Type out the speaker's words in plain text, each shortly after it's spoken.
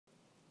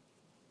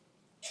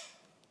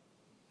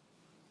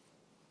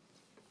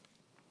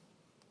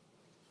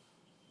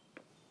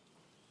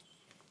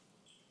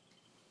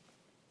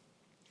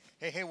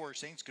Hey, Warrior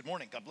Saints. Good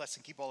morning. God bless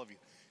and keep all of you.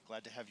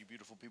 Glad to have you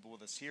beautiful people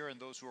with us here. And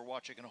those who are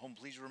watching at home,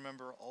 please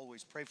remember,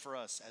 always pray for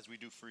us as we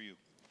do for you.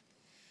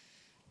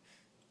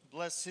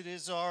 Blessed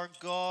is our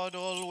God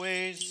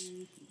always,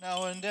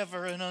 now and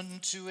ever, and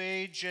unto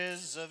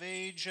ages of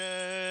ages.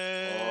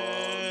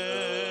 Amen.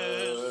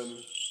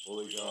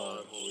 Holy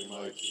God, holy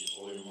mighty,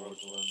 holy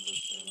immortal, and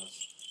mercy on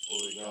us.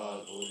 Holy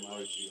God, holy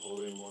mighty,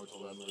 holy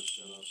immortal, and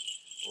mercy on us.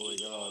 Holy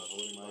God,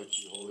 holy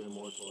mighty, holy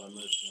immortal, and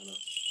mercy on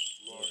us.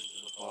 Glory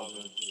to the Father,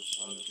 and to the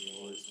Son, and to the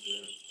Holy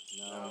Spirit,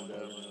 now and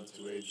ever, and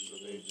unto ages of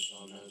ages.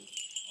 Amen.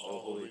 All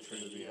Holy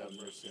Trinity, have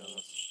mercy on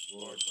us.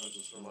 Lord, cleanse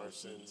us from our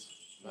sins.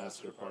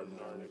 Master, pardon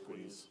our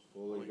iniquities.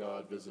 Holy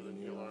God, visit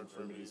and heal our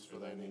infirmities for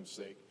thy name's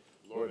sake.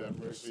 Lord, have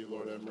mercy,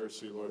 Lord, have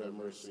mercy, Lord, have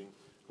mercy.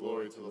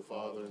 Glory to the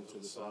Father, and to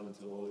the Son, and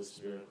to the Holy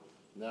Spirit,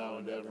 now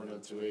and ever, and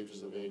unto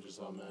ages of ages.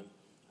 Amen.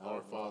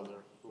 Our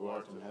Father, who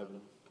art in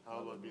heaven,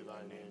 hallowed be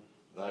thy name.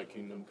 Thy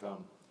kingdom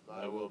come,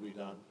 thy will be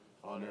done,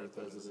 on earth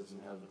as it is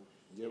in heaven.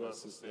 Give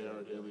us this day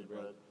our daily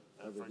bread,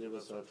 and forgive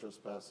us our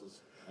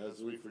trespasses,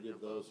 as we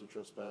forgive those who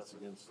trespass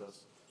against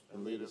us.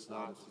 And lead us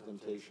not into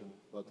temptation,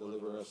 but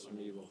deliver us from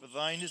evil. For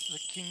thine is the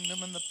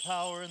kingdom, and the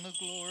power, and the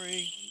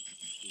glory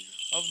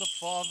of the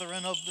Father,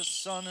 and of the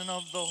Son, and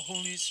of the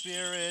Holy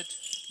Spirit,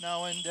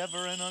 now and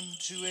ever, and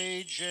unto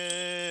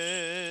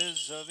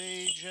ages of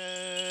ages.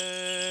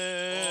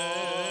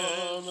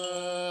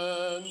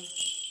 Amen.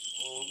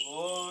 O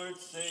Lord,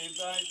 save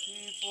thy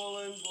people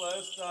and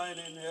bless thine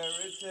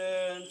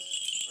inheritance,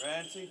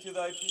 granting to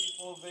thy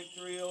people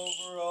victory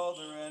over all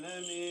their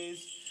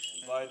enemies,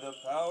 and by the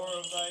power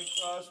of thy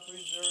cross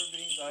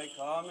preserving thy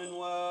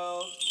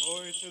commonwealth.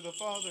 Glory to the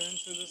Father, and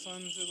to the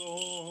Son, and to the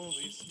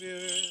Holy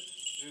Spirit.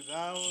 Do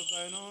thou of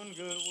thine own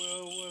good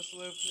will wast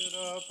lifted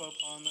up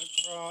upon the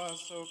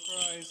cross, O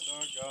Christ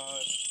our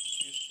God.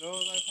 Bestow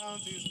thy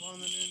bounties upon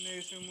the new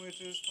nation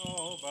which is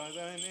called by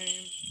thy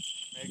name.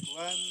 Make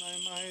glad in thy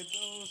might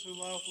those who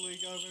lawfully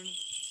govern,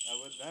 that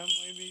with them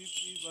we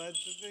be led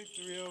to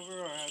victory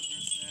over our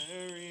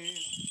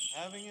adversaries,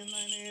 having in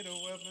thine aid a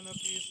weapon of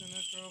peace and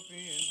a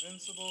trophy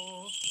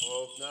invincible.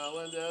 Both now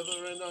and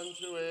ever, and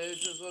unto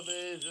ages of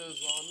ages.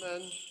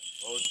 Amen.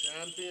 O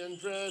champion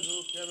dread,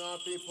 who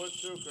cannot be put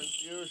to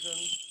confusion,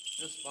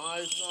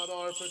 despise not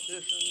our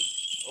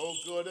petitions. O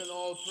good in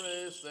all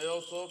praise,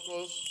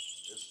 Theotokos,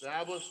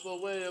 establish the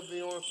way of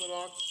the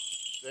Orthodox.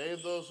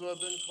 Save those who have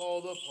been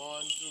called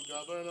upon to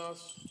govern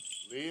us,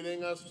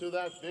 leading us to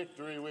that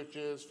victory which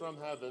is from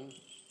heaven.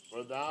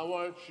 For thou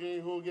art she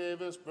who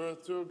gavest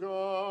birth to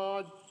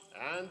God,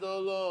 and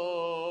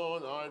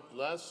alone art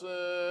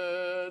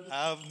blessed.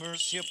 Have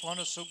mercy upon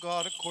us, O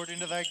God, according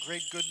to thy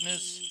great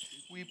goodness.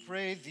 We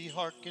pray thee,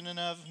 hearken and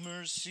have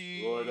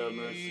mercy. Lord have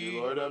mercy,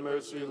 Lord have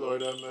mercy,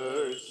 Lord have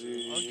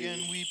mercy.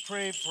 Again, we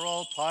pray for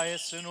all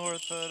pious and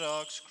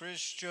Orthodox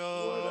Christians.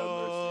 Lord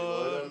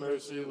have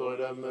mercy, Lord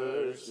have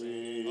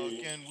mercy, Lord have mercy.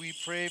 Again, we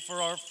pray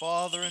for our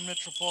Father and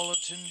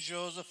Metropolitan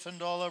Joseph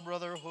and all our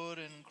brotherhood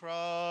in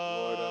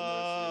Christ.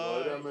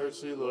 Lord have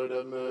mercy, Lord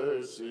have mercy, Lord have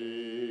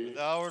mercy.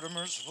 Thou art a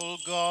merciful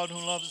God who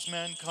loves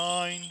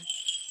mankind,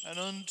 and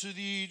unto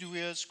thee do we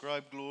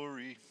ascribe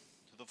glory,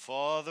 to the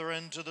Father,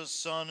 and to the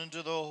Son, and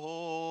to the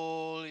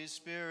Holy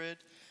Spirit,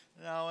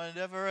 now and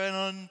ever, and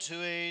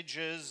unto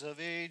ages of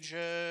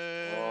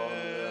ages.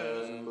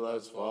 Amen.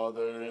 Bless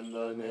Father, in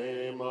the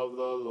name of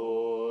the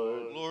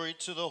Lord. Glory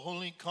to the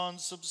Holy,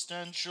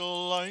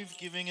 Consubstantial,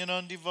 Life-giving, and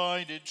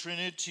Undivided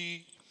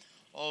Trinity,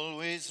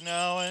 always,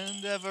 now,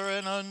 and ever,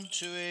 and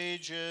unto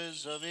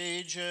ages of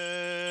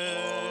ages.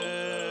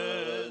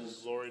 Amen.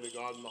 Glory to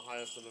God in the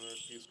highest, and on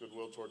earth peace,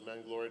 goodwill toward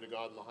men. Glory to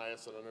God in the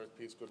highest, and on earth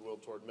peace, goodwill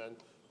toward men.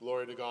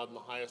 Glory to God in the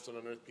highest, and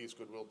on earth peace,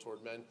 goodwill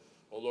toward men.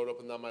 O Lord,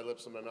 open thou my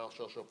lips, and my mouth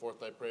shall show forth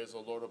thy praise.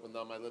 O Lord, open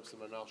thou my lips,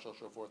 and my mouth shall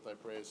show forth thy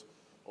praise.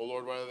 O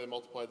Lord, why do they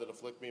multiply that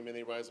afflict me?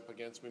 Many rise up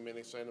against me.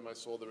 Many say unto my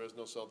soul, there is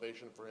no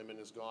salvation for him in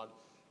his God.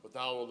 But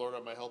thou, O Lord,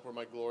 art my helper,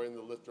 my glory, and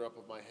the lifter up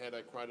of my head.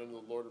 I cried unto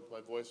the Lord with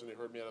my voice, and he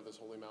heard me out of his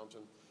holy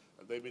mountain.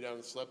 I laid me down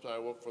and slept. I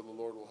awoke, for the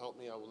Lord will help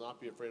me. I will not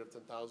be afraid of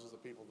 10,000s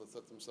of people that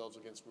set themselves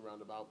against me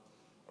round about.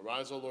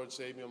 Arise, O Lord,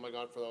 save me, O my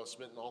God, for thou hast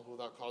smitten all who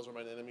without cause are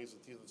mine enemies. The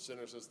teeth of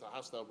sinners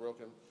hast thou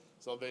broken.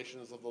 Salvation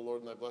is of the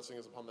Lord, and thy blessing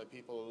is upon thy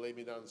people. I laid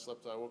me down and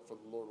slept. I awoke, for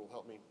the Lord will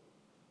help me.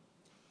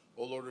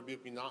 O Lord,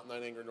 rebuke me not in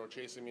thine anger, nor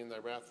chasten me in thy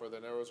wrath, for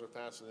thine arrows are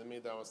fastened in me.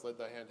 Thou hast laid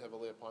thy hand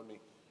heavily upon me.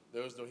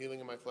 There is no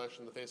healing in my flesh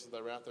in the face of thy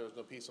wrath. There is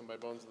no peace in my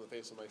bones in the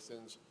face of my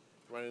sins.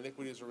 For mine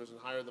iniquities are risen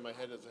higher than my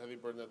head, as a heavy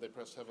burden that they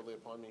press heavily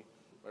upon me.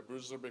 My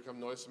bruises are become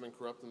noisome and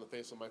corrupt in the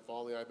face of my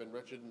folly. I have been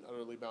wretched and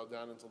utterly bowed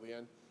down until the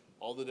end.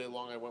 All the day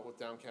long I went with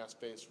downcast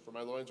face. For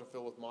my loins are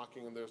filled with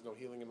mocking, and there is no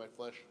healing in my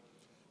flesh.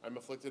 I am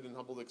afflicted and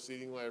humbled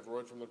exceedingly. I have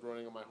roared from the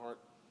groaning of my heart.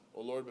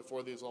 O Lord,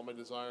 before thee is all my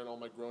desire, and all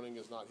my groaning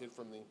is not hid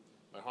from thee.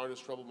 My heart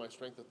is troubled, my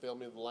strength hath failed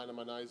me, the line of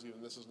mine eyes,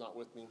 even this is not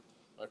with me.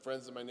 My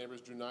friends and my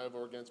neighbors drew nigh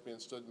over against me,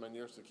 and stood, and my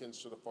nearest of kin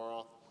stood afar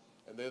off.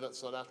 And they that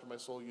sought after my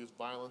soul used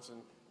violence,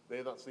 and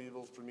they that sought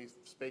evil for me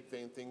spake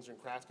vain things, and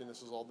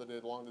craftiness is all the day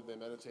long did they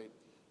meditate.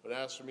 But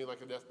as for me,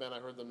 like a deaf man, I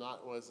heard them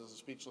not, was as a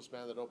speechless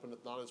man that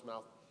openeth not his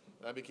mouth.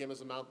 And I became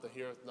as a mouth that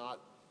heareth not,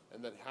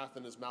 and that hath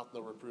in his mouth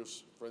no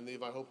reproofs. For in thee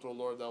have I hoped, O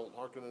Lord, thou wilt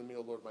hearken unto me,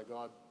 O Lord my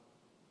God.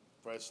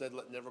 For I said,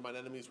 let never mine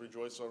enemies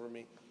rejoice over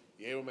me.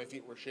 Yea, when my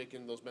feet were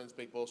shaken, those men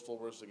spake boastful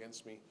words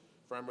against me.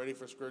 For I am ready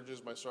for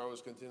scourges, my sorrow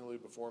is continually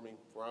before me.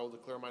 For I will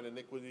declare mine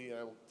iniquity, and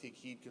I will take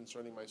heed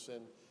concerning my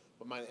sin.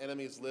 But mine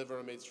enemies live and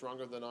are made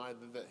stronger than I.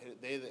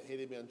 They that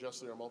hated me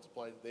unjustly are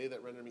multiplied. They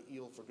that render me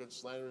evil for good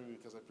slander me,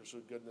 because I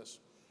pursued goodness.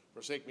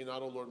 Forsake me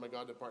not, O Lord my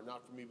God, depart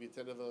not from me. Be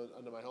attentive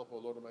unto my help, O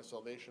Lord of my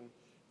salvation.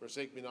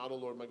 Forsake me not, O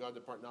Lord my God,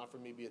 depart not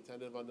from me. Be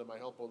attentive unto my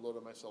help, O Lord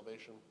of my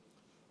salvation.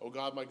 O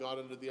God, my God,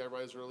 unto thee I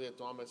rise early at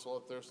dawn. My soul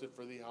hath thirsted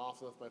for thee. How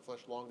often hath my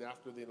flesh longed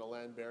after thee in a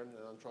land barren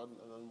and untrodden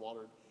and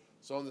unwatered?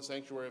 So in the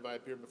sanctuary have I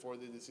appeared before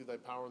thee to see thy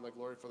power and thy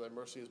glory, for thy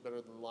mercy is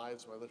better than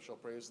lives. My lips shall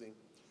praise thee.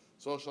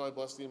 So shall I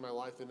bless thee in my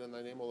life, and in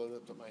thy name will I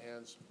lift up my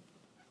hands.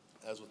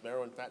 As with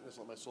marrow and fatness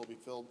let my soul be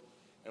filled,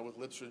 and with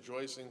lips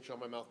rejoicing shall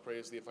my mouth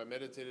praise thee. If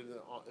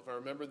I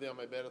remembered thee on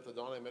my bed at the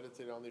dawn, I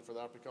meditated on thee, for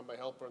thou art become my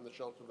helper, and the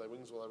shelter of thy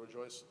wings will I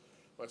rejoice.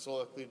 My soul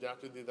hath cleaved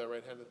after thee, thy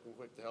right hand hath been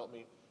quick to help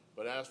me.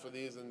 But as for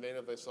these, in vain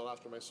have they sought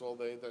after my soul.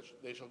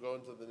 They shall go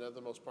into the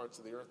nethermost parts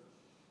of the earth,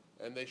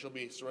 and they shall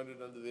be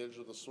surrendered unto the edge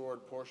of the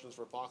sword. Portions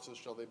for foxes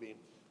shall they be.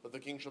 But the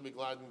king shall be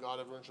glad in God.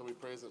 Everyone shall be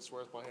praised that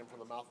sweareth by him. From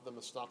the mouth of them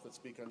is stopped that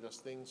speak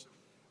unjust things.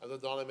 At the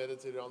dawn I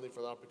meditated on thee,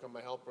 for thou art become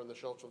my helper, and the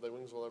shelter of thy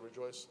wings will I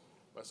rejoice.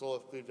 My soul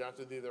hath cleaved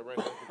after thee, thy right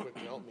hand be quick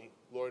to help me.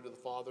 Glory to the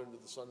Father, and to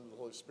the Son, and to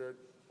the Holy Spirit,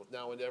 both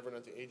now and ever, and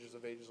unto ages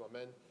of ages.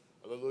 Amen.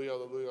 Alleluia,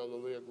 alleluia,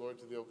 alleluia, glory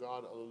to thee, O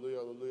God. Alleluia,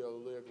 alleluia,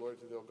 alleluia, glory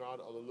to thee, O God.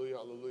 Alleluia,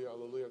 alleluia,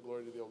 alleluia,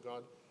 glory to thee, O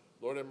God.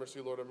 Lord have mercy,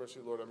 Lord have mercy,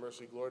 Lord have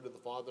mercy. Glory to the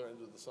Father, and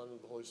to the Son, and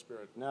to the Holy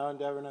Spirit. Now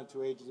endeavoring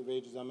unto ages of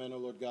ages. Amen. O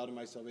Lord God of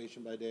my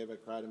salvation, by day have I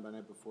cried, and by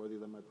night before thee.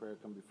 Let my prayer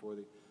come before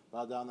thee.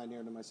 Bow down thine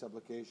ear to my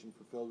supplication.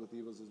 For filled with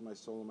evils is my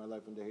soul, and my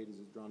life unto Hades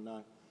is drawn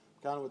nigh.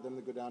 Counted with them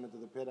that go down into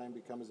the pit, I am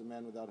become as a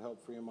man without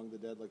help, free among the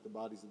dead, like the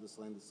bodies of the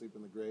slain that sleep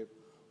in the grave.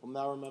 Whom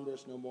thou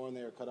rememberest no more, and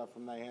they are cut off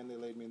from thy hand. They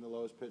laid me in the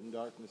lowest pit in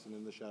darkness, and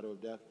in the shadow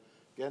of death.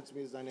 Against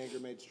me is thine anger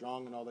made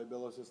strong, and all thy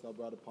billows hast thou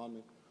brought upon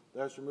me.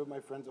 Thou hast removed my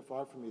friends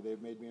afar from me. They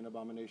have made me an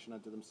abomination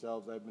unto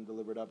themselves. I have been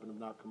delivered up, and have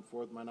not come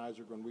forth. Mine eyes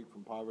are grown weak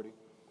from poverty.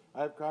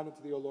 I have cried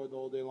unto thee, O Lord, the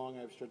whole day long.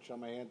 I have stretched out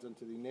my hands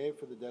unto thee. Nay,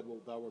 for the dead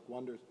wilt thou work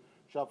wonders.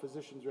 Shall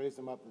physicians raise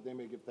them up, that they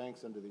may give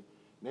thanks unto thee?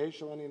 Nay,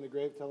 shall any in the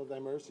grave tell of thy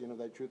mercy, and of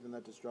thy truth in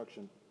that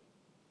destruction?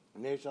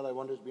 Nay, shall thy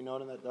wonders be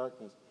known in that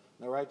darkness,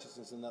 and thy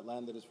righteousness in that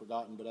land that is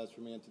forgotten? But as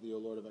for me, unto thee, O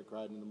Lord, have I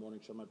cried, and in the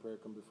morning shall my prayer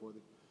come before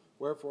thee.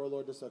 Wherefore, O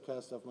Lord, dost thou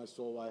cast off my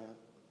soul? Why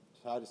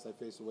hidest thy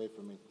face away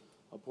from me?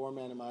 A poor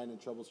man am I, and in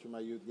troubles from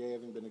my youth. Yea,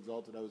 having been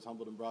exalted, I was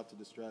humbled and brought to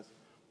distress.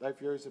 Thy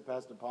furies have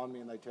passed upon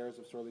me, and thy terrors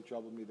have sorely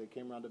troubled me. They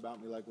came round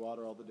about me like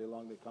water all the day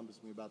long. They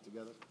compassed me about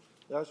together.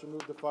 Thou hast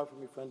removed afar from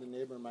me friend and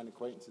neighbor, and mine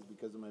acquaintances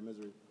because of my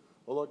misery.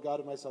 O Lord God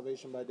of my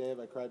salvation, by day have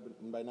I cried,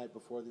 and by night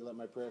before thee. Let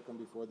my prayer come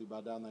before thee.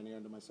 Bow down thine ear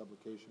unto my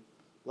supplication.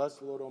 Bless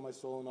the Lord, O my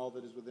soul, and all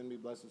that is within me.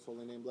 Bless his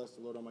holy name. Bless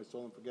the Lord, O my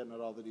soul, and forget not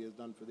all that he has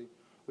done for thee.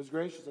 Who is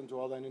gracious unto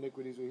all thine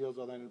iniquities, who heals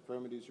all thine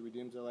infirmities, who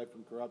redeems thy life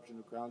from corruption,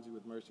 who crowns thee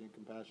with mercy and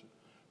compassion,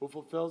 who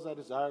fulfills thy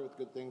desire with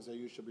good things. Thy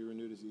youth shall be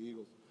renewed as the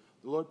eagles.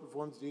 The Lord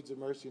performs deeds of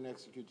mercy and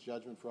executes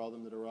judgment for all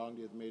them that are wronged.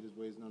 He hath made his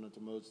ways known unto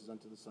Moses,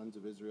 unto the sons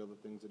of Israel,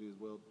 the things that he has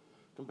willed.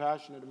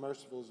 Compassionate and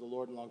merciful is the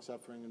Lord, and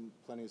longsuffering and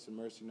plenteous in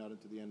mercy. Not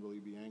unto the end will he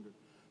be angered.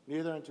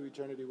 Neither unto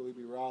eternity will he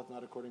be wroth.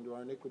 Not according to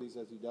our iniquities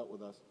has he dealt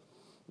with us,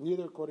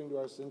 neither according to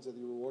our sins hath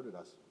he rewarded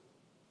us.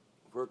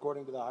 For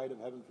according to the height of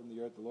heaven from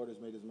the earth, the Lord has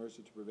made his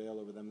mercy to prevail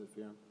over them that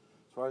fear him.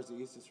 As far as the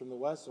east is from the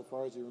west, so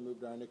far as he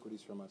removed our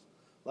iniquities from us.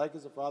 Like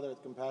as a father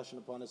hath compassion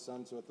upon his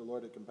son, so hath the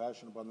Lord had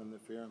compassion upon them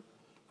that fear him.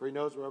 For he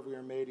knows wherever we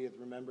are made, he hath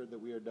remembered that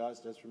we are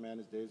dust. As for man,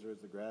 his days are as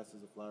the grass,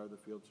 as the flower of the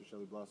field, so shall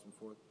he blossom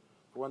forth.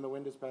 For when the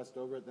wind is passed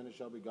over it, then it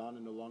shall be gone,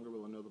 and no longer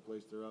will it know the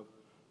place thereof.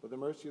 But the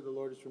mercy of the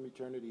Lord is from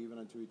eternity, even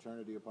unto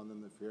eternity, upon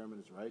them that fear him,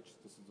 and his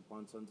righteousness is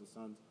upon sons of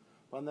sons,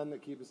 upon them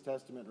that keep his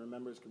testament and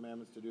remember his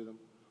commandments to do them.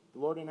 The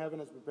Lord in heaven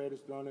has prepared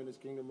his throne, and his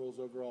kingdom rules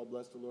over all.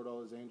 Bless the Lord,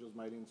 all his angels,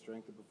 mighty in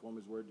strength, to perform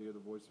his word, to hear the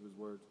voice of his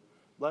words.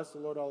 Bless the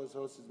Lord, all his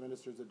hosts, his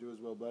ministers that do his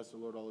will. Bless the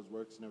Lord, all his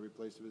works, in every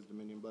place of his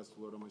dominion. Bless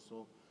the Lord, O my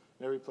soul.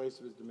 In every place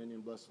of his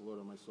dominion, bless the Lord,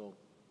 O my soul.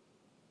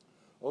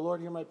 O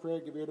Lord, hear my prayer,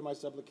 give ear to my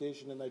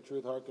supplication. In thy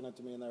truth hearken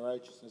unto me in thy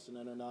righteousness, and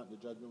enter not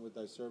into judgment with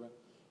thy servant.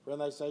 For in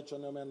thy sight shall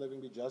no man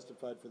living be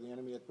justified, for the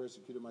enemy hath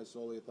persecuted my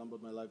soul. He hath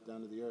humbled my life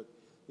down to the earth.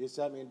 He has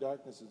sat me in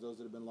darkness as those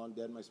that have been long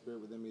dead. My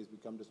spirit within me has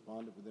become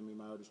despondent. Within me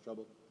my heart is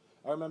troubled.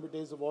 I remember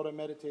days of old. I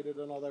meditated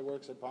on all thy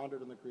works. I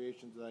pondered on the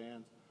creations of thy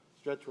hands.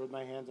 Stretch forth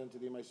my hands unto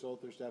thee. My soul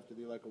thirsts after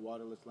thee like a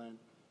waterless land.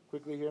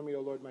 Quickly hear me, O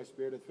Lord. My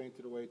spirit hath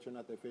fainted away. Turn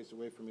not thy face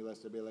away from me,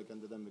 lest I be like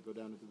unto them that go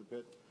down into the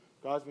pit.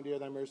 Cause me to hear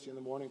thy mercy in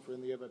the morning, for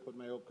in thee have I put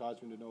my hope.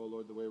 Cause me to know, O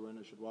Lord, the way wherein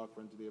I should walk,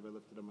 for unto thee have I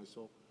lifted up my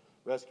soul.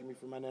 Rescue me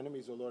from mine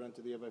enemies, O Lord.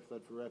 Unto thee have I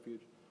fled for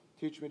refuge.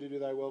 Teach me to do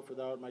thy will, for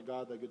thou art my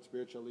God. Thy good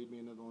spirit shall lead me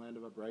into the land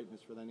of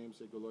uprightness. For thy name's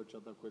sake, O Lord,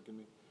 shalt thou quicken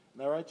me.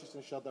 In thy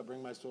righteousness shalt thou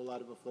bring my soul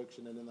out of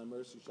affliction, and in thy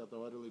mercy shalt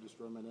thou utterly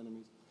destroy mine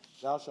enemies.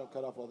 Thou shalt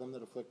cut off all them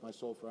that afflict my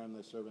soul, for I am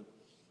thy servant.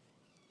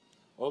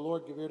 O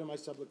Lord, give ear to my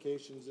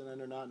supplications, and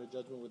enter not into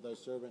judgment with thy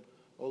servant.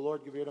 O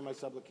Lord, give ear to my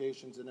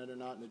supplications, and enter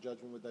not into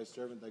judgment with thy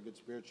servant. Thy good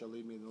Spirit shall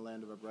lead me in the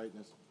land of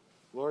uprightness.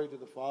 Glory to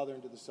the Father,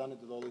 and to the Son, and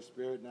to the Holy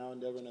Spirit, now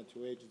and ever, and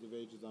unto ages of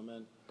ages.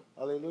 Amen.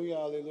 Alleluia,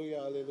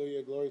 alleluia,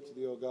 alleluia. Glory to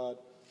thee, O God.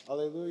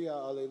 Alleluia,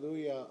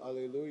 alleluia,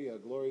 alleluia.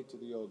 Glory to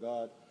thee, O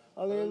God.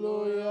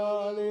 Alleluia,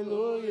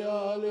 alleluia,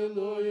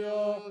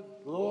 alleluia.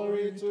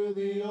 Glory to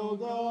thee, O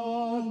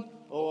God.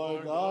 O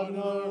our God and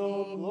our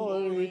hope,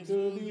 glory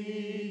to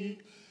thee.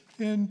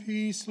 In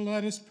peace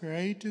let us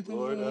pray to the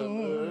Lord. Lord,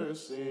 have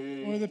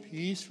mercy. For the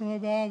peace from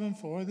above and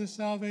for the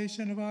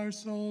salvation of our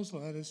souls,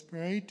 let us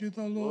pray to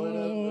the Lord,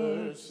 have Lord.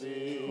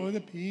 mercy. For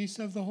the peace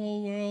of the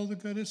whole world, the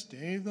good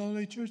estate of the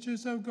holy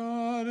churches of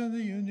God, and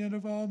the union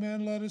of all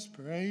men, let us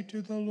pray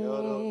to the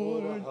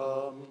Lord.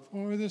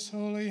 For this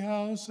holy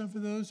house, and for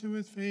those who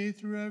with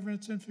faith,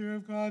 reverence, and fear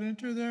of God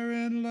enter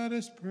therein, let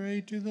us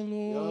pray to the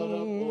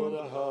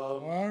Lord.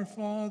 For our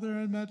Father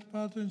and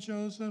Metropolitan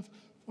Joseph,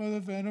 for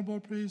the venerable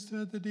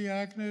priesthood, the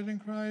diaconate in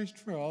Christ,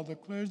 for all the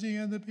clergy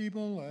and the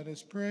people, let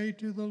us pray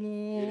to the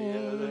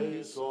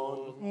Lord.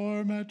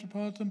 For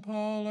Metropolitan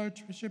Paul,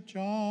 Archbishop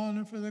John,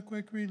 and for the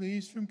quick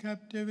release from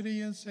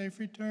captivity and safe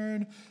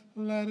return,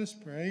 let us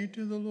pray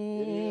to the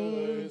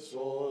Lord.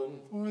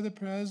 For the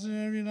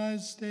President of the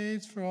United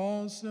States, for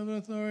all civil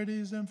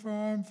authorities, and for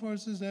armed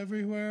forces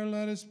everywhere,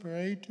 let us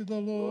pray to the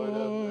Lord.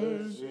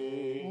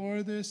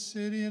 For this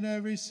city and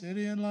every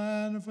city and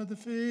land, and for the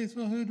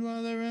faithful who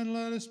dwell therein,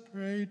 let us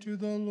pray to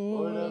the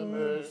Lord.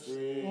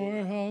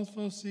 For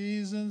healthful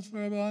seasons,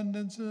 for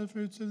abundance of the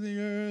fruits of the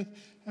earth,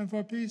 and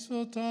for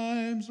peaceful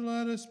times,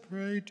 let us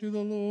pray to the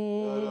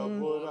Lord.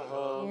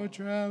 For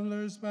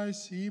travelers by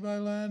sea, by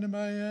land, and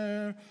by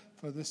air,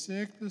 for the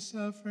sick, the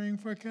suffering,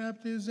 for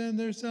captives and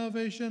their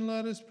salvation,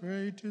 let us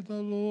pray to the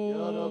Lord.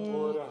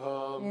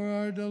 For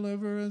our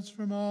deliverance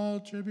from all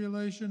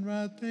tribulation,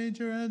 wrath,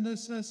 danger, and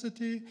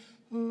necessity,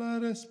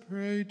 let us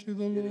pray to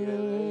the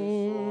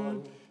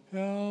Lord.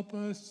 Help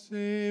us,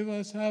 save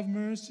us, have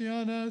mercy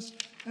on us,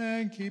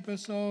 and keep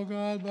us, O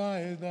God,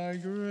 by thy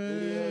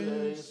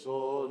grace.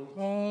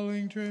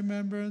 Calling to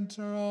remembrance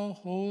our all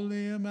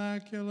holy,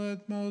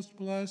 immaculate, most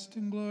blessed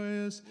and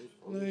glorious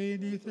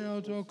Lady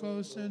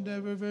Theotokos and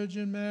ever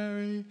Virgin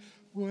Mary,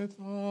 with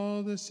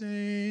all the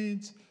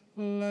saints,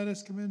 let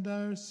us commend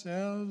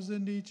ourselves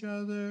and each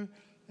other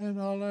and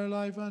all our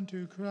life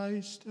unto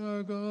Christ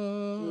our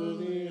God. To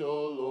thee,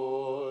 O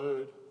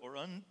Lord. For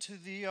unto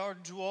thee are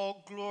due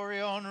all glory,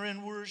 honor,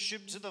 and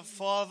worship, to the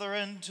Father,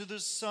 and to the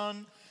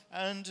Son,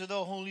 and to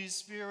the Holy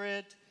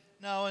Spirit,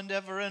 now and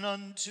ever, and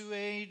unto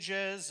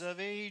ages of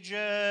ages.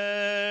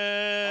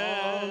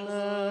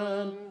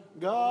 Amen.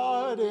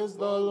 God is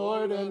the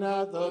Lord, and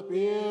hath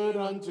appeared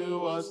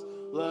unto us.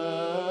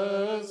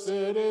 Blessed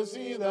is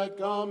he that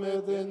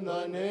cometh in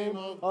the name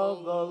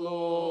of the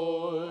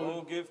Lord.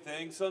 Oh, give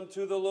thanks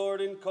unto the Lord,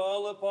 and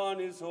call upon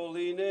his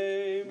holy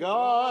name.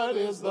 God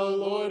is the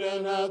Lord,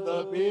 and hath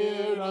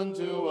appeared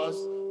unto us.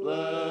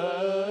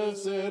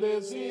 Blessed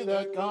is he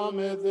that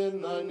cometh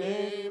in the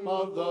name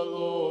of the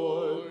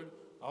Lord.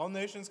 All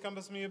nations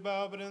compass me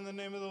about, but in the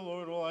name of the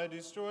Lord will I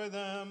destroy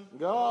them.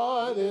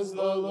 God is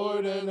the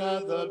Lord, and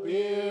hath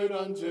appeared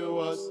unto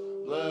us.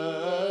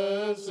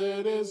 Blessed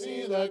is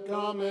he that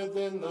cometh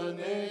in the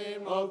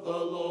name of the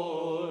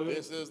Lord.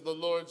 This is the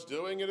Lord's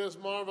doing, it is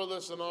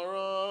marvelous in our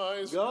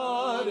eyes.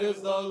 God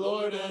is the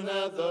Lord, and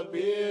hath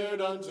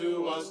appeared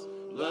unto us.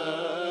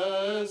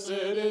 Blessed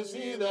is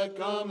he that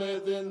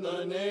cometh in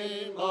the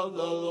name of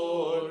the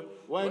Lord.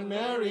 When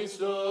Mary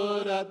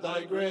stood at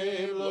thy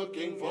grave,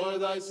 looking for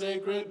thy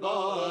sacred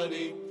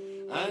body,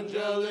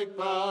 angelic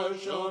power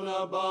shone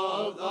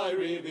above thy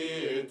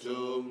revered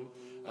tomb.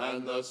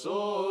 And the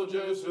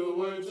soldiers who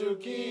were to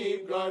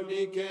keep guard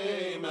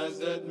became as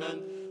dead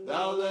men.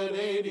 Thou led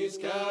Hades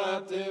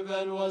captive,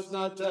 and was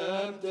not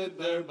tempted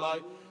thereby.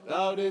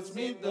 Thou didst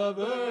meet the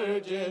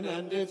Virgin,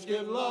 and didst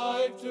give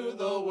life to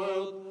the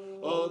world.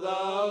 O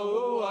thou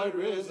who art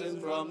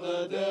risen from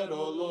the dead,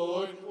 O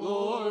Lord,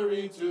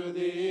 glory to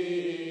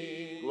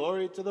thee.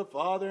 Glory to the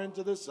Father, and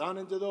to the Son,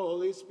 and to the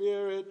Holy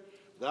Spirit.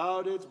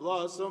 Thou didst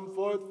blossom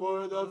forth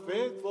for the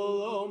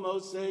faithful, O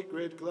most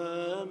sacred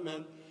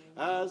Clement,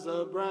 as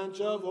a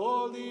branch of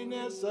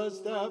holiness, a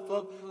staff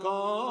of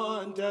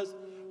contest,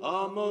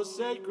 a most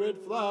sacred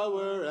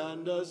flower,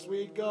 and a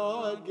sweet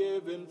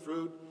God-given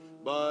fruit.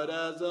 But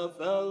as a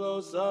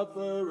fellow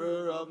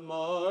sufferer of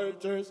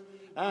martyrs,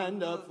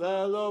 and a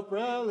fellow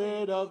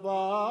prelate of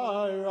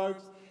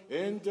hierarchs,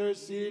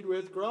 intercede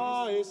with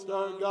Christ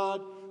our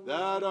God,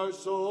 that our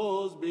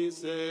souls be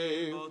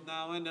saved. Both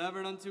now and ever,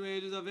 and unto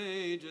ages of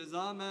ages.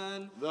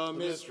 Amen. The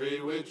mystery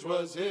which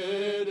was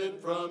hidden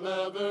from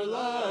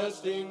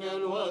everlasting,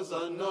 and was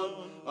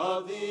unknown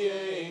of the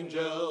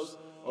angels,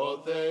 O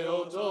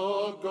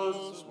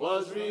Theotokos,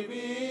 was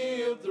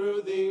revealed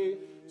through thee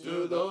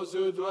to those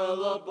who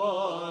dwell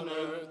upon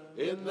earth,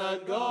 in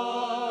that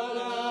God,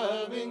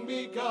 having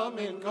become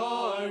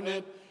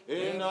incarnate,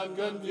 in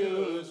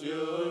unconfused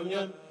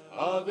union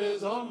of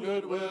his own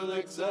goodwill,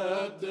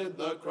 accepted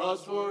the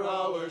cross for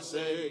our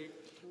sake,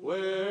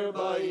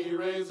 whereby he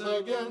raised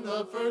again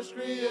the first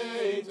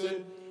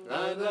created,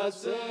 and has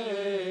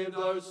saved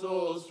our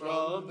souls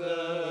from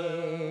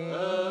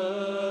death.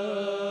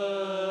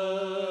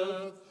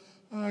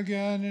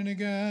 Again and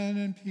again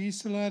in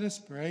peace let us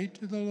pray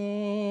to the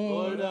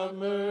Lord. Lord, have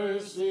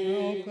mercy.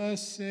 Help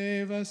us,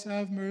 save us,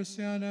 have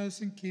mercy on us,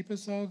 and keep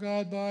us, O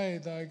God, by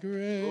thy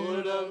grace.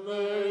 Lord, have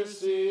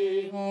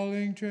mercy.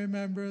 Calling to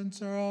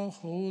remembrance our all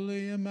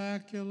holy,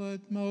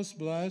 immaculate, most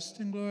blessed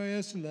and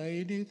glorious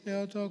Lady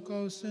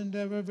Theotokos and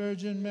ever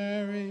Virgin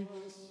Mary,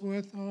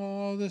 with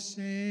all the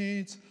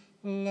saints,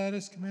 let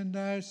us commend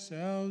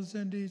ourselves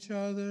and each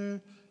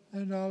other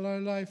and all our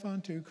life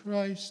unto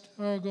Christ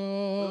our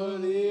God. For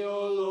thee,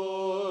 O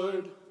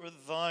Lord. For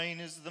thine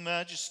is the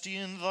majesty,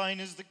 and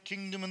thine is the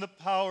kingdom, and the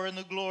power, and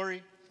the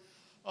glory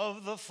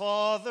of the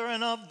Father,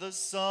 and of the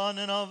Son,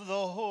 and of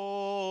the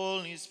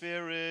Holy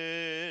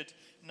Spirit,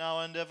 now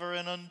and ever,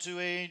 and unto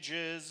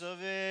ages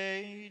of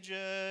ages.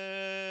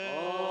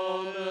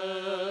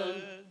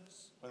 Amen.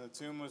 When the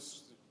tomb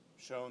was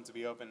shown to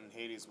be open and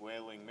Hades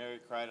wailing, Mary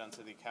cried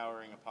unto the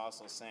cowering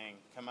apostles, saying,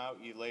 Come out,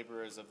 ye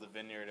laborers of the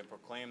vineyard, and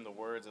proclaim the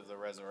words of the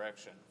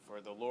resurrection.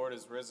 For the Lord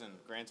is risen,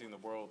 granting the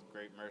world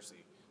great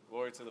mercy.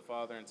 Glory to the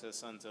Father, and to the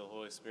Son, and to the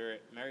Holy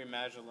Spirit. Mary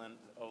Magdalene,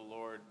 O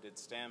Lord, did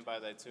stand by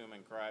thy tomb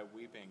and cry,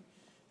 weeping.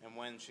 And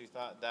when she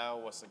thought thou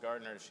wast the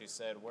gardener, she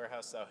said, Where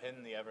hast thou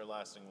hidden the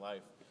everlasting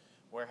life?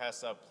 Where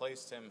hast thou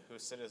placed him who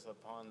sitteth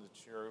upon the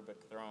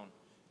cherubic throne?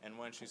 And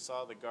when she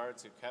saw the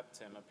guards who kept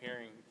him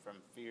appearing from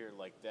fear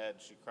like dead,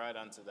 she cried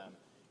unto them,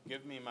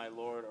 Give me my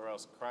Lord, or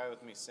else cry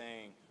with me,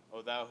 saying,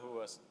 O thou who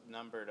wast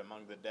numbered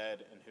among the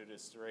dead, and who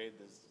didst raise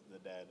the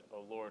dead,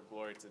 O Lord,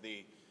 glory to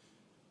thee,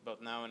 both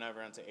now and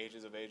ever unto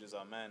ages of ages.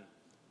 Amen.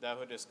 Thou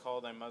who didst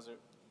call thy mother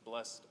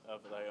blessed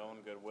of thy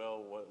own good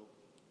will,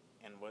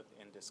 and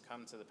didst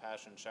come to the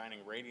passion,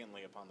 shining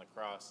radiantly upon the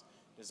cross,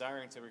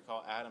 desiring to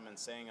recall Adam, and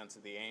saying unto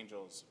the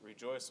angels,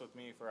 Rejoice with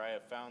me, for I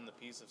have found the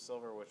piece of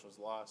silver which was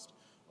lost,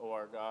 O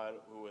our God,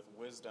 who with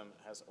wisdom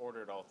has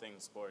ordered all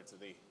things, glory to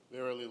thee.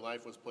 Verily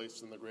life was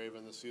placed in the grave,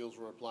 and the seals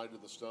were applied to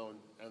the stone,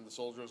 and the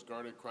soldiers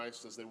guarded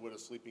Christ as they would a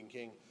sleeping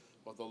king.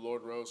 But the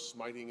Lord rose,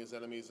 smiting his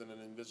enemies in an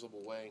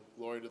invisible way.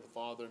 Glory to the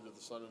Father, and to the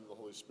Son, and to the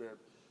Holy Spirit.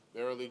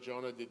 Verily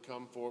Jonah did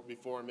come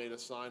before and made a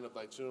sign of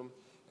thy tomb,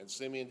 and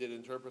Simeon did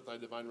interpret thy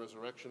divine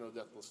resurrection, O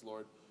deathless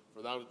Lord.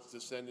 For thou didst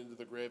descend into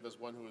the grave as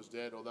one who is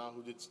dead, O thou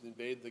who didst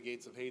invade the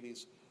gates of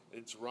Hades,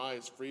 and didst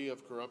rise free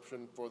of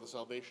corruption for the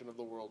salvation of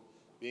the world.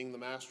 Being the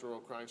Master, O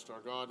Christ our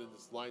God, and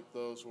didst light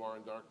those who are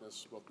in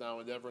darkness, both now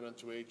and ever, and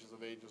unto ages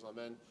of ages.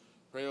 Amen.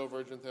 Pray, O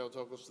Virgin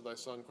Theotokos, to thy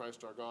Son,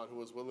 Christ our God, who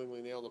was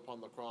willingly nailed upon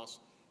the cross,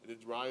 and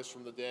did rise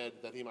from the dead,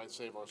 that he might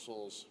save our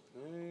souls.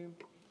 Amen.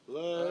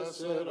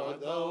 Blessed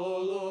art thou,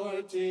 O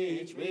Lord,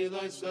 teach me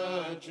thy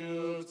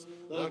statutes.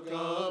 The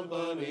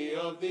company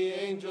of the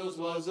angels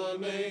was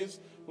amazed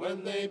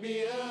when they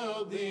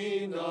beheld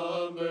thee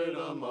numbered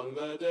among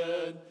the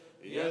dead.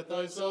 Yet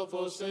thyself,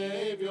 O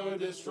Savior,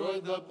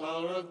 destroyed the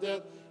power of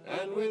death,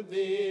 and with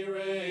thee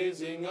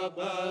raising up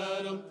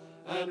Adam,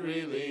 and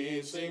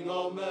releasing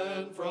all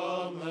men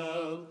from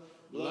hell.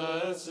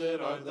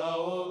 Blessed art thou,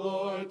 O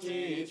Lord,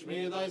 teach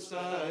me thy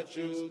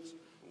statutes.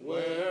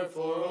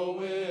 Wherefore, O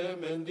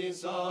women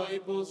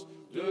disciples,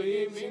 do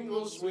ye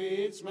mingle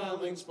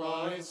sweet-smelling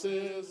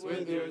spices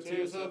with your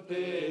tears of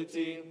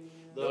pity?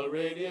 The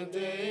radiant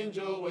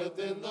angel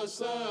within the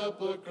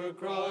sepulchre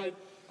cried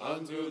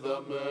unto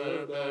the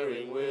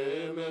myrrh-bearing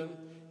women,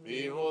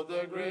 Behold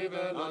the grave,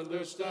 and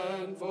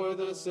understand, for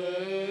the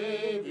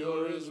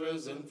Savior is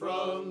risen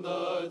from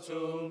the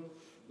tomb.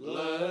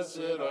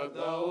 Blessed art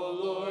thou, O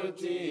Lord,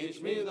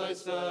 teach me thy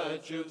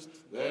statutes.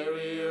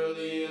 Very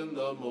early in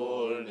the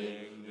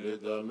morning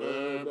did the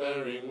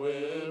myrrh-bearing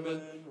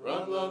women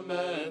run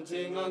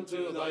lamenting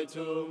unto thy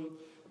tomb.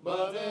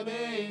 But an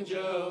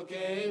angel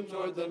came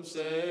toward them,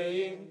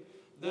 saying,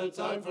 The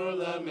time for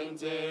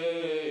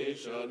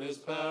lamentation is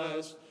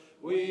past.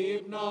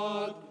 Weep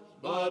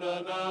not, but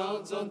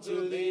announce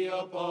unto the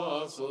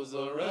apostles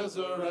the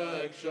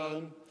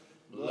resurrection.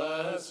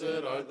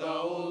 Blessed art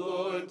thou, O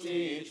Lord,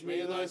 teach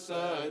me thy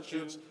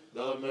statutes.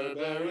 The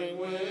myrrh-bearing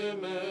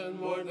women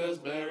mourned as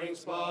bearing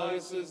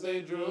spices.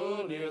 They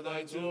drew near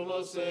thy tomb,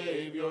 O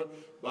Savior.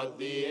 But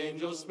the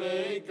angel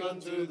spake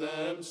unto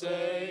them,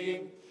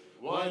 saying,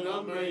 Why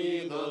number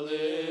ye the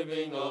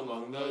living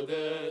among the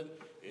dead?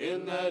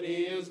 In that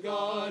he is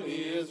God,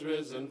 he is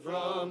risen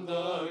from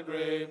the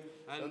grave.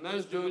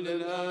 المجد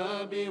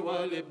للآب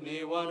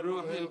والابن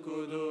والروح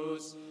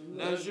القدس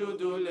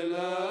نجد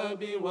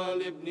للآب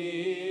والابن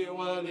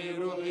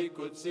ولروح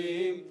القدس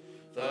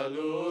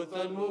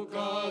ثالوثا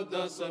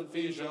مقدسا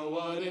في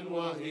جوار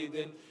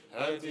واحد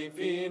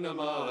هاتفين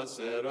مع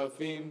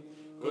السرافيم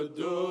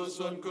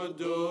قدوس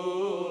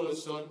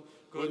قدوس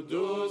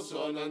قدوس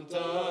أنت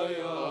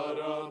يا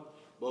رب,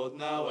 both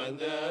now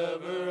and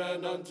ever,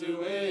 and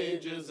unto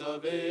ages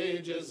of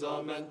ages.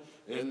 Amen.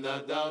 In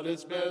that thou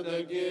didst bear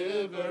the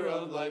giver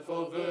of life,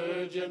 O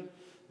Virgin,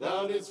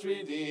 thou didst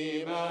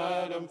redeem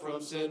Adam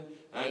from sin,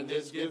 and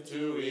didst give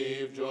to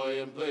Eve joy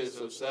in place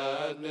of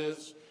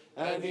sadness.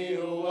 And he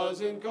who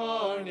was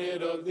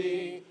incarnate of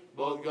thee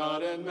both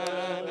God and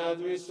man hath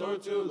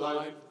restored to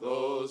life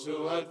those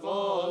who had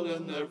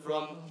fallen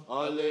therefrom.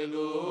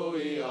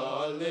 Alleluia,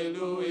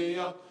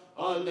 alleluia,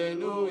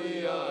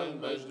 alleluia,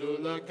 and majdu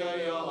laka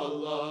ya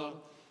Allah.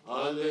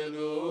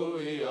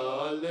 Alleluia,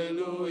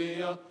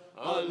 alleluia,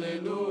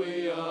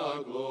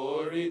 alleluia,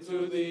 glory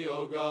to thee,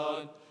 O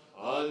God.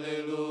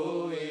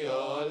 Alleluia,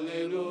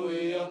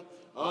 alleluia,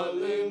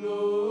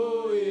 alleluia.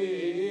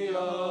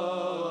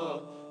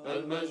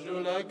 المجد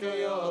لك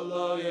يا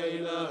الله يا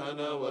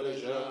إلهنا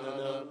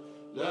ورجاءنا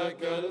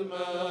لك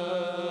المجد.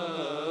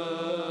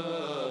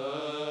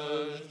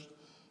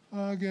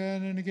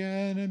 Again and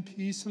again in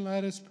peace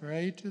let us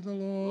pray to the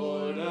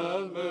Lord. Lord,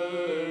 have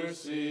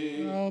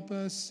mercy. Help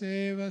us,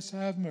 save us,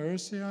 have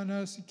mercy on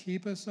us, and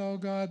keep us, O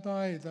God,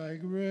 by thy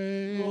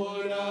grace.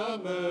 Lord,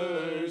 have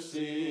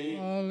mercy.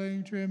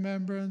 Calling to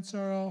remembrance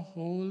our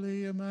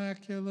holy,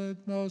 immaculate,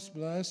 most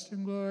blessed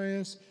and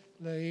glorious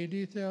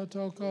Lady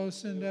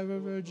Theotokos and ever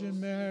Virgin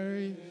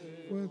Mary,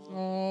 with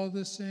all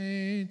the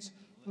saints,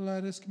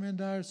 let us commend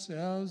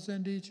ourselves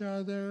and each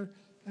other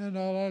and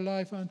all our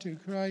life unto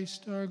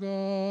Christ our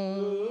God.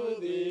 To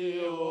thee,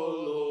 O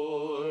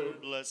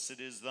Lord. Blessed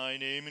is thy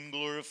name, and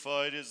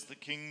glorified is the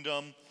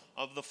kingdom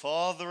of the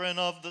Father, and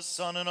of the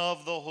Son, and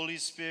of the Holy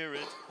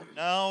Spirit,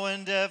 now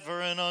and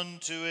ever, and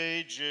unto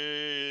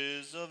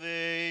ages of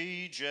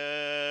ages.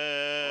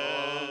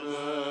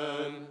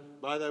 Amen.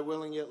 By thy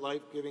willing yet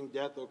life-giving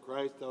death, O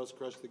Christ, thou hast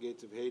crushed the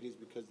gates of Hades,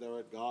 because thou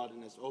art God,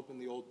 and hast opened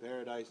the old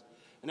paradise.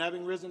 And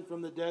having risen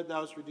from the dead,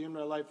 thou hast redeemed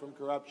our life from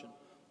corruption.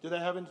 To the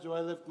heavens do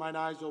I lift mine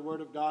eyes, O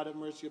Word of God, have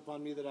mercy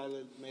upon me, that I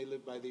may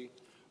live by thee.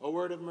 O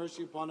Word, have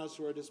mercy upon us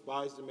who are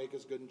despised, and make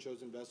us good and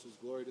chosen vessels.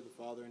 Glory to the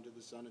Father, and to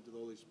the Son, and to the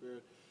Holy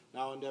Spirit,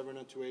 now and ever, and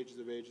unto ages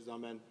of ages.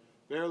 Amen.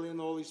 Verily, in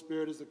the Holy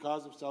Spirit is the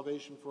cause of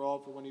salvation for all,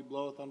 for when he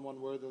bloweth on one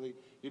worthily,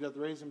 he doth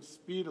raise him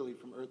speedily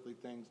from earthly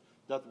things,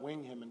 doth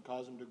wing him, and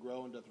cause him to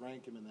grow, and doth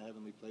rank him in the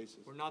heavenly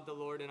places. Were not the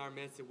Lord in our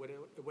midst, it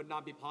would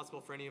not be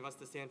possible for any of us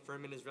to stand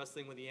firm in his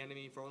wrestling with the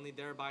enemy, for only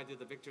thereby do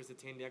the victors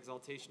attain the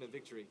exaltation of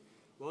victory.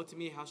 Woe to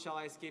me, how shall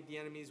I escape the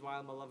enemies while I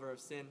am a lover of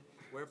sin?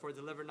 Wherefore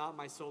deliver not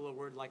my soul, a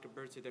word like a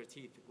bird to their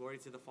teeth. Glory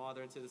to the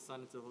Father, and to the Son,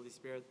 and to the Holy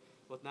Spirit,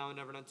 both now and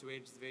ever, and unto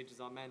ages of ages.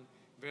 Amen.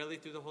 Verily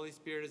through the Holy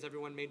Spirit is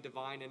everyone made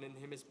divine, and in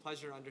him is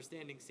pleasure,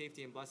 understanding,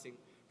 safety, and blessing.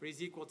 For he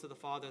is equal to the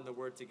Father and the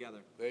Word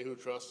together. They who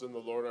trust in the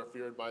Lord are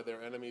feared by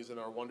their enemies, and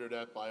are wondered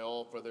at by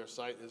all, for their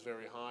sight is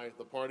very high.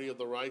 The party of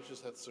the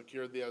righteous hath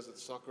secured thee as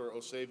its succor, O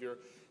Savior,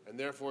 and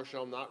therefore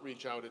shall not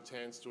reach out its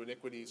hands to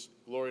iniquities.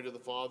 Glory to the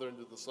Father, and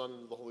to the Son,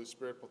 and to the Holy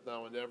Spirit, both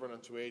now and ever, and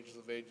unto ages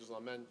of ages.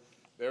 Amen.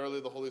 Verily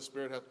the Holy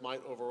Spirit hath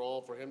might over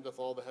all, for him doth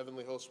all the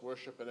heavenly host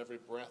worship, and every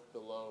breath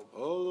below.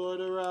 O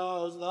Lord,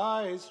 arouse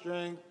thy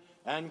strength,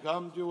 and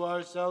come to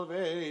our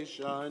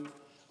salvation.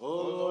 O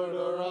Lord,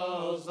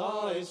 arouse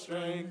thy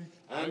strength,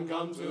 and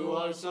come to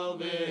our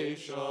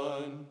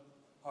salvation.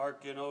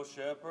 Hearken, O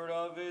Shepherd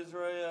of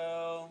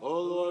Israel.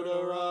 O Lord,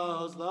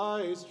 arouse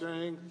thy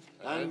strength,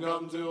 And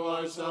come to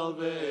our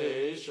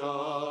salvation.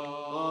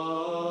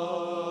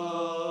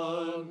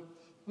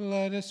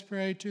 Let us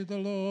pray to the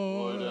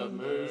Lord. Lord, have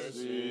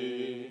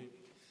mercy.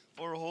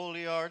 For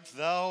holy art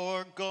thou,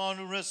 our God,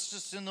 who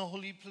restest in the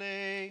holy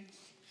place,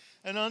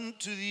 and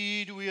unto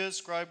thee do we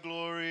ascribe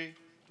glory,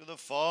 to the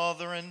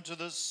Father, and to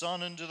the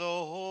Son, and to the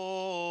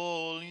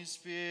Holy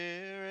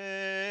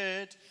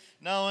Spirit,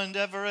 now and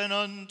ever, and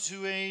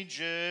unto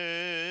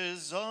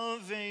ages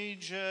of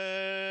ages.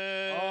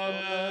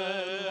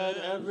 Amen. Let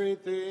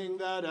everything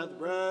that hath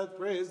breath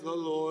praise the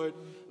Lord.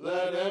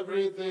 Let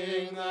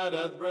everything that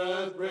hath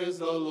breath praise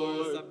the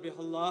Lord. سبح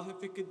الله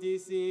في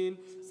القديسين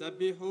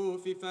سبحوا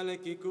في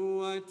فلك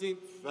قوة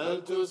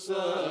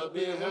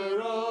فلتسبح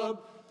الرب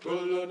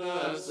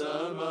كلنا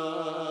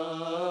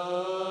سماء.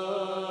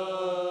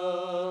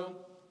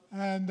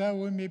 And that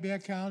we may be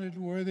accounted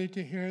worthy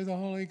to hear the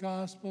holy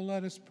gospel,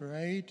 let us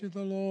pray to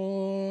the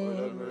Lord.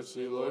 Lord have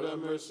mercy, Lord have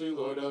mercy,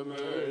 Lord have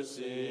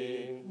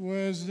mercy.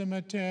 Wisdom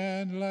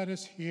attend, let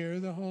us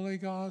hear the holy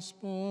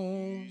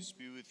gospel. Peace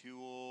be with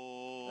you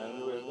all.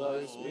 And with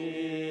thy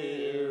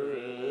spirit.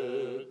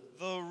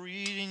 The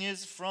reading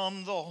is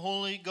from the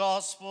Holy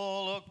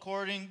Gospel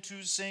according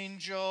to St.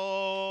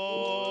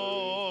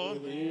 John. Glory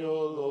to thee,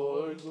 O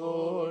Lord,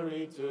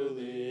 glory to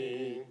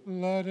thee.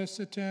 Let us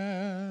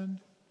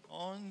attend.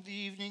 On the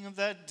evening of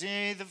that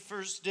day, the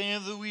first day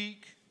of the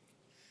week,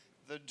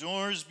 the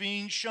doors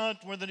being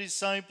shut where the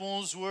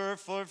disciples were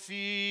for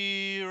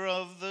fear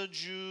of the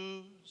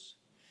Jews,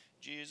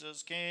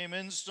 Jesus came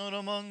and stood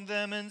among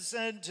them and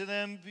said to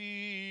them,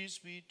 Peace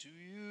be to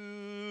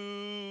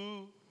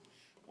you.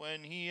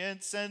 When he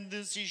had said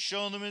this, he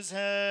showed them his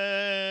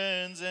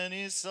hands and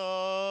his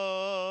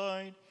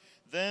side.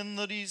 Then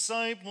the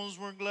disciples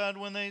were glad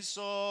when they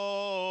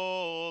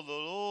saw the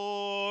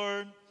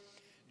Lord.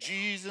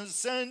 Jesus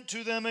said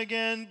to them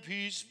again,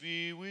 Peace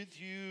be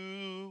with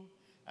you.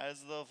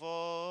 As the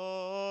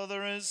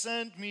Father has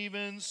sent me,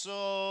 even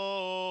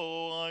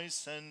so I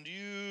send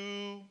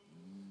you.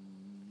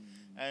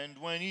 And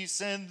when he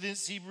said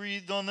this, he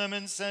breathed on them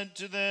and said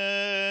to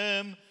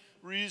them,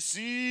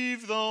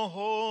 Receive the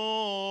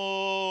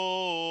Holy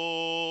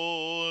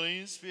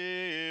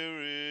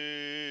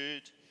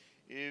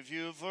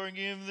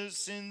forgive the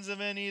sins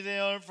of any, they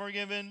are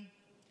forgiven.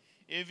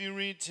 If you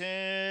retain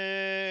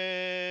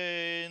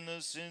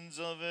the sins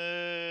of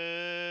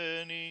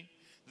any,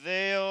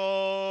 they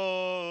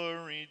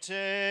are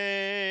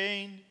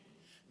retained.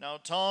 Now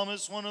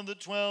Thomas, one of the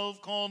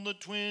 12, called the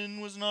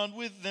twin, was not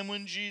with them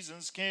when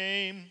Jesus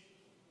came.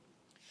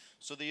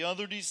 So the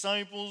other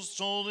disciples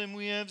told him,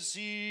 we have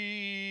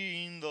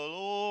seen the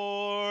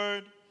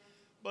Lord.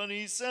 But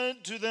he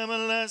said to them,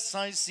 unless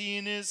I see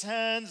in his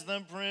hands the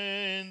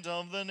print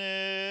of the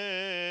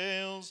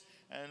nails,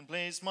 and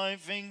place my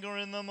finger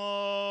in the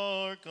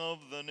mark of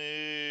the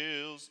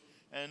nails,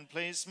 and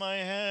place my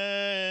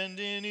hand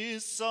in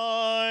his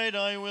side,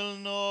 I will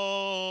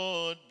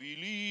not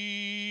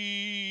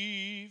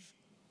believe.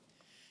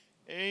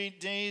 8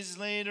 days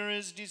later,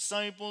 his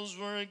disciples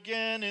were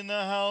again in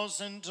the house,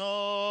 and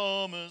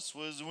Thomas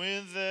was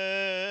with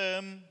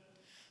them.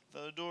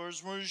 The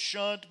doors were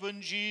shut, but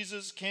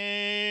Jesus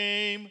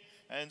came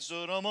and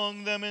stood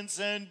among them and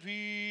said,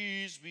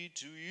 peace be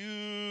to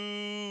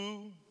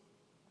you.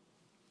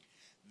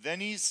 Then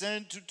he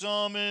said to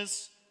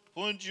Thomas,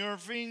 put your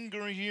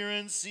finger here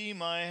and see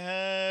my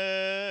hands,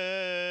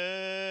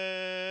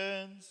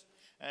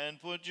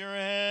 and put your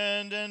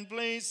hand and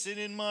place it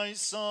in my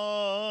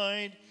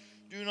side.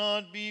 Do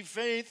not be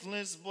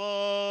faithless,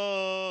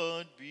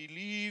 but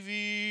believing.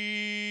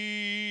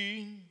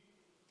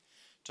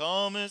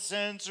 Thomas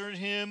answered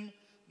him,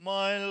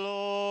 my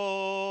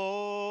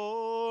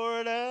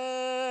Lord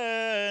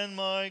and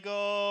my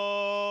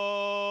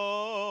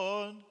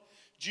God.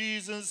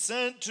 Jesus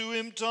said to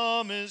him,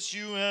 Thomas,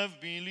 you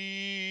have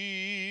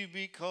believed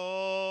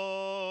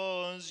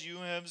because you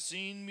have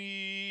seen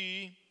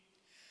me.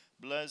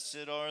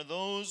 Blessed are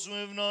those who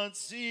have not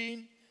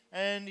seen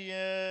and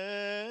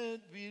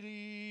yet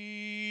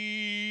believe.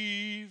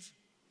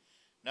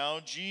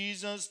 Now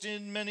Jesus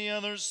did many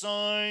other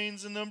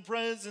signs in the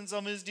presence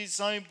of his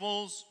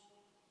disciples,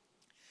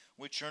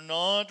 which are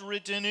not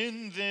written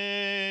in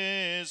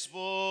this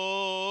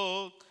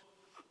book.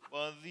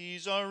 But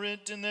these are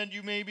written that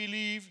you may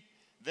believe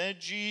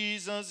that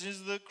Jesus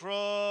is the Christ,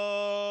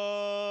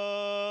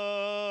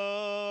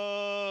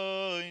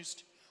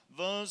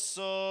 the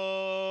Son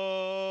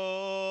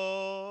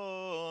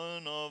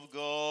of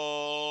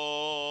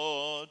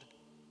God,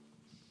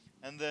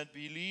 and that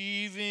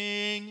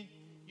believing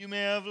you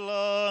may have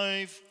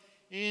life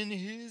in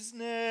his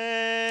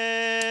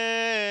name.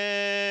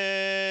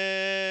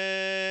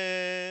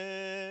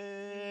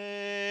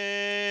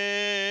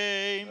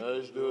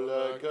 مجد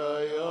لك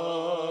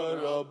يا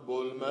رب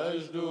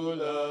المجد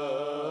لك.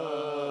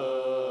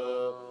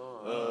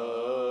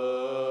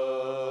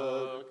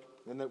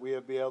 And that we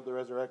have beheld the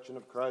resurrection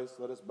of Christ,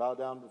 let us bow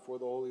down before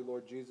the holy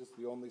Lord Jesus,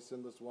 the only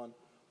sinless one.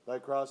 Thy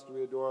cross do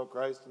we adore, O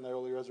Christ, and thy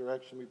holy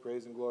resurrection we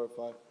praise and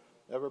glorify.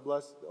 Ever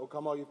blessed, O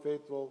come all you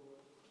faithful,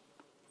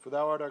 for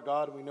thou art our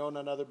God, and we know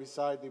none other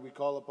beside thee. We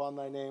call upon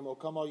thy name. O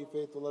come all you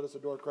faithful, let us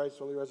adore Christ's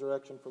holy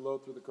resurrection, for lo,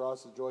 through the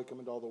cross is joy come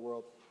into all the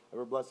world.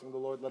 Ever blessing the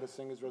Lord, let us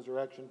sing his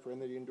resurrection, for in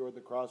that he endured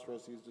the cross for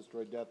us, he has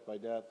destroyed death by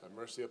death. Have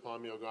mercy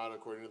upon me, O God,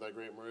 according to thy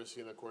great mercy,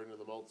 and according to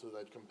the multitude of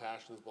thy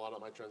compassions, blot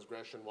out my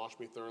transgression. Wash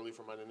me thoroughly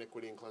from mine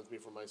iniquity, and cleanse me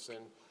from my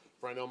sin.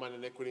 For I know mine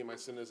iniquity, and my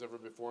sin is ever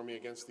before me.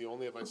 Against thee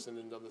only have I sinned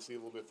and done this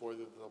evil before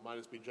thee, that thou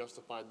mightest be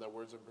justified in thy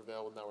words and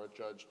prevail when thou art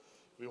judged.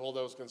 Behold,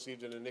 I was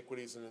conceived in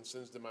iniquities, and in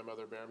sins did my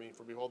mother bear me.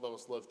 For behold, thou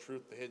hast loved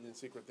truth, the hidden and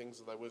secret things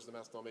of thy wisdom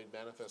hast thou made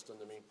manifest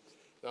unto me.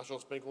 Thou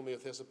shalt sprinkle me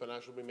with hyssop, and I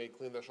shall be made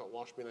clean. Thou shalt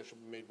wash me, and I shall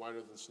be made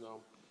whiter than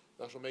snow.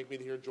 Thou shalt make me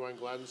to hear joy and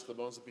gladness. The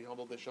bones that be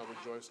humbled, they shall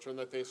rejoice. Turn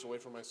thy face away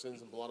from my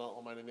sins, and blot out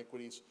all mine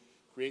iniquities.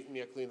 Create in me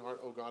a clean heart,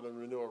 O God, and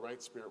renew a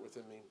right spirit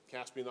within me.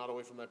 Cast me not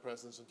away from thy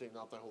presence, and take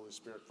not thy Holy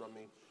Spirit from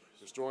me.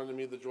 Restore unto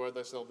me the joy of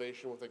thy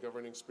salvation. With thy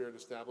governing spirit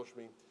establish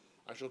me.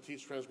 I shall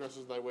teach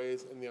transgressors thy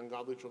ways, and the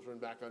ungodly shall turn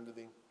back unto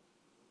thee.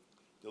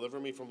 Deliver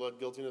me from blood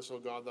guiltiness, O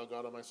God, thou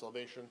God of my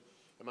salvation,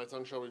 and my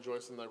tongue shall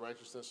rejoice in thy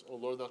righteousness. O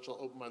Lord, thou shalt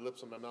open my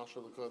lips, and my mouth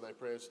shall declare thy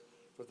praise.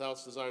 For if thou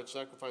hast desired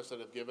sacrifice, that I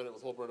have given it.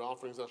 With whole burnt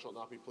offerings thou shalt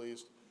not be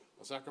pleased.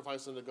 A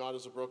sacrifice unto God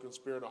is a broken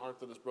spirit, a heart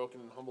that is broken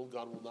and humbled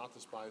God will not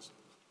despise.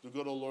 Do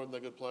good, O Lord, in thy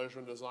good pleasure,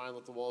 and design,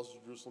 let the walls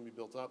of Jerusalem be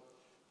built up.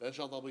 Then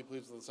shalt thou be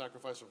pleased with the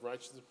sacrifice of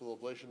righteousness, with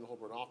oblation and whole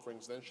burnt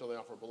offerings. Then shall they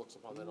offer bullocks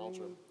upon thine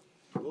altar.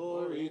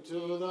 Glory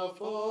to the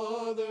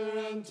Father,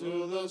 and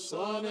to the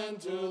Son, and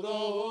to the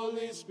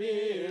Holy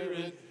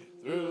Spirit,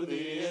 through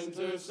the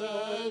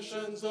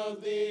intercessions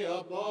of the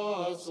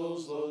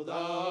apostles, O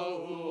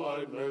thou who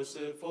art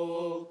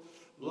merciful,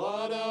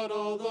 blot out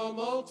all the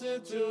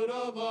multitude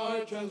of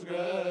our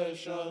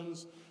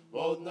transgressions,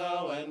 both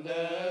now and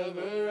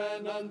ever,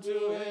 and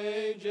unto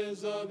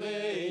ages of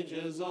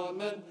ages.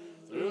 Amen.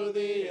 Through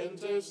the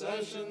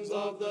intercessions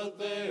of the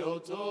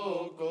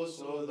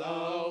Theotokos, O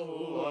thou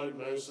who art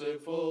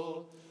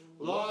merciful,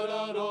 blot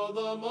out all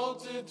the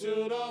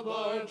multitude of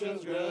our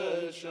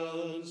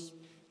transgressions.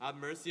 Have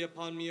mercy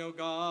upon me, O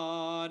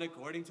God,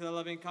 according to thy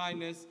loving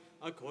kindness,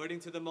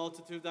 according to the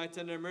multitude of thy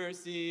tender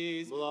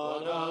mercies.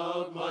 Blot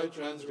out my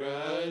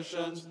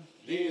transgressions.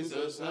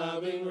 Jesus,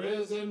 having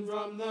risen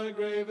from the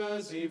grave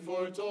as he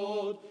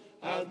foretold,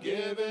 hath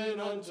given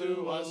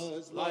unto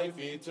us life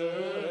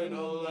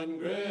eternal and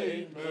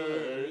great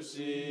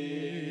mercy.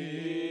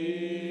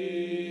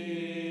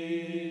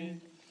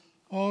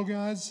 O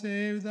God,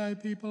 save thy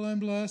people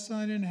and bless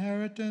thine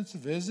inheritance.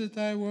 Visit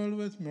thy world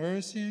with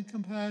mercy and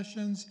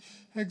compassions.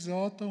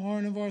 Exalt the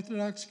horn of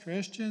Orthodox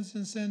Christians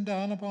and send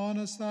down upon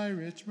us thy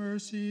rich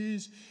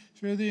mercies.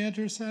 Through the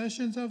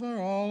intercessions of our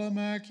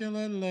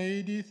all-immaculate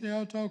Lady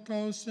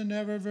Theotokos and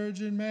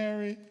ever-Virgin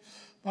Mary,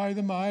 by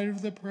the might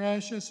of the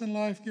precious and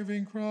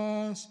life-giving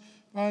cross,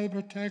 by the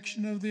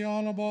protection of the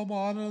honorable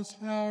bodiless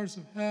powers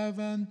of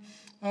heaven,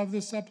 of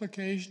the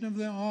supplication of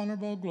the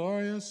honorable,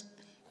 glorious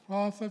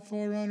prophet,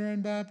 forerunner,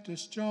 and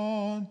Baptist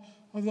John,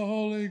 of the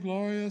holy,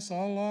 glorious,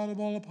 all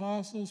laudable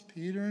apostles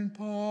Peter and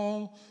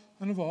Paul,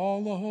 and of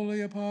all the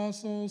holy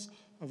apostles,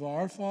 of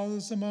our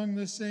fathers among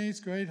the saints,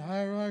 great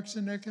hierarchs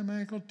and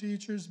ecumenical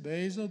teachers,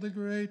 Basil the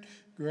Great,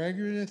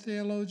 Gregory the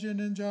theologian,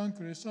 and John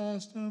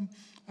Chrysostom,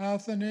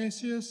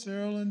 Athanasius,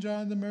 Cyril, and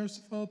John the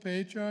Merciful,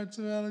 patriarchs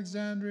of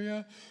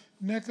Alexandria,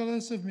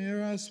 Nicholas of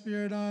Myra,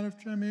 Spiridon of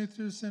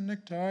Tremithus, and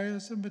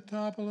Nectarius and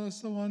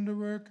Petopolis, the wonder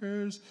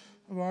workers,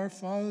 of our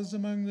fathers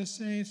among the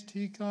saints,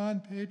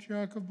 Tikhon,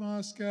 Patriarch of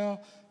Moscow,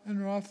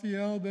 and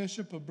Raphael,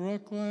 Bishop of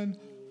Brooklyn,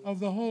 of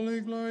the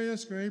holy,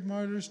 glorious, great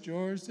martyrs,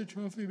 George the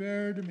trophy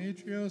bearer,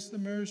 Demetrios the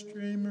myrrh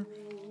streamer,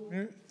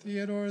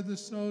 Theodore the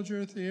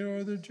soldier,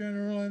 Theodore the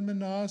general, and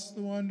Manas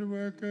the wonder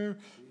worker,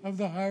 of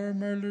the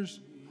Hieromartyrs,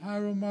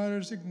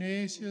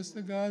 Ignatius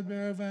the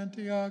God-bearer of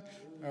Antioch,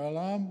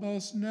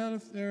 Charalambos and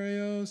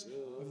Eleftherios,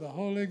 of the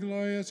holy,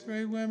 glorious,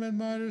 great women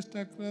martyrs,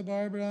 Thecla,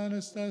 Barbara,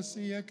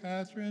 Anastasia,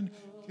 Catherine,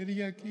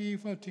 Kyriaki,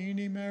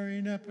 Fotini,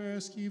 Marina,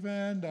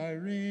 Paraskiva, and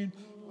Irene,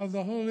 of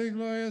the holy,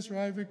 glorious,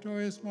 right,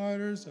 victorious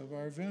martyrs, of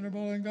our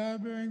venerable and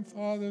God-bearing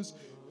fathers,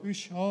 who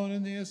shone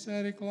in the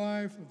ascetic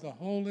life, of the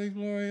holy,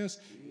 glorious,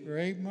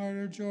 great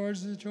martyr George,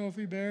 the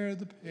trophy bearer,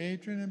 the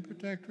patron and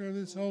protector of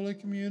this holy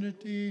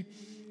community,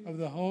 of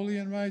the holy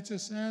and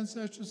righteous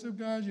ancestors of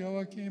God,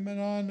 Joachim and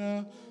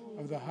Anna,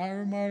 of the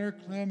Hieromartyr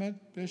Clement,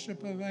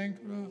 Bishop of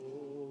Ancyra,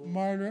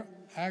 martyr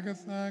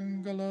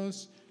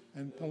Agathangelos,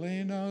 and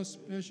Paulinos,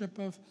 Bishop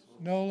of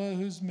Nola,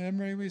 whose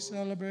memory we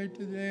celebrate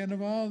today, and of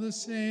all the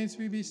saints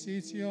we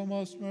beseech you, O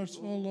most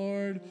merciful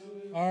Lord,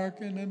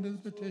 hearken unto the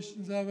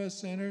petitions of us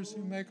sinners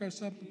who make our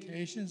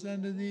supplications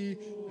unto thee,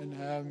 and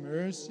have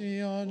mercy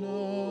on us.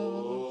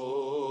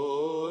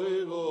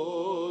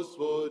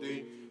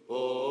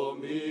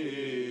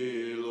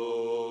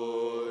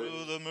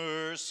 Through the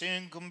mercy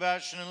and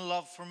compassion and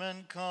love for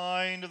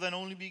mankind of thine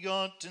only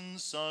begotten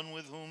Son,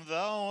 with whom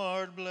thou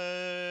art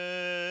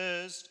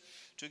blessed,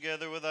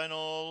 together with thine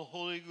all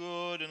holy,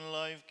 good, and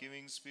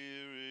life-giving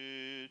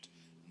Spirit,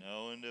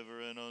 now and ever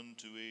and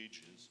unto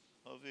ages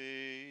of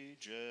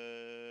ages.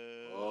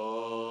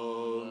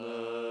 Amen.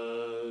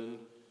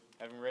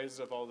 Having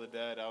raised up all the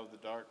dead out of the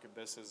dark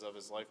abysses of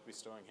his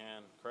life-bestowing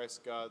hand,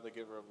 Christ God, the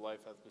giver of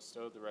life, hath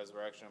bestowed the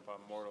resurrection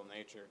upon mortal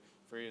nature,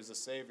 for he is the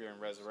Savior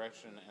and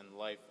resurrection and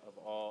life of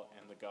all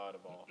and the God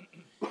of all.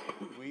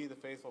 We, the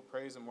faithful,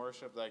 praise and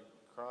worship thy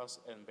cross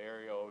and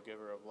burial, O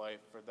giver of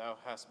life, for thou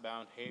hast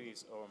bound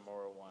Hades, O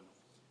immoral one.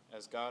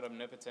 As God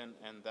omnipotent,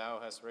 and thou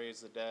hast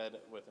raised the dead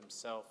with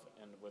himself,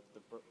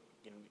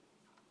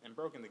 and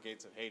broken the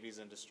gates of Hades,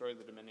 and destroyed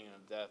the dominion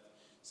of death.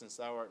 Since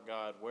thou art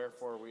God,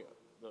 wherefore we,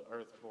 the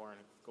earthborn,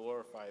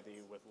 glorify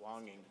thee with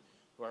longing,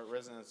 who art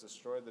risen and hast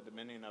destroyed the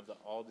dominion of the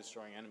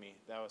all-destroying enemy.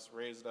 Thou hast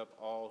raised up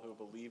all who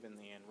believe in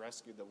thee, and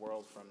rescued the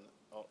world from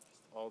the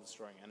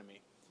all-destroying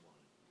enemy.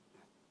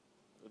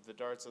 With the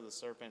darts of the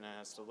serpent, and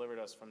hast delivered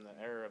us from the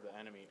error of the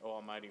enemy, O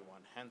Almighty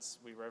One. Hence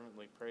we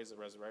reverently praise the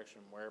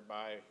resurrection,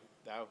 whereby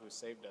thou who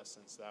saved us,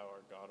 since thou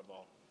art God of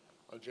all.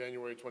 On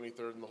January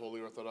 23rd in the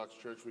Holy Orthodox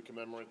Church, we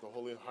commemorate the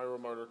Holy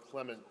Hieromartyr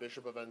Clement,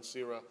 Bishop of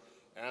Ancyra,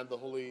 and the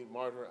Holy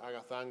Martyr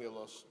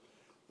Agathangelos.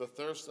 The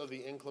thirst of the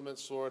inclement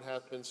sword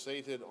hath been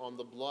sated on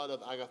the blood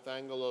of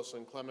Agathangelos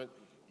and Clement.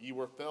 Ye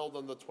were felled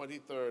on the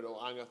 23rd,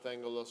 O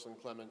Agathangelos and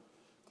Clement.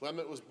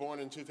 Clement was born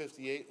in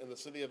 258 in the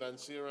city of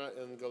Ancyra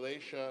in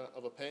Galatia,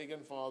 of a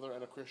pagan father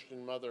and a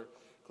Christian mother.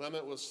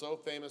 Clement was so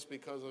famous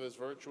because of his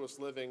virtuous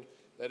living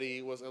that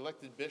he was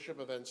elected Bishop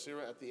of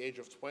Ancyra at the age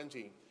of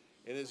 20.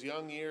 In his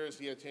young years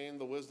he attained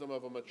the wisdom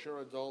of a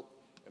mature adult,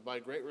 and by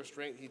great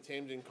restraint he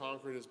tamed and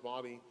conquered his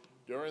body.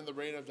 During the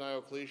reign of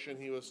Diocletian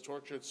he was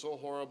tortured so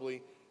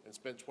horribly and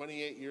spent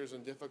 28 years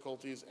in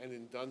difficulties and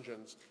in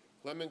dungeons.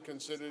 Clement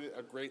considered it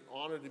a great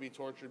honor to be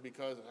tortured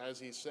because, as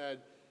he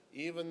said,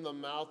 even the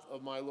mouth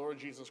of my Lord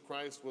Jesus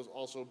Christ was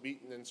also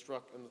beaten and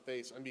struck in the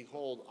face. And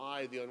behold,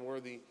 I, the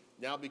unworthy,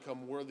 now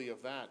become worthy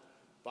of that.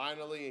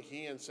 Finally,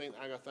 he and St.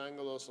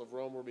 Agathangelos of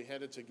Rome were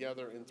beheaded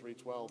together in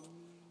 312.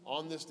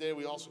 On this day,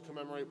 we also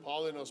commemorate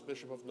Paulinos,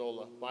 Bishop of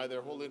Nola. By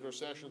their holy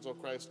intercessions, O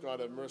Christ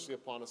God, have mercy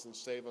upon us and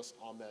save us.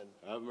 Amen.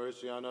 Have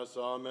mercy on us.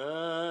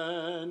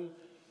 Amen.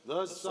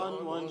 The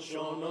sun once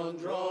shone on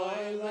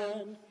dry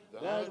land,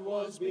 that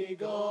was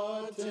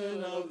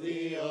begotten of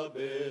the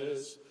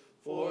abyss.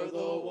 For the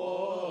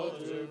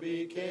water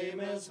became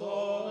as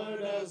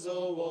hard as a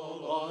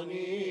wall on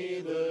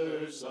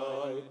either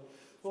side.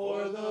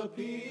 For the the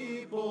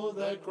people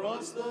that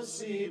crossed the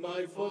sea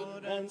by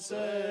foot and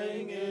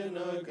sang in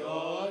a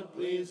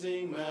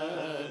God-pleasing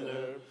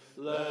manner.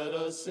 Let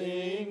us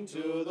sing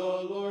to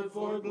the Lord,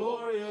 for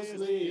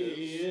gloriously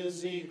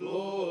is he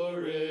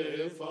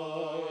glorified.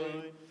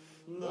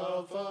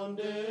 The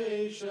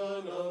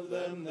foundation of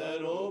them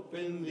that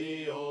open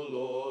thee, O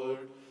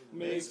Lord,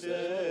 make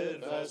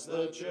steadfast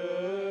the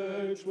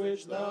church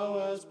which thou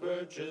hast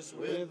purchased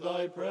with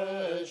thy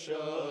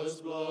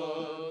precious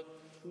blood.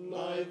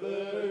 Thy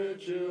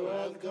virtue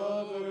hath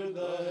covered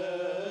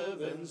the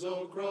heavens,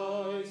 O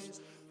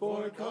Christ,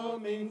 for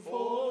coming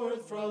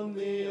forth from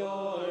the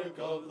ark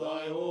of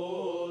thy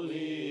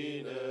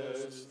holiness.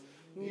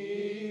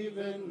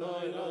 Even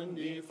thine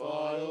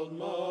undefiled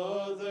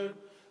mother,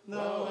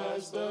 thou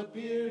hast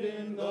appeared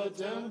in the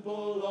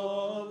temple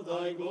of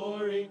thy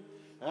glory,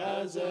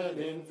 as an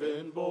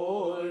infant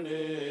born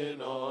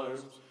in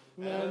arms,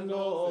 and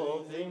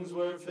all things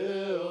were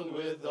filled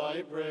with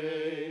thy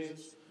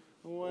praise.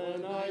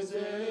 When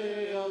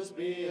Isaiah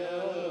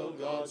beheld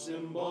God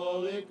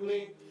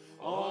symbolically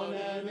on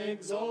an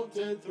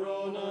exalted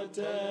throne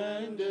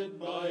attended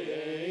by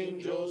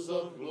angels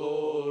of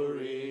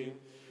glory,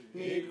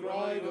 he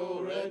cried,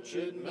 O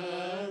wretched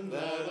man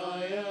that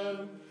I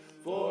am,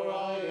 for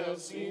I have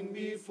seen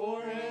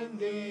beforehand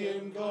the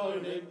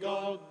incarnate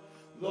God,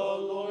 the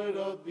Lord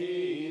of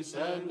peace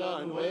and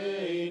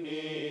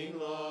unwaning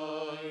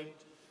light.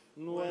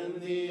 When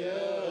the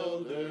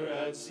elder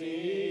had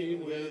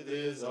seen with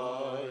his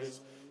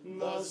eyes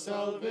the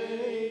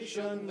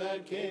salvation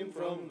that came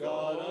from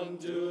God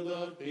unto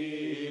the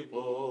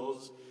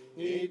peoples,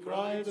 he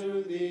cried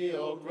to thee,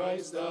 O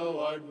Christ, thou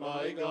art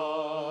my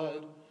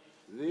God.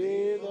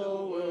 Thee,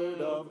 the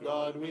word of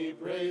God, we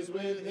praise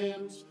with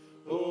hymns,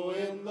 who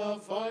in the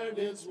fire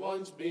didst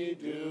once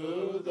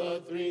bedew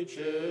the three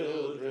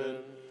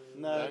children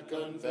that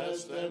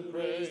confessed and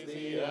praised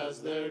thee as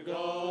their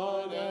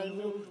God,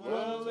 and who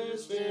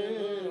dwellest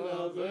in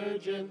a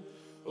virgin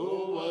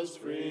who was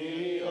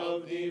free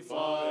of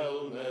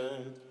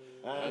defilement.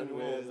 And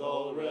with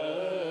all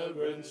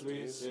reverence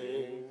we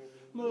sing,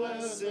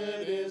 Blessed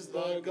is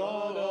the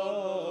God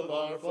of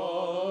our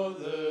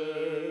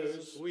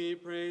fathers. We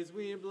praise,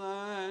 we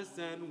bless,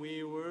 and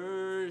we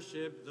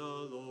worship the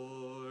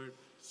Lord.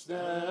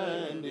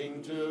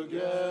 Standing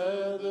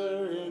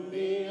together in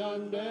the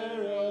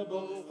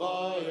unbearable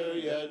fire,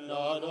 yet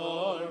not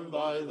harmed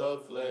by the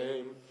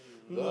flame,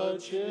 the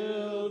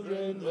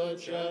children, the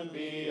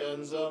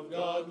champions of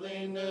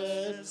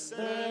godliness,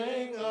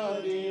 sang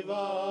a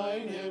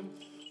divine hymn.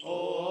 O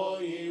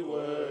all ye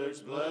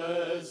works,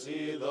 bless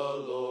ye the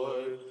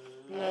Lord,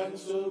 and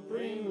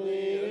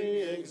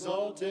supremely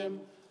exalt him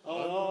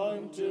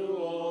unto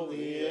all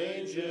the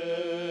ages.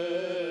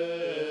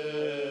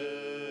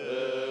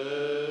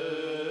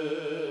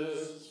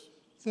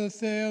 The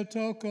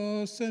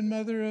Theotokos and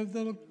Mother of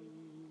the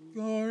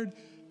Lord,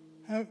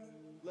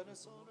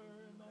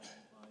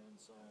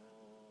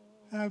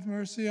 have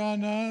mercy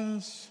on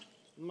us.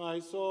 My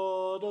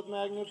soul doth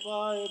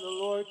magnify the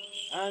Lord,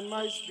 and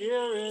my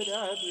spirit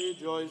hath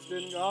rejoiced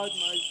in God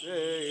my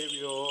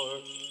Savior.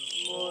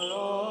 More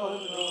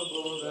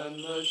honorable than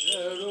the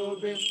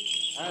cherubim,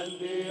 and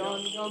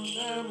beyond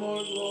compare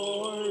more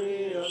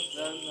glorious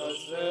than the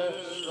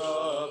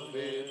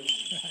seraphim.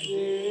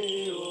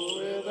 He who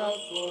without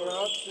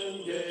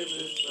corruption gave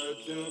his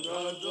birth to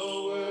God the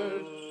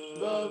Word,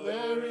 the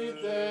very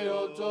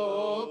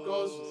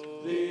Theotokos,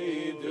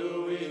 thee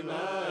do we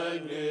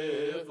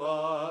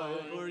magnify.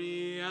 For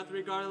he hath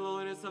regarded the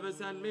lowliness of his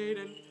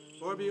handmaiden,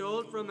 for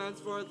behold, from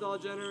henceforth all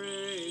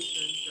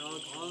generations shall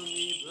call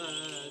me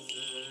blessed.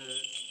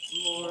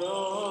 More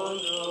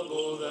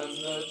honorable than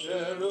the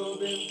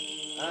cherubim,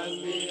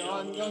 and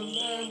beyond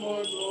compare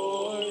more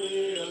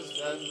glorious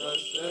than the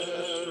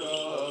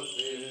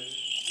seraphim.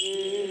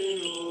 He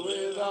who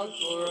without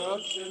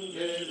corruption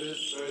gave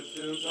his birth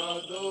to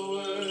God the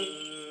Word,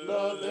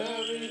 the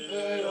very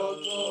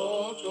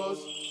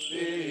Theotokos,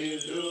 thee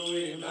do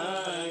we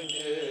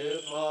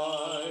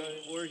magnify.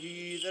 For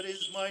he that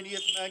is mighty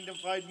hath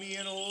magnified me,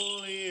 and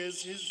holy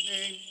is his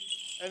name,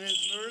 and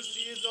his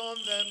mercy is on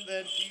them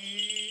that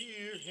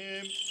fear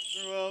him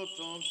throughout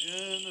all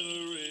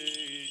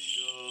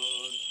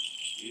generations.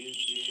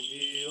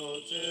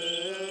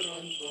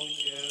 Itimioteran ton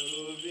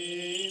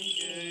cherubim,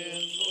 que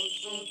en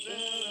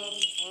voxotera,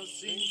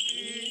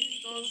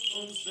 asinclitos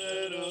con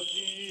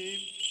seraphim,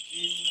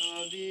 himna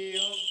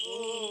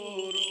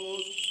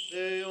diaphoros,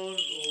 theon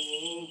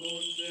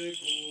logon te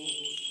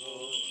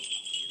custos,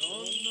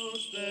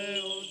 ironnos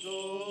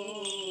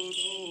Theotokos,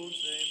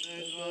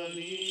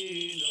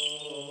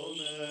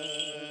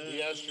 megalinomen. He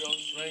has shown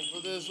strength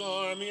with his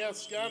arm. He hath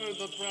scattered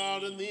the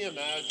proud in the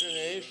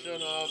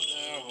imagination of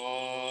their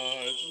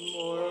hearts.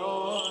 More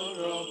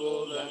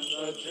honorable than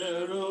the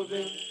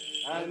cherubim,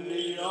 and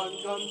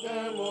beyond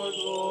compare more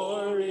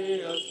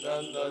glorious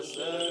than the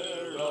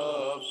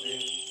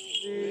seraphim.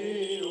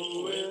 He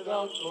who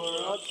without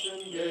corruption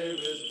gave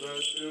his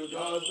birth to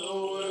God the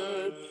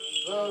Word,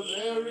 the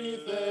very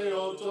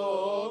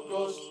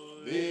Theotokos,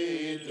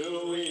 thee do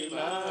we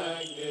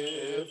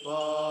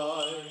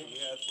magnify.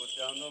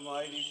 the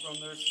mighty from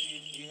their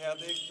seat. He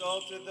hath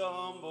exalted the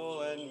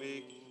humble and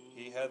meek.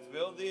 He hath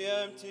filled the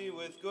empty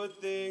with good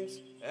things,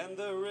 and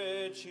the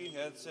rich he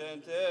hath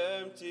sent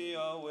empty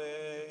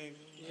away.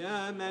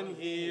 يا من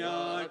هي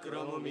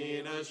أكرم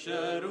من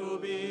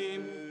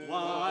الشروبيم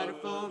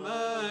وأرفع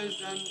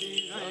مجدا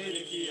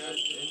بغير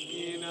قياس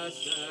من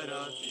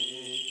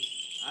السرافيم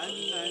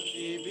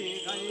التي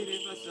بغير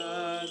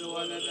فساد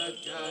ولدت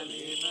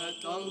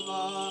كلمة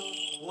الله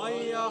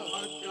وهي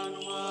حقا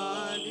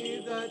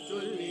والدة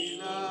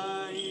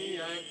الإله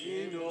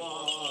يكن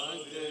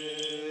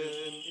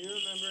عظيم.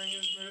 Remembering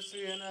his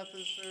mercy and hath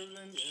his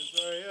servant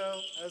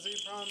Israel, as he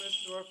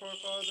promised to our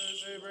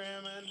forefathers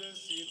Abraham and his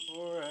seed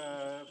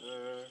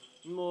forever.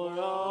 More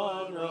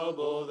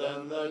honorable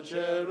than the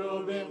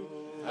cherubim,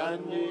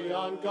 and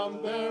beyond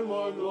compare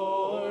more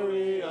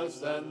glorious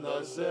than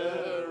the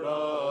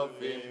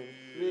seraphim.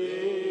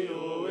 He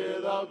who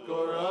without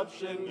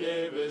corruption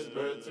gave his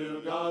birth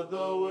to God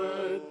the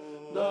Word,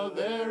 the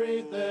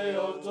very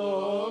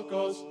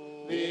Theotokos,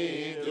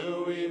 thee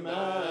do we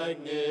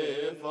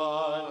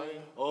magnify.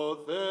 O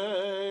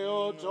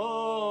Theotokos,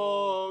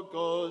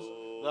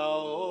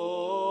 thou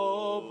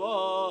hope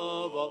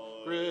of all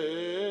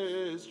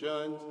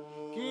Christians,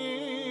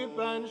 keep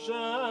and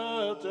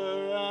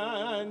shelter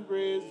and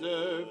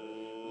preserve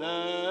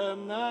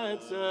them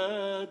that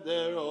set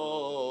their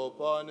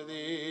hope on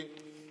thee.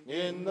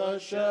 In the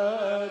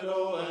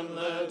shadow and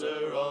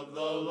letter of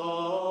the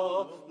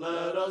law,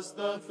 let us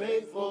the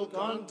faithful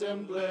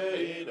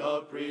contemplate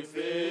a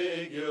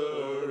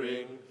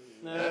prefiguring.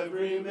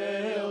 Every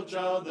male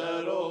child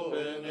that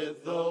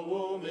openeth the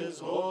womb is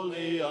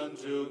holy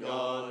unto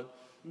God.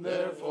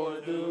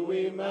 Therefore do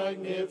we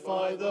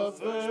magnify the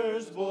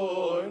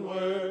firstborn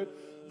Word,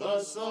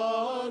 the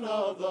Son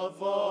of the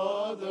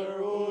Father,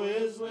 who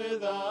is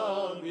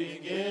without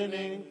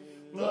beginning,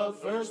 the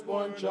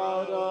firstborn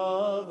child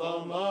of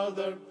a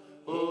mother,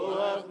 who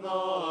hath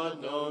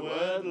not known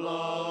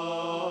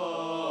wedlock.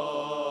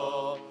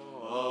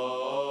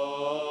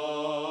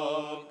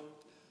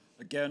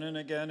 Again and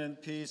again in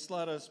peace,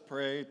 let us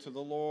pray to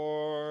the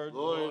Lord.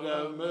 Lord,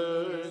 have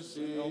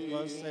mercy. Help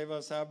us, save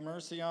us, have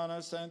mercy on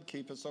us, and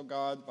keep us, O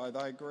God, by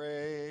thy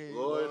grace.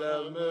 Lord,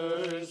 have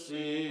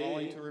mercy.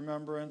 Calling to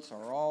remembrance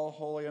our all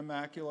holy,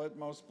 immaculate,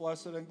 most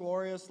blessed and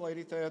glorious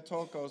Lady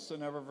Theotokos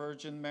and ever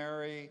Virgin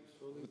Mary,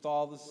 with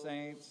all the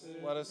saints,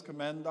 let us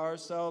commend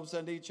ourselves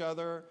and each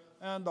other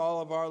and all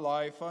of our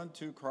life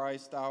unto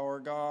Christ our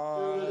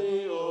God.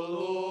 Thee, O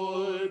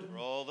Lord. For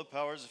all the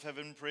powers of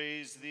heaven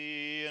praise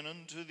thee, and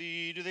unto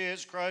thee do they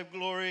ascribe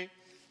glory,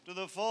 to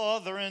the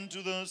Father, and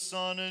to the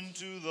Son, and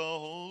to the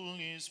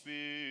Holy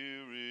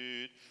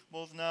Spirit,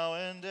 both now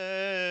and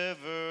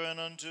ever, and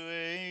unto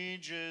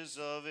ages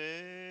of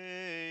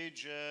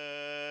ages.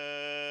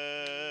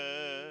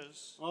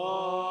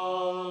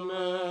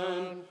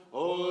 Amen.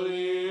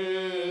 Holy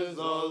is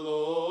the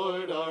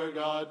Lord our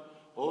God.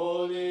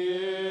 Holy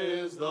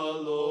is the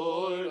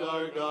Lord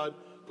our God.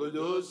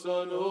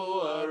 Kudusun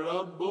huwa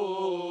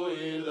Rabbu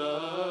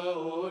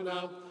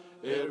ilahuna.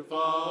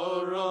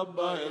 Irfa'u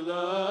Rabba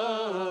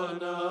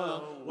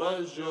ilahuna.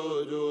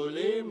 Wasjudu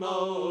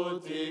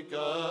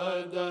limautika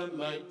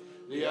damay.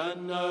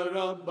 Lianna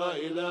Rabba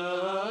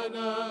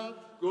ilahuna.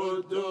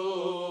 Kudus.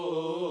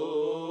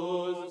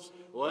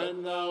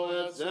 When thou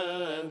hast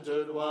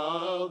entered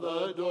while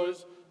the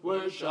doors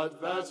were shut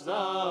fast,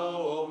 thou,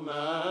 O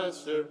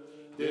Master,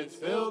 didst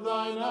fill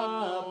thine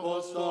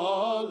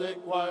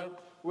apostolic choir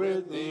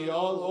with the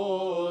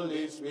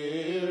all-holy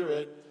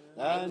Spirit,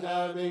 and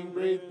having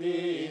breathed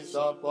peace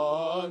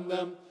upon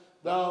them,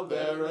 thou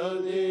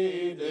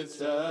verily didst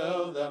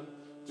tell them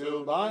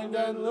to bind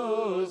and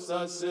loose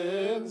the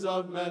sins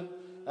of men,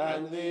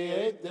 and the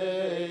 8th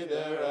day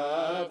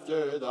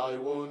thereafter thy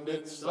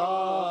wounded side,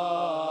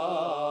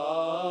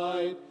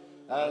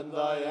 and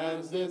thy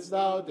hands didst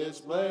thou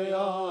display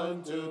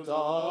unto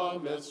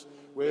Thomas,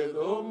 with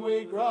whom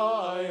we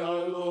cry,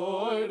 our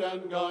Lord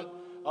and God,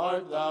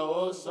 art thou,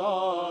 O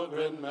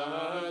sovereign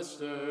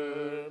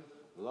Master.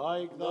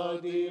 Like the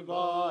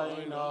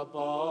divine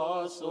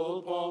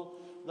Apostle Paul,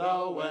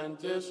 thou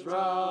wentest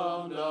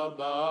round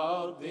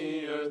about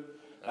the earth,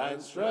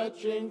 and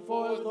stretching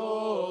forth,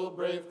 O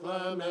brave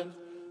Clement,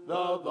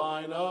 the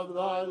vine of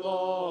thy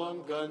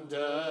long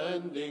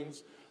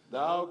contendings,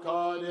 thou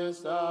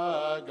caughtest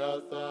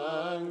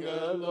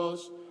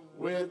Agathangelos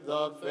with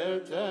the fair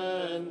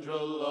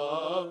tendril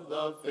of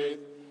the faith,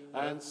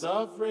 and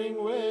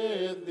suffering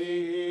with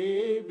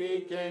thee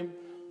became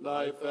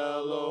thy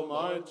fellow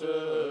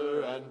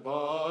martyr and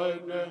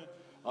partner,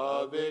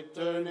 a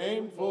victor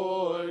named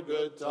for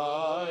good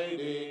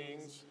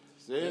tidings.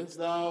 Since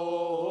thou,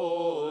 O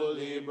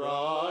holy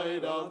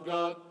bride of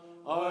God,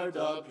 art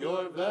a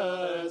pure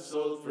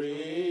vessel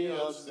free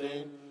of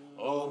stain,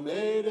 O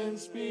maiden,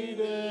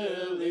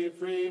 speedily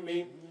free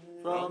me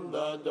from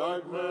the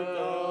dark murk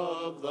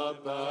of the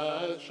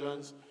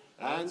passions,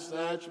 and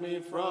snatch me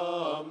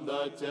from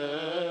the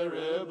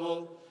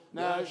terrible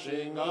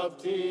gnashing of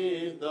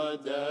teeth, the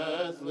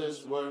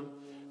deathless worm,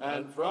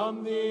 and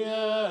from the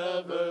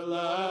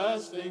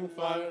everlasting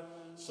fire,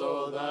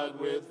 so that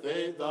with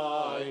faith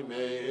I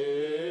may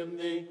hymn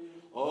thee.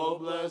 O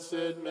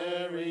blessed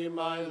Mary,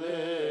 my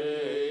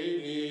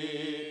Lady.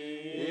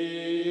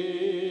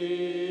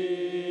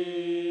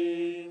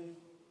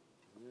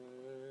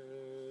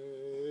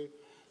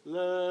 Let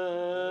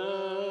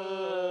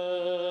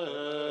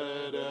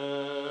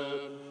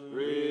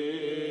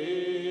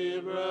every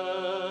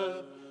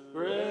breath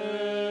praise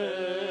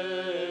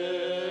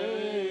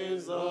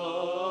the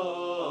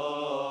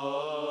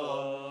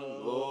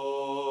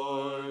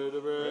Lord,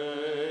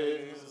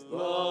 praise the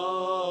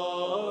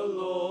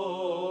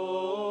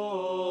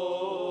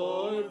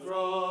Lord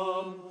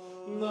from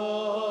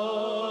the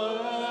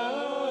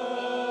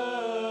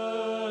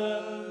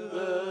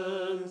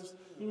heavens,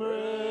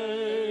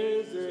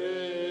 praise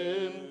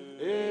him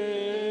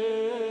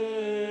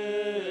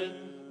in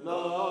the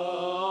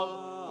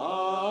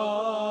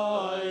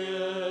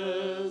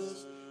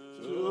highest.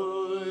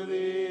 To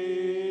thee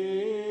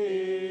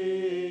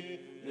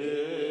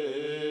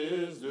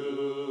is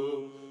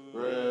due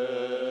praise,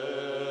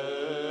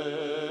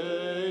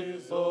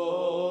 O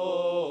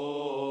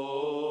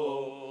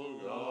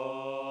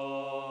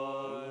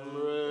God.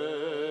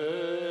 Praise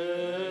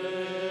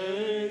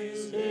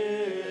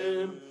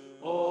him,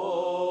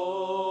 all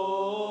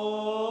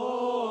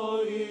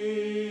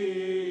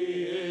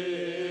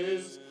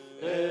his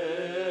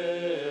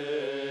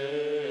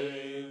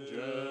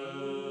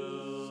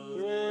angels.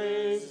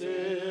 Praise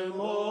him,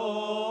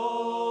 all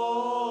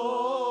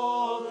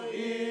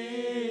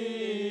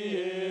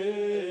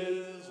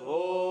his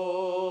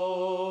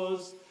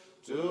hosts.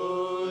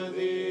 To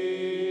thee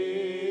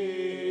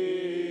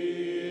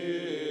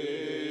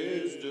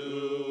is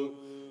due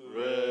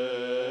praise,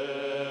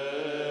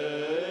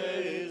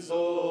 O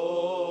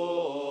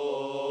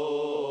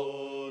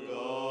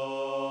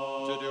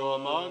God. To do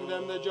among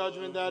them the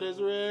judgment that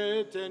is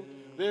written,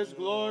 this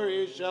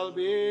glory shall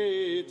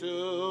be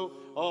to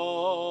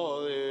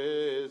all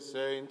his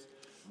saints.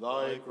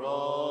 Thy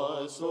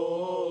cross,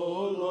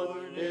 O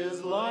Lord,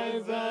 is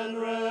life and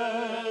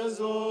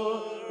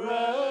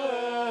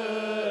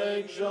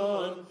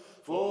resurrection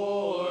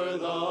for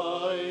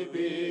thy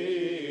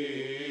people,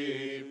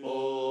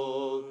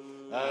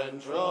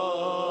 and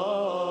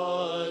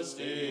trusting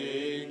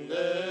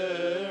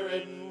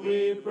therein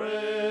we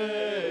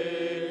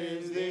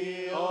praise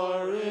thee,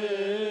 our risen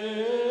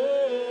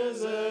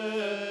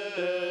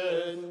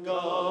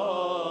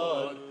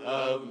God.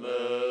 Have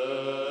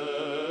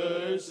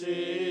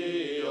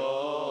mercy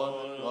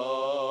on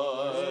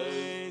us.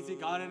 Praise ye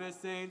God and his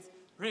saints.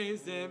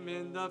 Praise him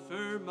in the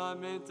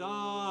firmament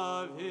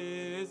of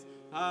his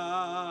power.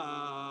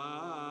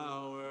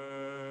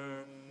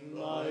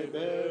 Thy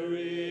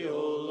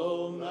burial,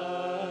 O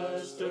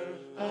Master,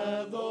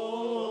 hath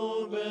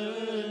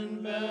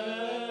opened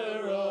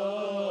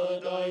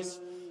paradise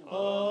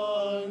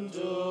unto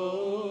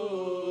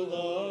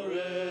the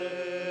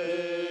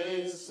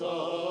race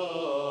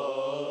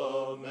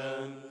of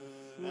men,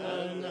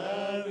 and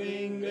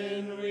having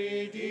been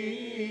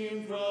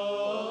redeemed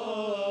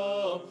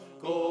from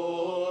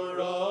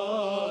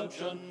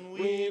corruption,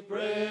 we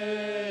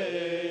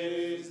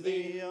praise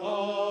thee,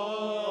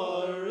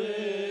 our risen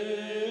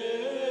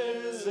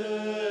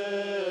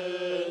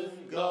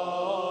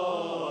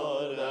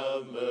God.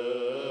 Have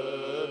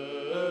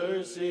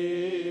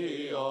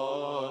mercy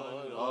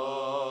on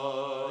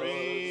us.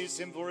 Praise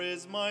him for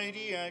his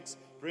mighty acts.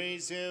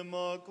 Praise him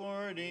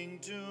according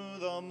to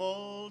the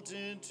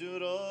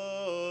multitude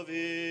of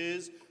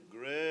his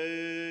greatness.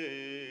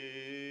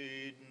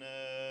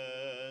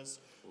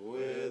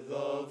 With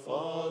the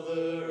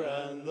Father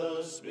and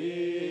the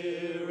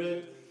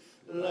Spirit,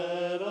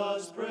 let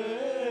us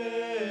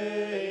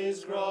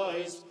praise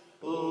Christ,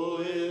 who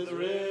is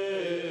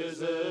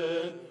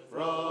risen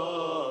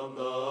from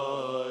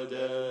the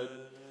dead,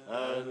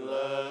 and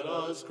let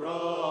us cry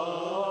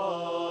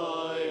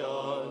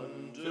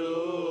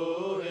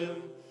unto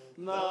him,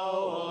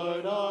 thou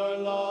art our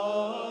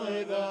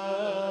life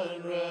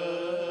and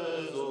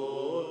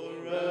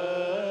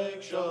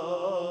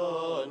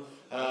resurrection.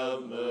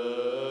 Have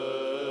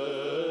mercy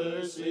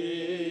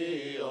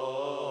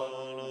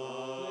on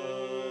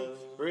us.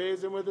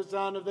 Praise him with the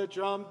sound of the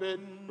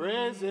trumpet,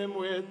 praise him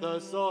with the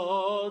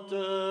psaltery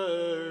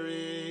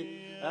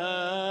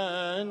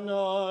and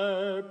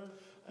harp,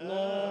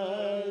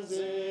 as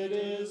it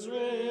is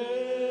written,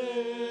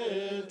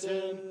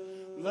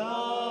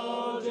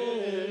 thou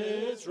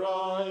didst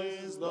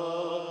rise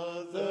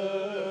the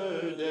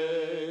third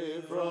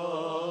day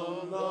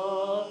from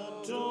the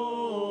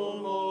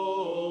tomb,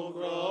 O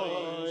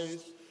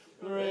Christ,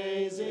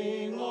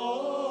 raising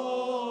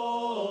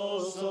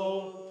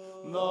also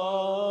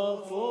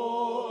the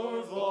forefather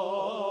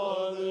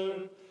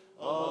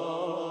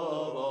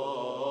of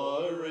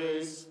our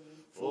race.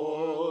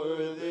 For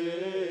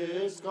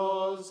this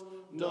cause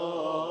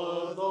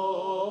doth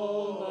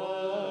all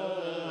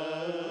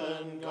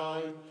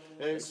mankind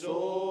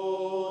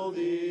extol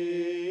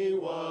thee,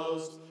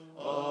 whilst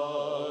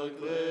acclaiming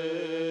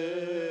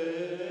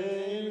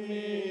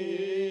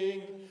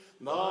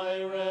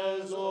thy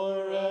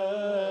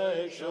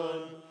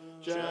resurrection,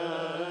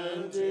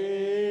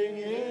 chanting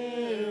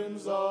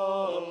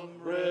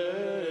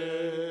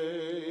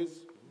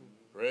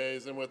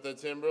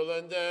timbrel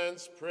and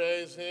dance,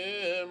 praise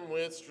him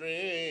with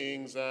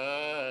strings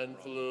and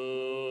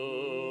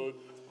flute.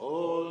 O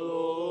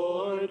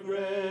Lord,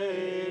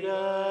 great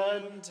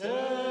and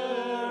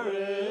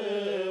terrible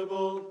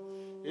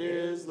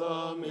is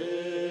the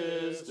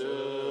mystery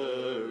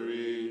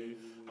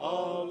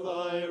of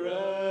thy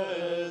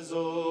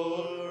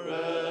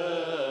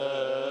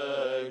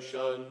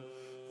resurrection,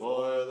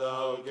 for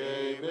thou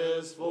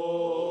camest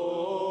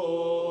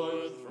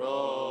forth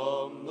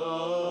from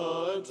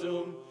the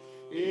tomb,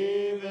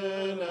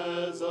 even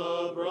as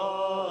a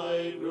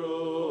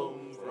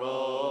bridegroom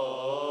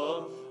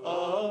from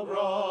a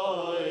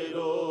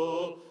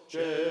bridal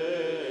chamber,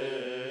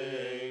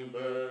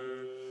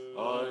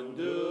 undoing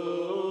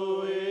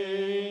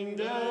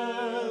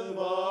death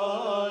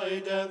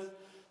by death,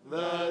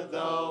 that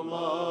thou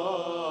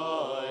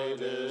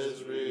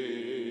mightest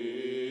free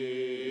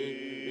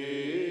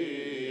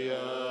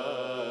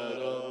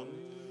Adam.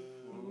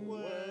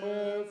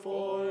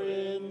 Wherefore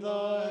in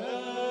the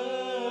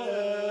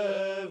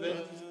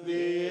heaven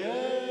the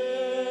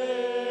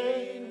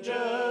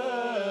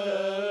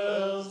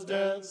angels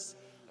dance,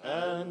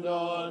 and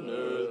on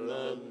earth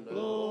men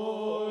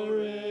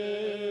glorify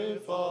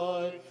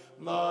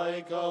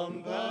thy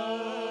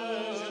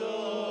compassion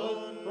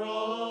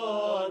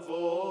brought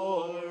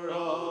for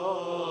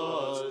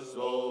us,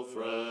 O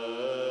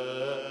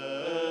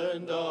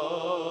friend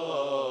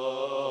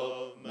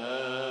of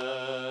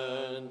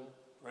man.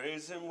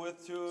 Praise him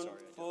with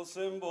tuneful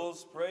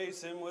cymbals,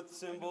 praise him with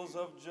cymbals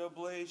of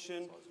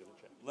jubilation.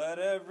 Let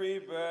every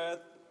breath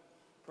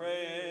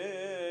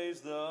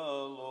praise the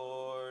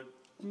Lord.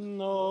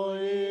 Know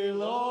ye,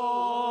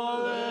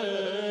 lawless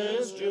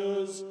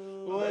Jews,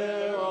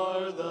 where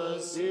are the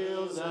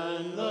seals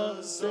and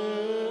the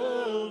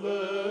silver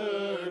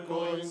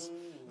coins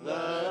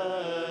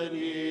that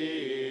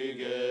ye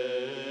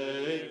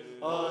gave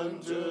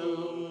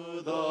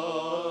unto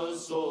the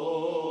soldiers?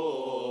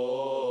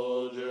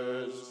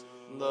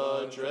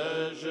 The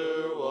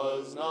treasure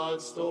was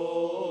not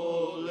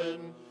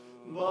stolen,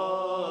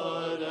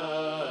 but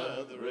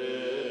hath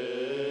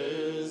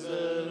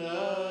risen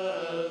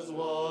as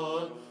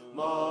one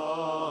mighty.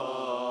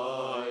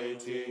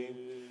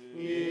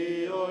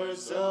 Ye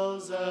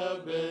yourselves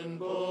have been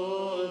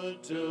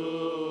put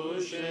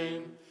to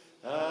shame,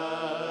 having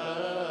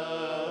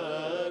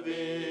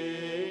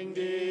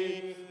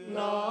denied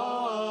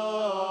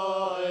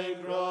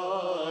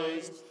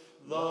Christ,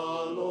 the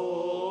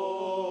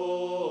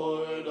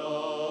Lord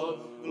of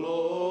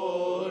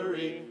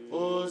glory,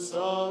 who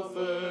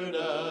suffered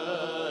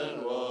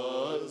and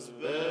was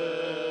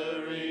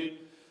buried,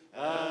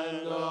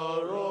 and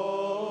arose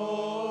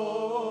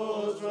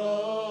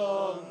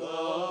from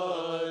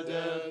the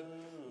dead.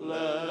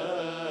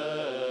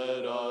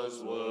 Let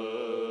us worship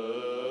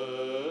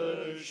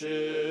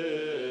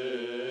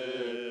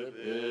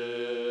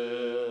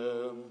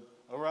him.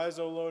 Arise,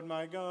 O Lord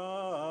my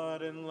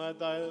God, and let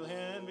thy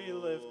hand be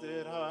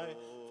lifted high.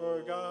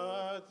 For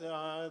God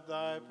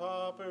thy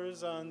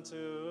paupers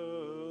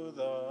unto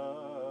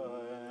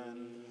the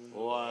end.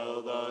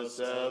 While the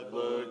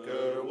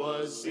sepulchre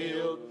was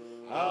sealed,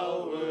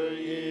 how were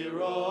ye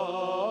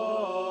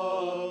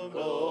robbed,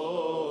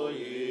 O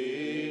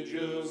ye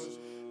Jews,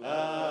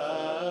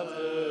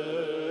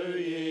 after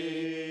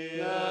ye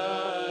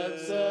had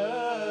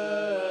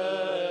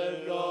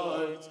set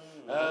guards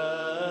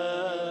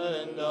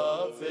and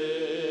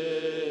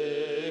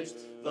affixed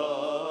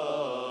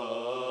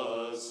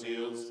the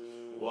seals?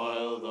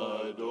 While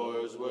the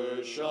doors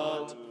were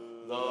shut,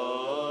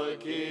 the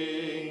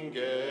king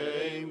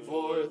came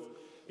forth,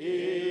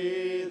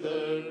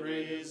 either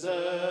present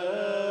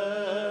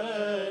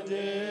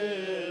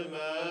him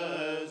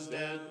as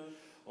dead,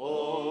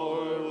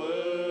 or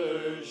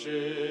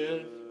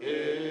worship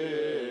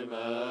him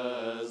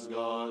as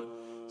God,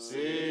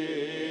 singing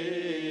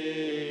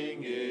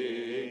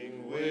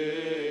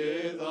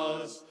with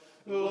us,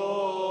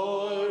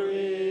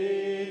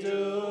 glory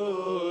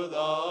to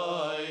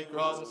thy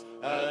cross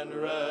and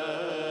resurrection,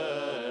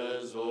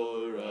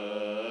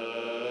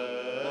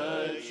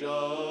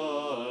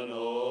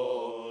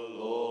 O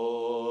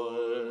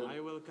Lord. I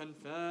will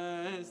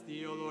confess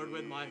thee, O Lord,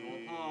 with my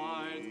whole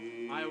heart.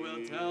 I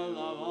will tell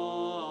of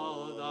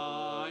all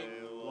thy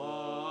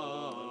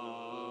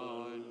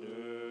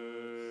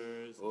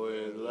wonders.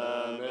 With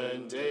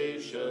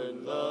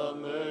lamentation the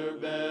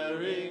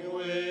myrrh-bearing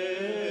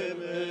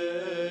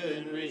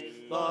women reach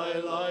thy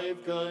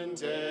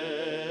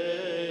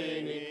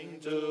life-containing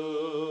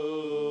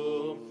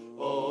tomb,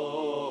 O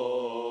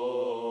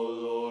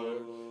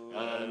Lord,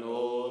 and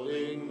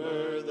holding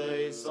myrrh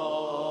they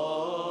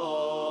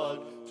sought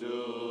to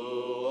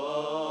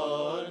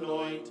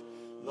anoint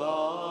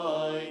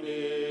thine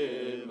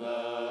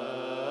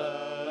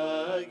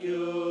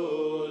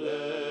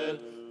immaculate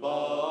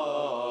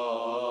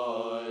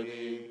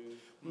body,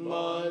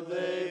 but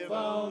they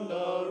found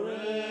a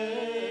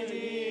radiant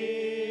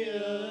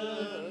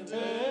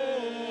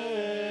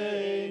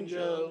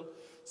angel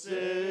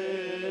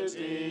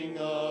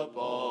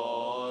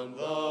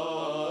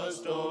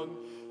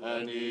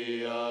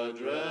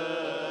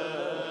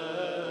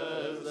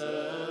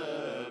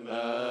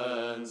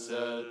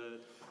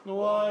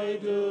Why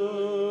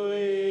do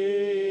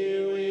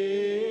we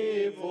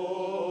weep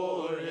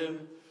for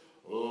him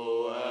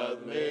who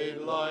hath made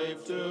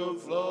life to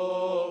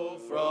flow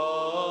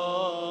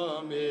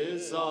from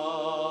his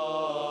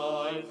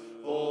side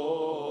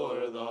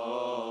for the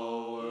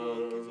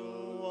world?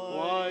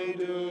 Why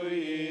do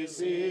ye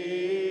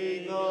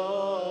seek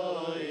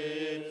the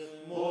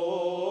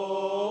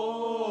immortal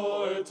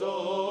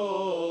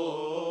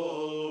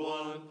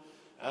one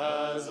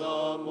as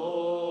a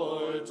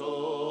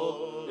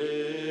mortal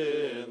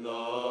in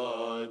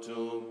the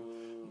tomb?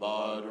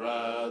 But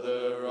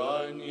rather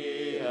run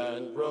ye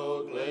and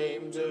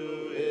proclaim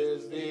to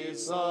his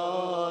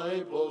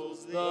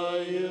disciples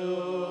the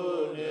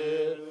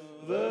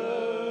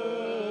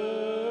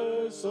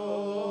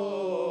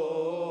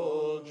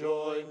universal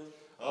joy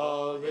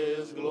of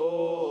his glorious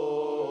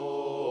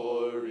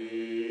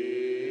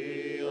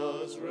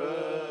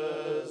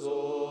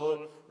resurrection,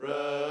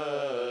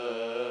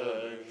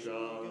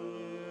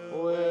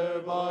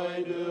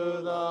 whereby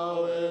do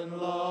thou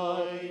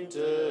enlighten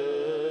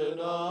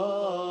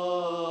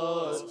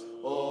us,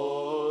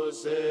 O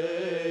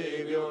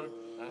Savior,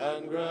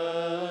 and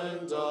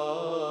grant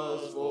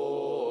us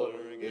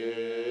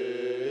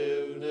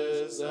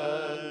forgiveness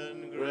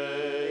and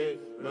great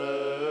mercy.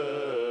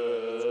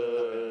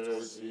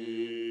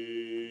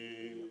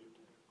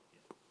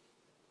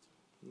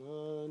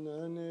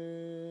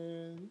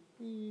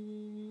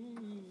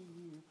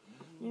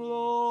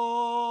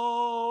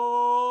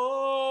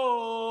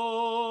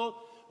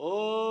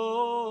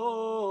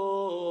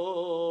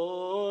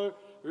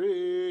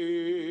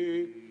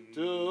 Glory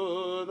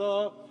to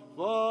the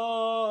Father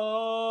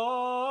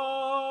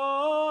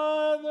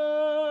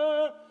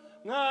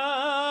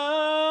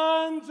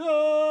and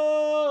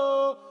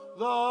to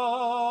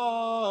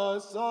the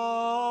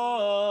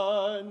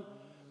Son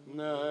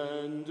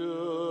and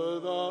to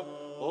the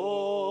Holy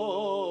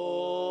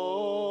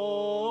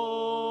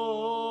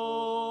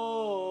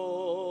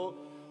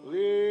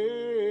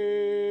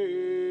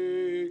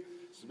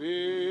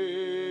Spirit.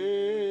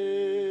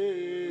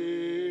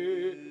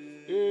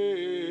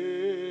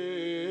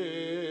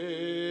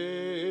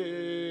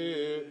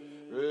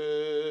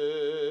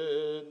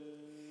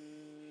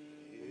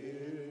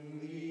 In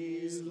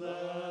these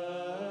latter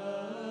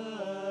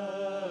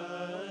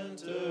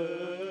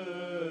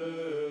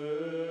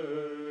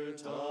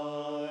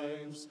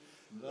times,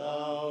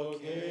 thou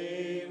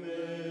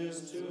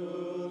camest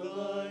to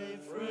thy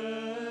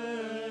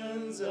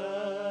friends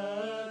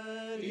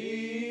at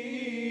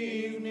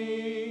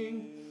evening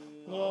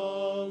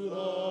of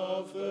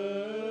the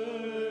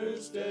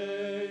first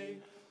day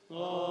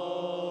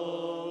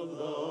of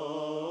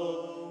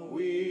the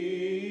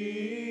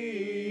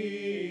week,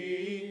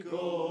 O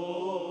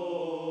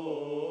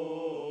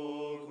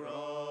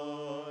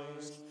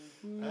Christ,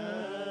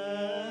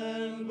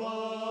 and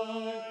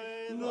by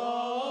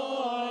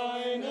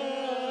thine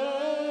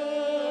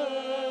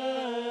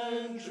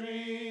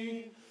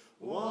entry,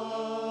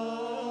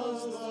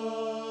 whilst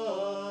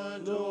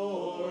the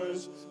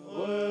doors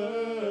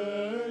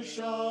were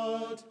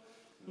shut,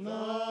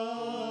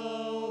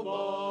 thou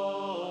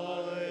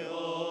by a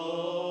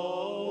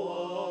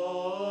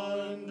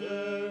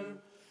wonder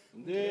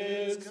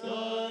didst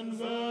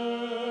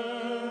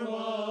confirm a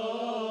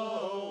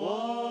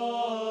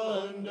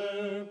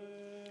wonder,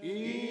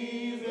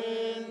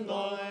 even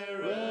thy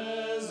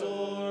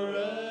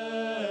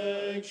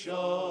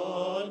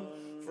resurrection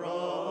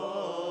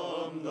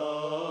from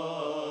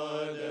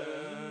the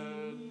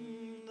dead.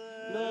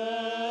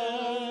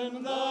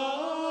 Then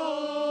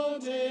thou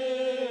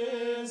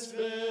didst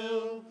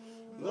fill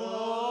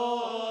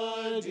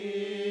the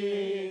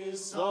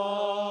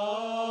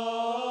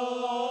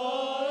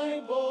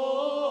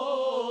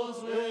disciples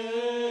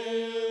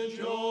with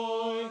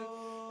joy,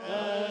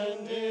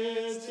 and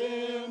didst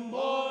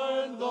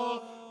impart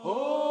the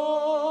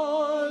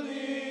Holy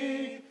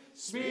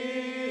Spirit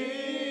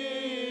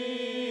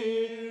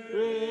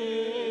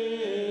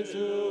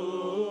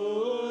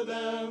to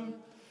them,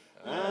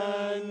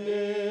 and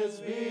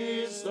didst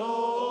bestow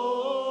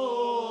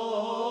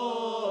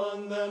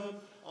on them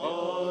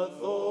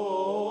authority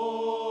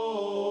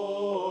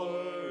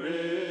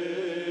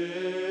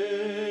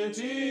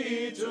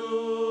to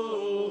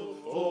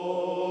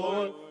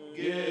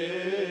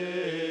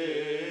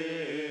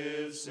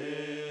forgive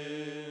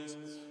sins.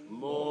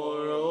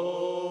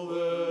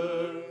 Moreover,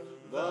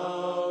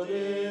 thou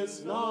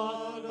didst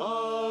not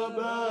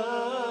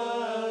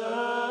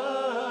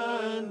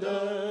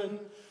abandon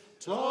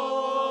Thomas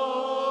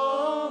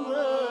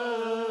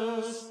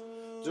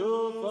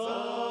to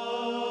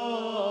found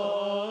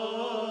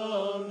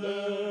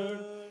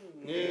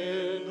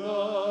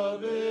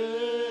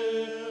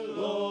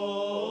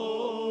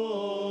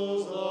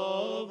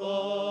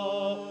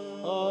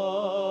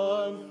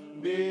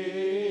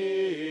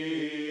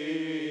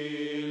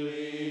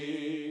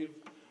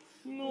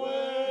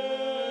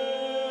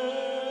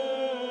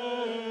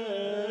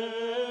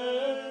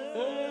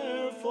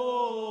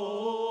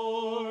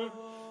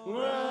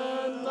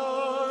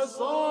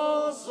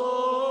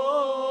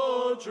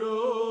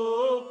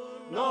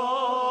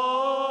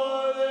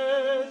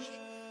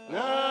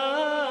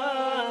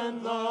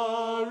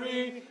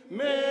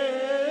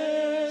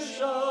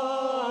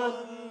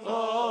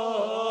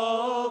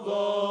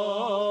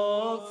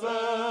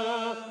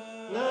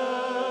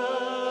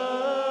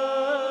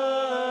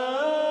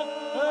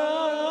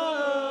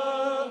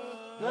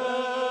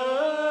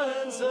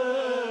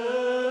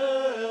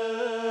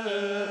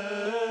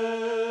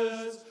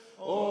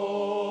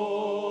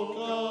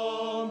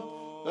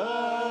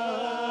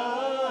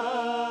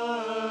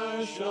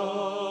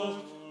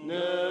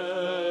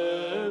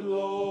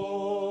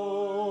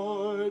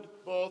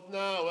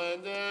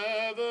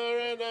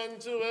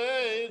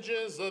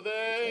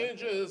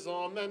ages.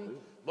 Amen.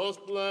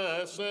 Most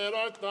blessed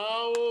art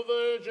thou, O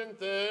Virgin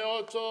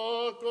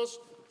Theotokos,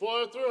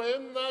 for through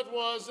him that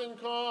was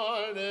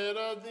incarnate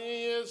of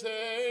thee is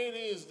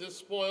Hades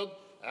despoiled.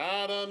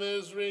 Adam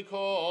is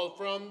recalled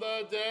from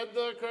the dead,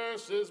 the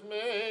curse is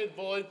made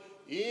void.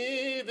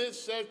 Eve is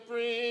set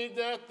free,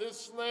 death is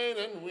slain,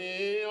 and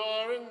we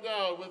are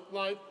endowed with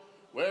life.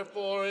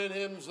 Wherefore in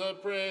hymns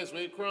of praise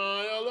we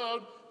cry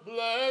aloud,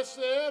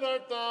 Blessed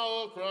art thou,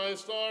 O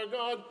Christ our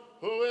God,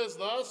 who is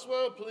thus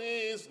well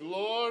pleased.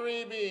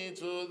 Glory be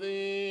to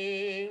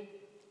thee.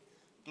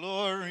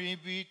 Glory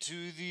be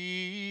to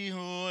thee,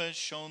 who has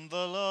shown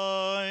the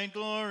light.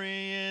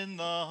 Glory in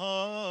the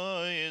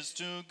highest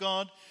to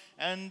God,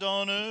 and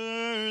on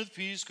earth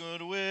peace,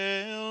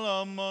 goodwill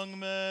among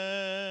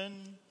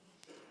men.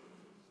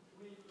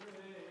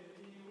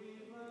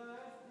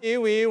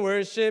 We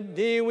worship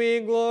thee,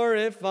 we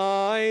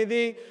glorify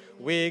thee,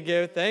 we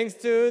give thanks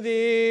to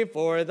thee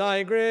for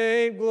thy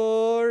great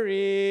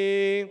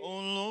glory. O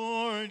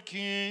Lord,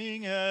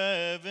 King,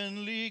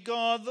 heavenly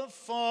God, the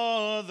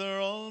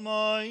Father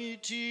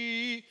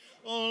Almighty,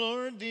 O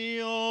Lord,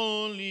 the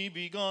only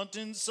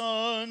begotten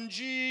Son,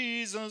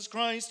 Jesus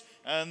Christ,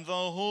 and the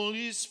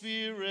Holy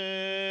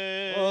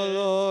Spirit. O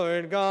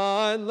Lord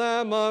God,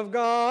 Lamb of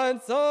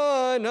God,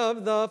 Son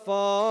of the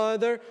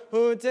Father,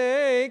 who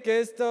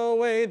takest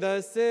away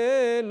the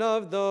sin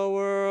of the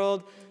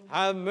world,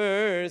 have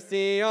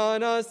mercy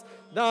on us,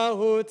 thou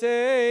who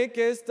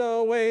takest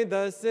away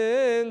the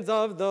sins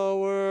of the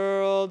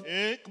world.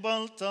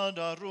 اقبل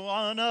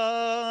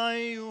تضرعنا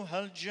أيها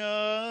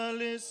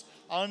الجالس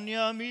عن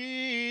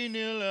يمين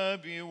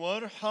الأب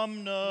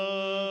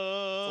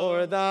وارحمنا.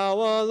 For thou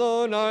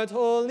alone art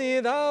holy,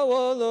 thou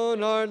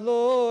alone art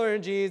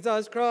Lord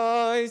Jesus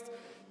Christ,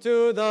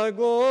 to the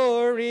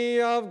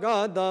glory of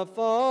God the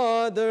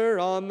Father.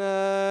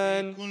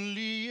 Amen. كل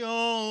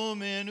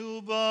يوم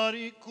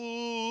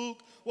أباركك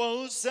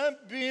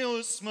وأسبح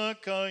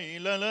اسمك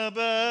إلى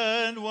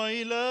الأبد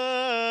وإلى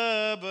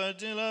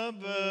أبد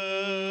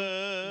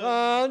الأبد.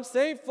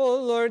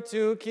 Vouchsafeful, Lord,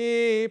 to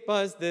keep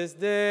us this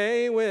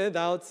day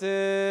without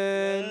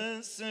sin.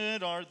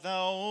 Blessed art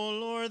thou, O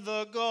Lord,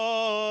 the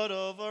God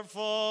of our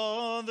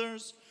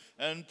fathers,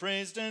 and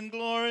praised and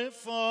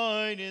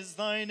glorified is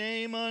thy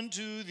name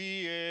unto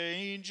the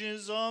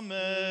ages.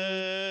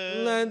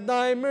 Amen. Let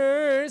thy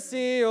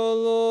mercy, O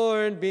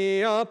Lord,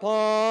 be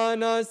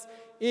upon us,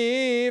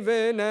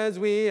 even as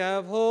we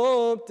have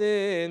hoped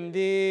in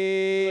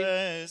thee.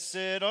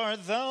 Blessed art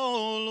thou,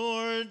 O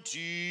Lord,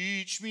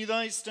 teach me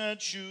thy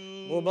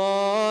statutes.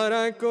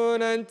 مبارك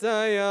أنت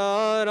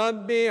يا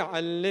ربي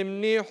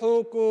علمني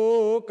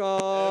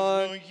حقوقك.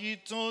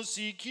 Ευλογητός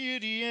η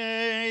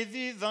Κύριε,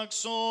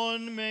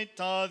 διδάξον με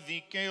τα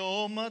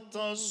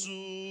δικαιώματα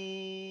σου.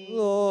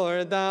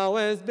 Lord, thou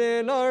hast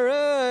been our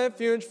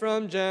refuge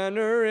from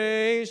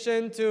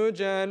generation to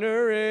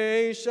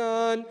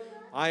generation.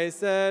 I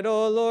said,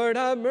 O Lord,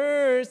 have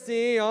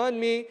mercy on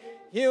me.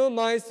 Heal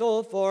my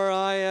soul, for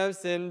I have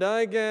sinned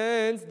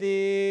against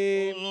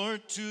thee. O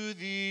Lord, to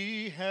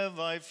thee have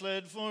I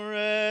fled for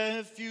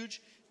refuge.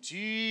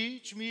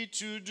 Teach me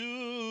to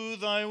do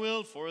thy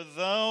will, for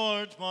thou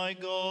art my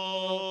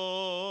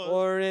God.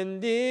 For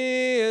in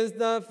thee is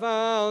the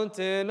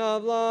fountain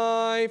of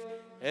life.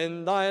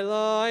 In thy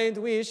light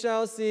we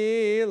shall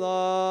see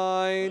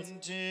light.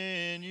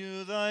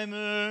 Continue thy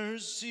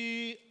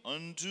mercy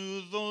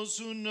unto those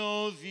who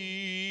know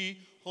thee,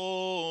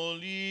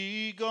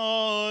 Holy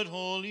God,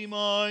 Holy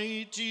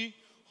Mighty,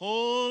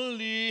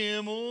 Holy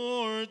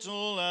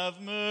Immortal,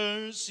 have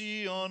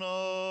mercy on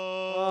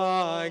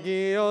us.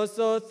 Agios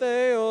o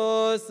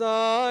Theos,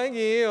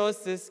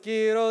 Agios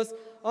Iskiros,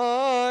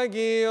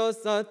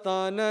 Agios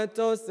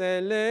Athanatos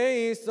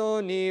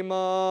eleison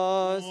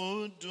imas.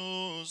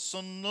 قدوس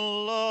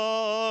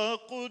الله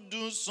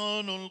قدوس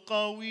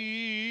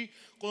القوي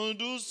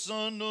قدوس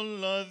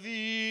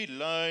الذي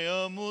لا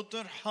يموت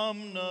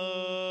ارحمنا.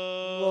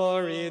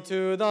 Glory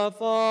to the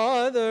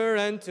Father,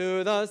 and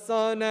to the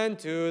Son, and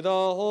to the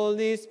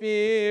Holy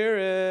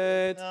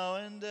Spirit. Now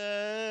and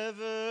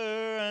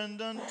ever, and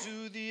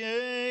unto the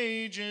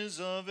ages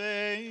of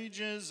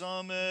ages.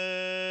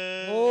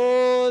 Amen.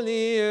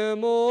 Holy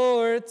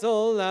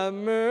Immortal, have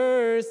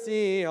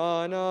mercy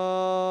on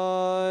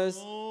us.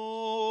 Holy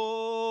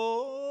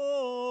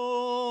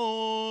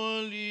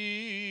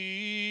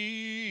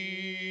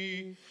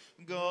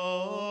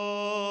God.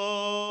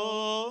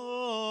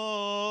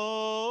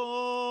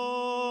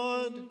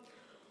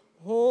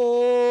 Holy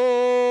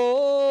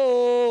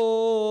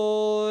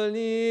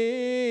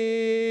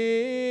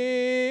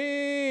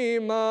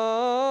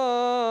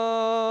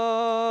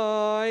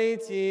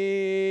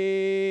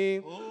Mighty.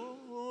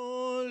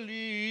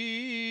 Holy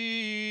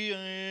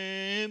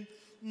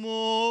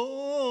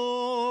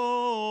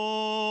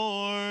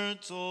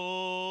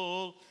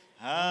Immortal,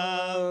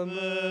 have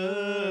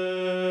mercy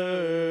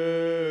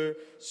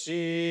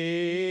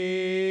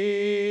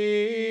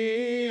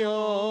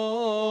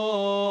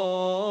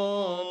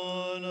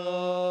on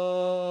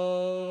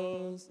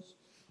us.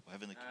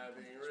 Heavenly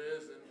Having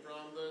risen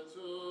from the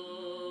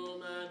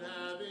tomb and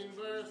having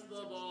burst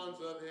the bonds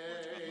of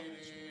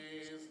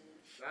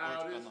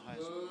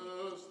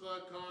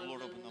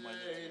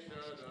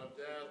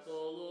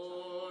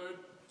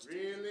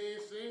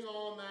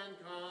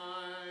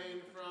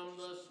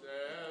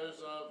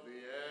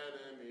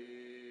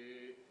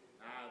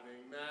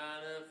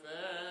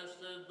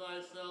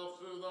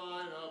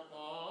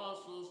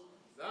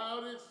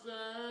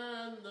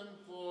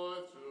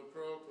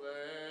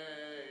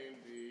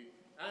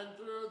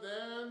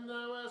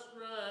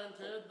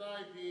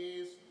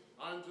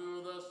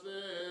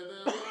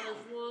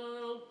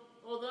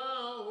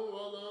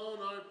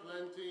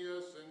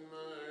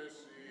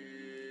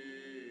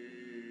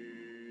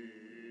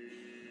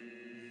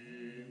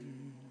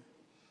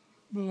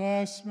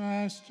Bless,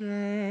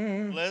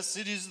 Master.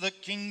 Blessed is the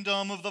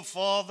kingdom of the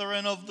Father,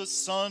 and of the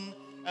Son,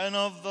 and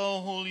of the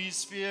Holy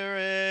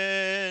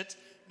Spirit,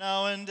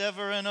 now and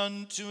ever, and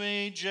unto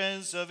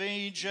ages of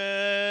ages.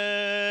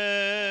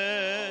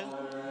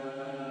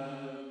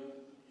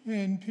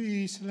 In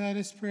peace, let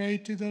us pray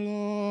to the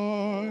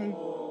Lord.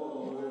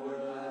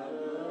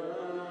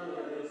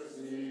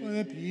 For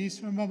the peace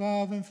from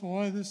above and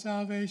for the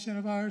salvation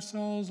of our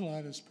souls,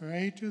 let us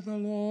pray to the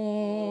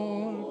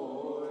Lord.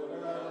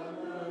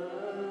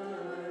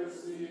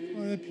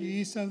 For the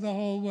peace of the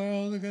whole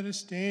world, the good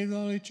estate of the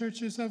holy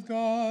churches of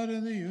God,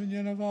 and the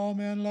union of all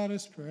men, let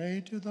us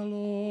pray to the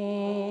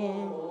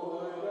Lord.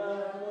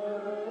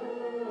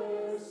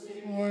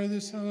 For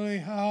this holy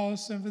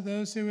house, and for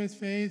those who with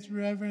faith,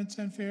 reverence,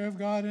 and fear of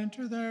God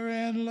enter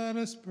therein, let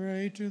us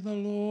pray to the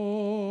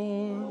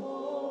Lord.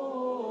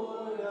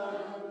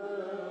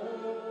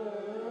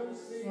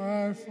 For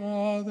our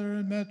Father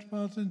and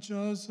Metropolitan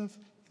Joseph,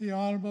 the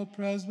Honorable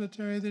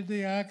Presbytery, the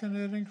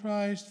Diaconate in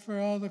Christ, for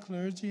all the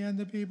clergy and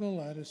the people,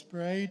 let us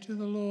pray to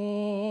the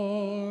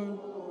Lord.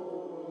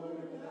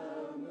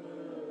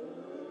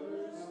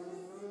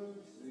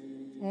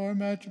 For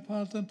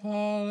Metropolitan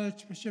Paul,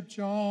 Archbishop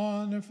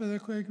John, and for the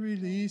quick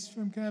release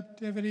from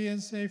captivity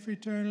and safe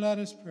return, let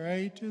us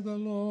pray to the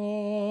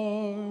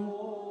Lord.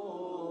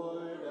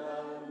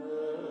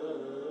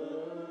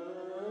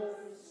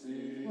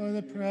 For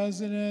the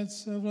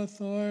presidents, civil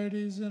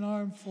authorities, and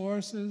armed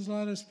forces,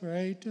 let us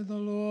pray to the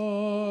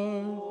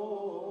Lord.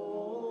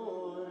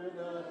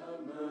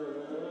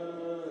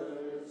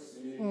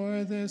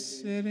 For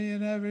this city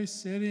and every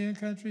city and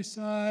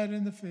countryside,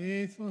 and the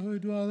faithful who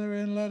dwell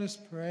therein, let us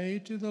pray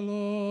to the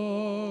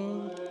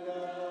Lord.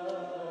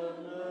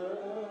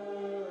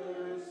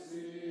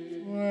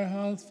 For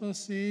healthful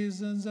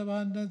seasons,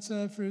 abundance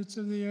of fruits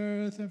of the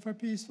earth, and for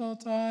peaceful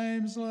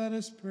times, let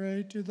us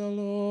pray to the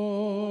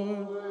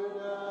Lord.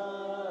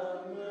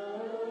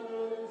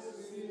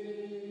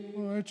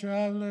 For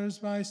travelers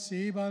by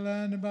sea, by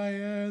land, and by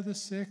air, the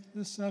sick,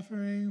 the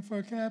suffering,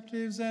 for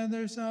captives and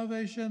their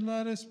salvation,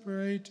 let us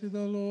pray to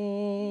the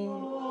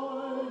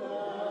Lord.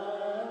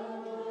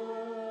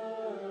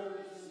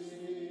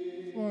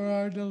 For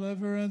our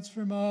deliverance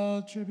from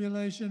all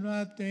tribulation,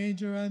 wrath,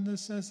 danger, and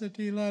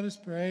necessity, let us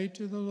pray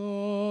to the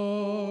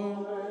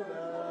Lord.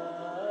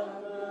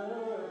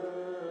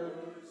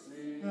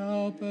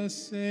 Help us,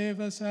 save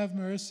us, have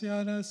mercy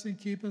on us, and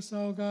keep us,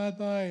 O God,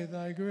 by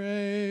thy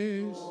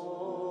grace.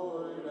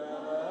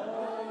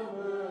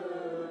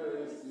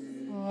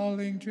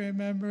 Calling to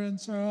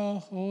remembrance our all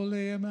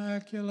holy,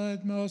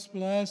 immaculate, most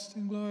blessed,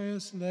 and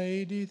glorious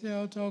Lady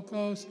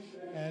Theotokos,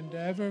 and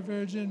ever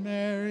Virgin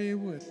Mary,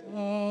 with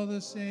all the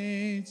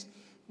saints,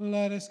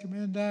 let us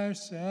commend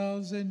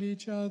ourselves and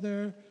each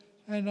other,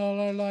 and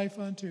all our life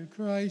unto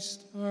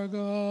Christ our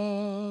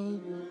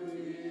God.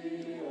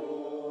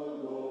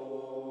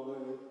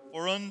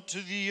 For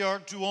unto thee are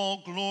due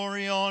all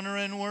glory, honor,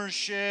 and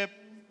worship,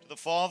 to the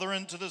Father,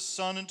 and to the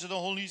Son, and to the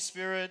Holy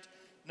Spirit,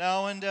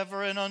 now and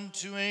ever, and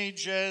unto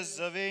ages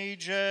of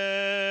ages.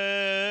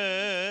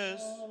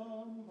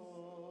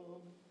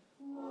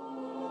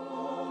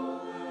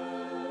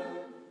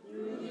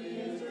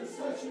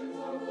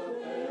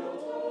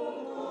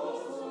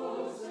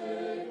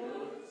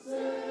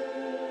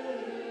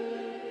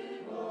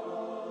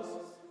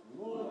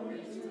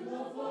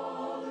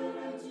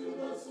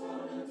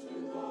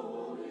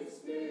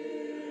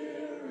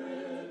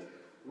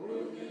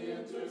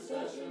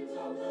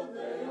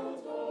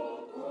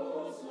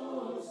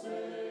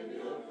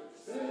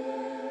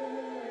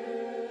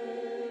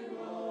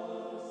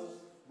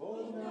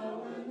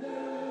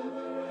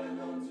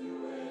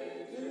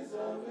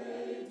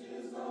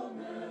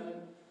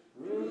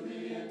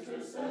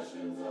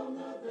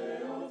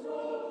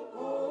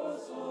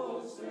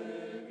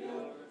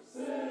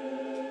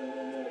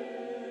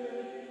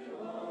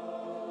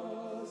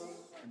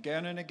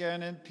 Again and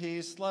again in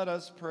peace, let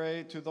us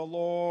pray to the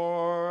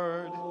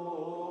Lord.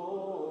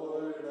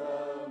 Lord,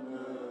 have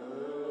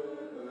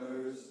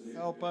mercy.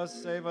 Help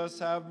us, save us,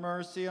 have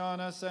mercy on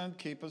us, and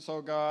keep us,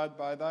 O God,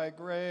 by thy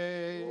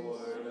grace.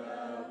 Lord,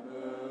 have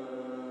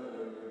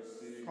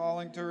mercy.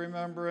 Calling to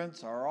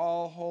remembrance our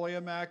all holy,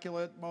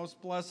 immaculate,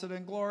 most blessed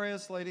and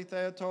glorious Lady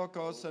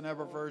Theotokos and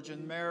ever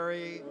Virgin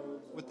Mary,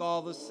 with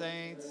all the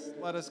saints,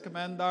 let us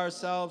commend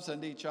ourselves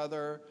and each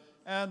other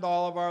and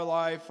all of our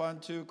life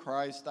unto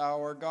Christ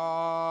our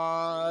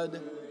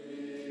God.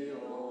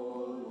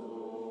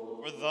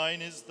 For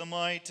thine is the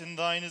might, and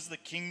thine is the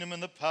kingdom,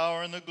 and the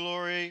power, and the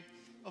glory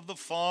of the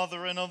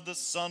Father, and of the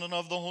Son, and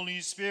of the Holy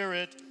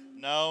Spirit,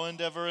 now and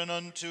ever, and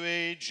unto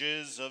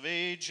ages of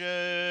ages.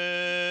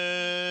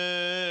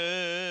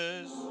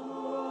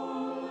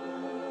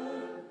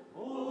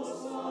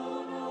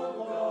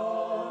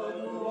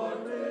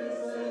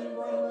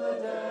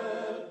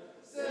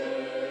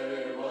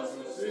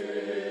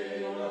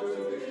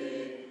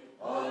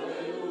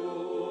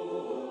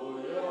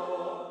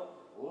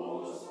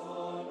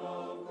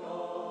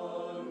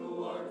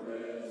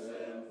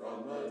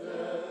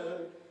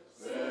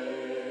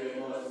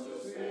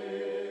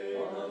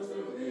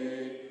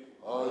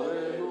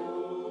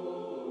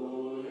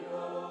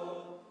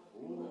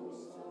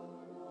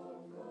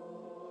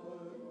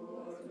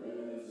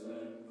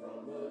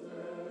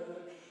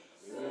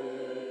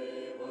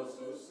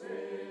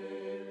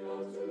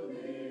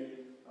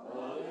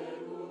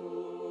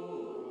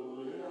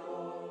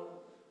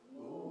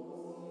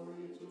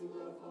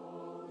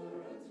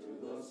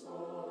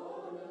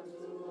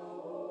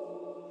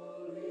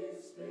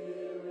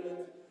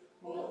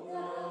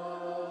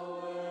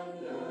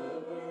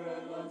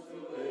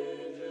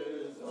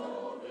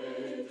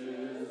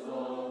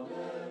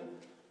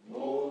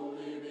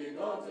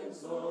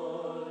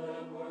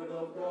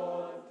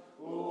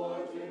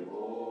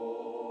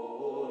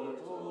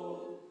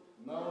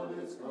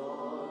 his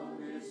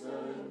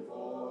condescend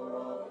for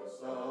our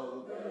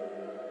salvation,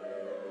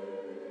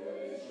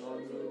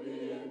 to be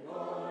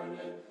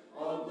incarnate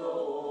of the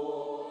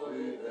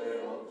Holy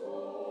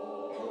Theotokos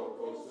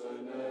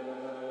and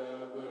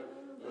ever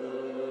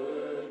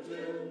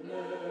Virgin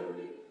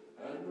Mary,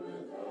 and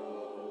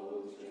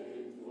without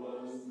change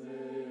was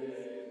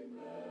made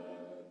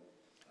man,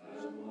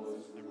 and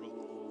was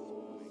crucified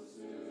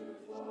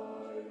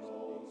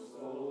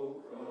also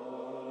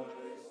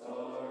Christ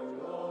our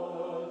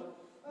Lord,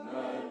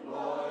 and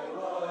by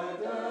thy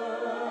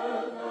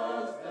death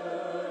as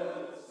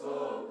death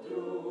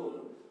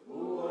subdued,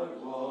 who art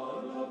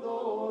one of the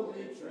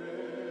Holy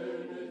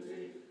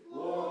Trinity,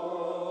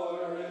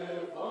 glorified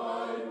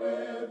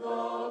with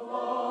the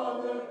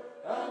Father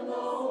and the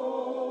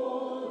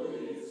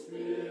Holy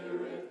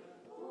Spirit.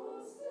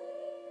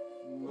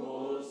 No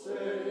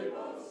save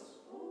us,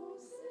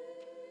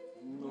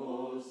 no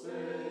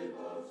save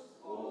us,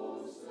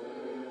 oh save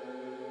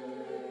us.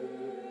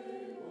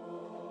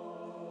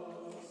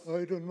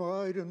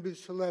 Aydın bir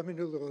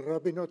selamını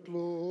Rabbinat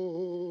lo.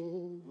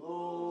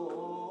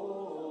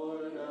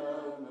 Lord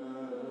have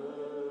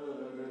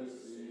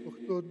mercy.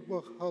 Uchtod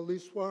wa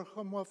halis war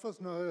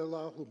hamafazna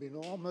Allahu bin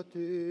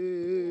amati.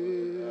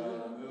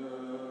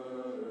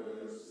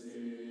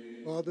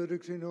 Father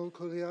Dixino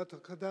Kuliata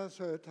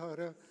Kadasa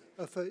Tara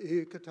Afa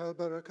Ikatal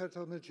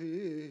Barakatal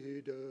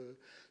Majid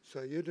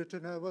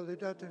Sayyidatana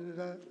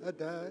Walidatana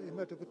Ada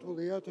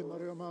Imatapatuliati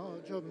Mariama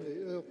Jamni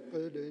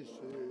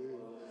Ilqadisi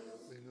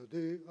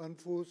Binudi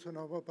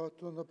Anfusana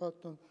Wapatun the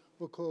Patan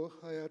Wako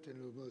Hayatin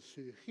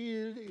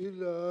Lumasihil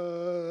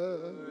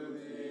Ilah.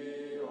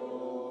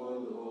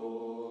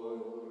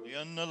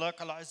 لأن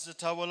لك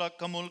العزة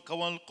ولك ملك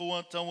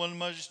والقوة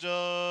والمجد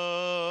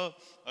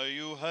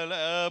أيها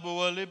الآب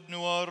والابن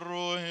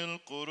والروح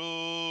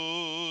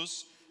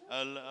القدوس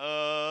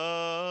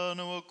الآن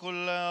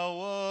وكل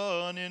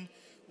أوان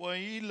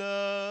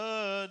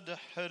وإلى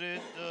دحر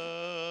الداهرين.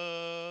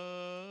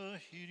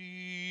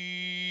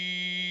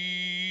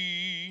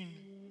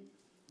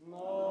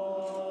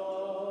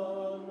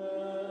 Amen.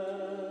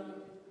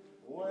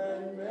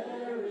 When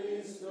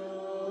Mary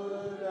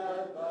stood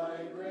at thy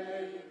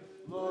grave,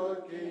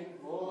 looking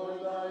for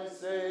thy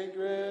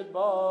sacred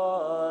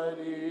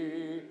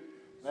body,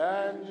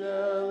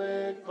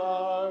 angelic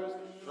powers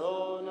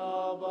shone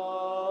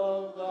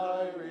above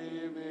thy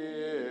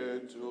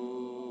revered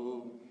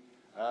tomb,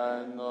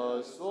 and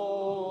the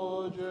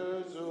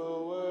soldiers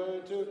who were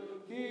to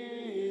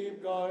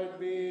keep guard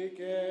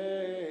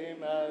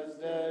became as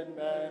dead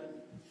men.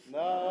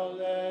 Now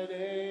led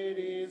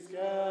Hades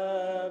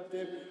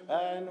captive,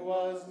 and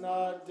was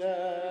not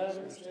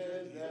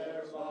tempted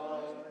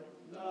thereby.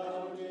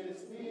 Thou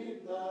didst meet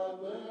the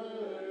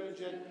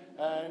Virgin,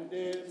 and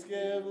didst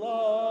give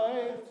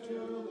life to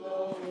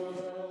the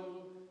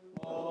world.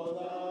 O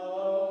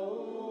thou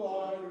who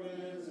art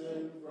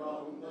risen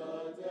from the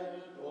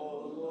dead, O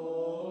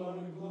Lord,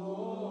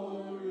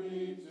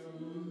 glory to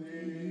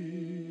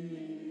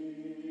thee.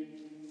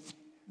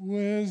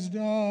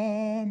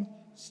 Wisdom,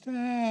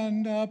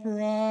 stand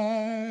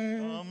upright.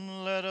 Come,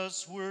 let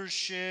us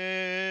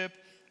worship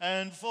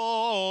and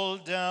fall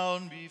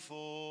down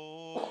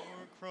before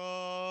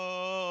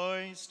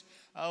Christ,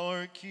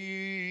 our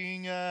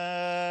King and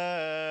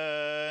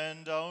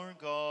our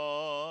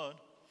God.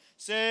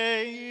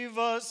 Save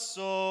us,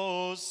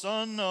 O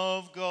Son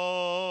of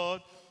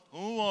God,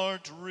 who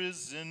art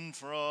risen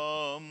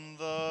from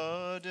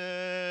the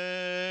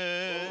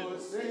dead. Oh,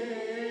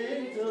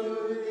 sing to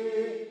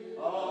thee,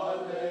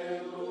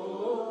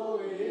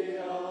 Alleluia,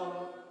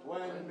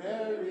 when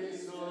Mary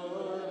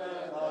stood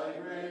at thy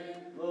grave,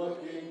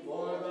 looking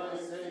for thy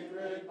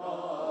sacred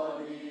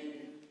body.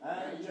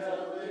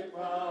 Angelic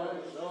power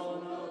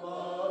shone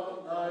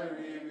above thy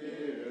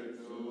revered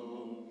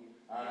tomb,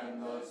 and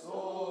the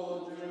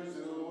soldiers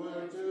who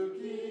were to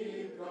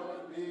keep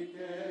guard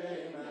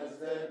became as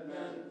dead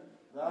men.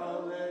 Thou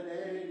led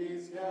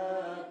Hades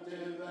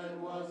captive, and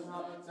was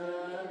not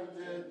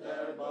tempted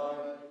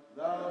thereby.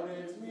 Thou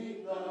didst meet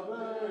the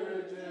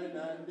Virgin,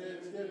 and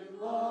didst give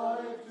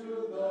life to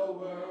the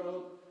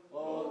world. O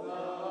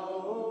thou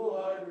who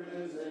art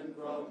risen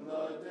from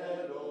the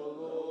dead, O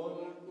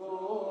Lord,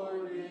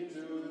 glory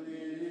to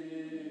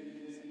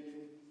thee.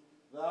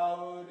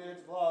 Thou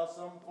didst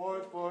blossom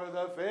forth for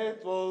the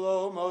faithful,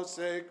 O most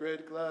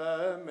sacred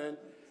Clement,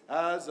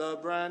 as a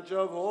branch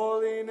of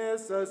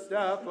holiness, a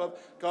staff of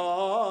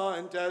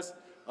contest,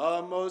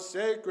 a most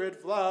sacred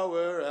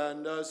flower,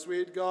 and a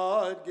sweet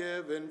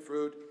God-given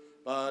fruit,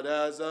 but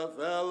as a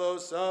fellow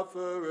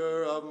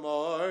sufferer of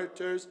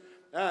martyrs,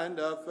 and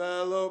a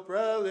fellow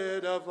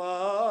prelate of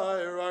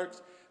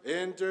hierarchs,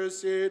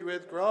 intercede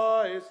with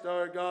Christ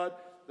our God,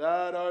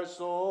 that our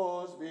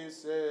souls be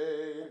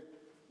saved.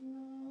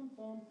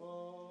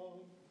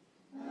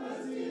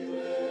 As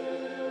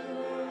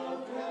deliverer of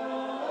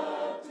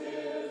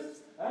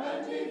captives,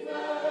 and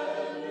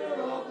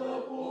defender of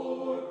the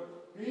poor,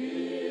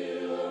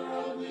 healer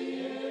of the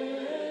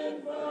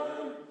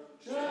infirm,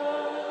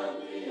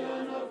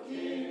 champion of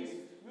kings,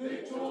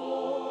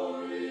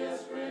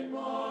 victorious great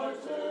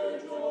martyr,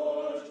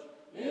 joy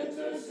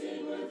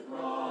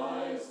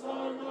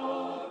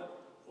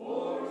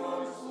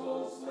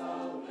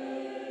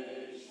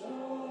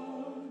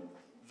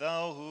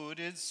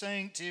did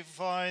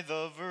sanctify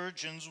the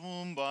Virgin's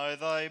womb by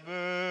thy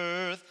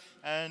birth,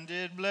 and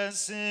did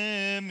bless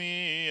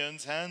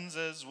Simeon's hands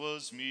as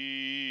was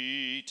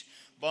meet.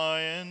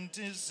 By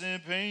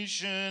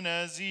anticipation,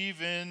 as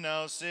even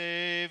now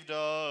saved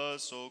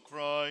us, O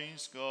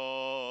Christ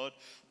God.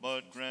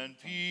 But grant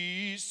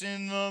peace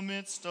in the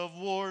midst of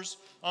wars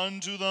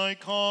unto thy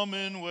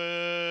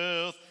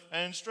commonwealth,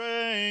 and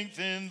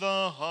strengthen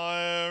the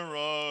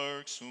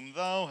hierarchs whom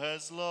thou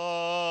hast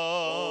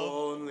loved.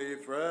 Only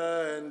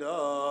friend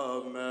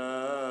of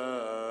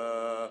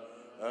man.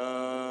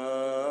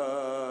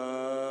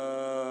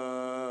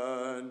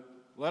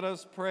 Let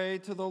us pray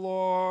to the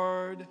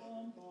Lord.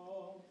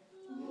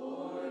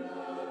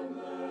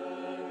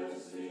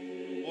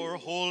 For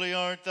holy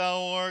art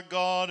thou, our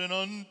God, and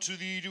unto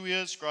thee do we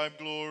ascribe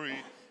glory,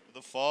 to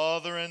the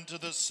Father, and to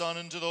the Son,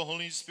 and to the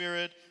Holy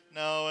Spirit,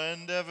 now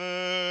and ever.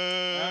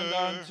 And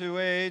unto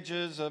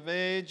ages of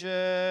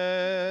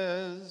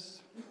ages.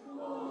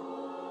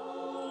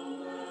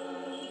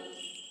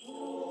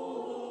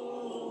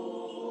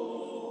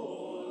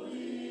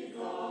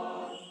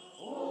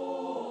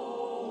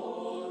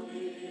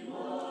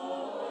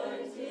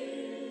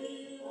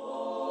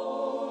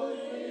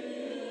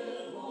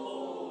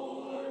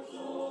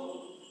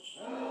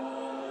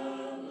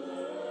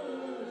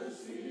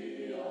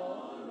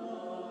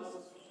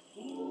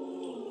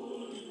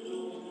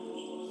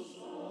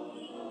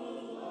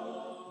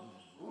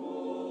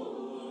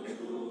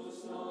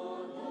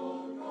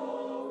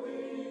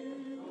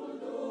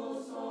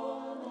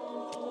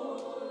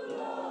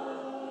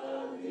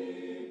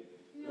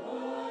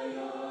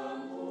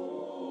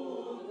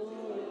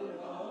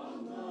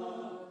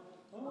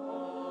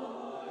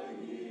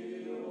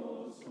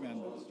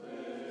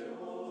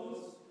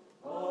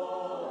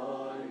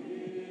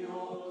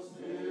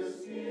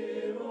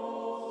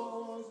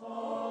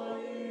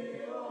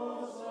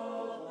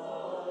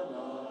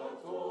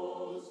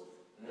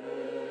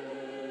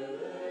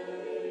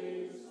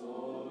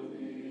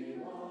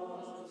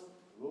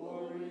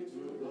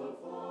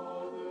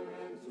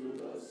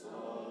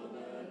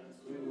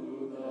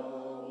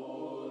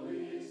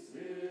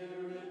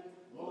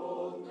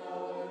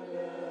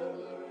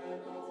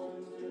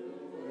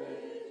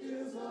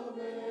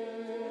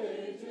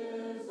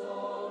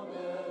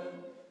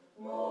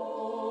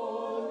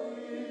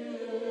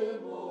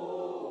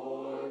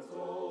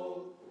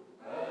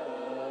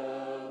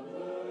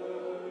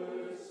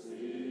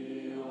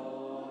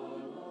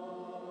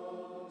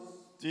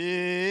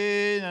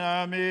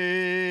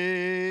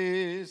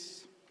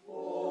 Dinamis.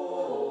 Holy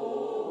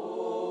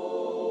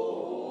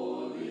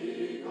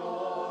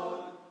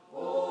God,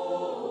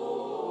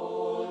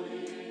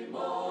 holy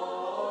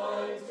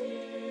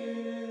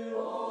mighty,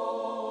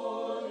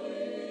 holy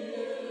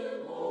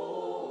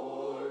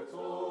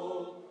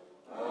immortal,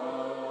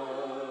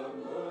 have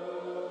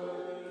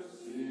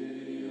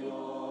mercy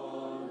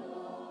on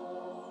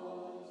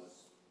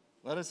us.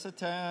 Let us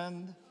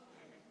attend.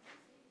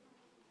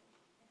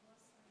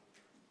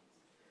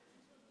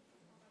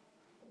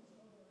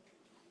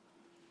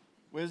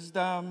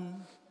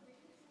 Wisdom.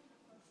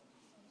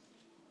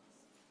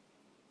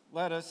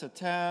 Let us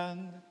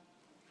attend.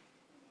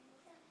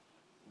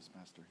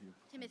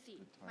 Timothy,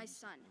 my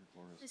son,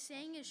 the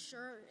saying is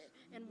sure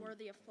and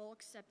worthy of full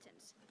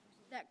acceptance,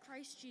 that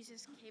Christ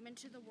Jesus came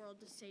into the world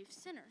to save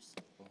sinners,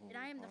 and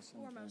I am the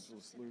foremost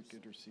of sinners.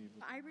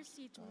 But I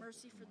received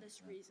mercy for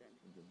this reason,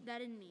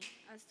 that in me,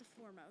 as the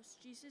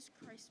foremost, Jesus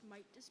Christ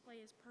might display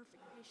his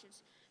perfect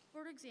patience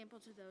for example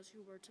to those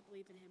who were to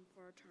believe in him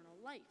for eternal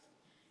life.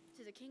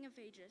 To the King of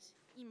ages,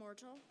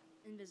 immortal,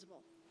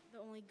 invisible, the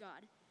only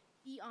God,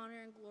 be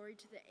honor and glory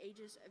to the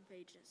ages of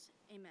ages.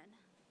 Amen.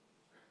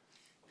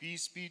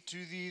 Peace be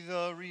to thee,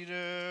 the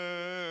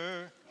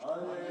reader.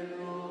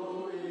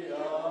 Alleluia,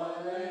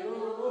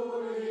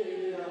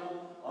 alleluia,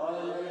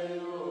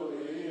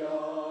 alleluia.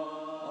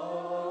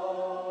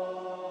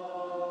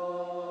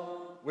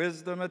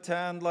 Wisdom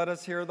attend, let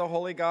us hear the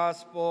Holy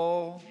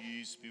Gospel.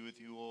 Peace be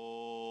with you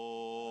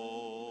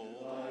all.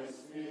 Thy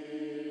spirit.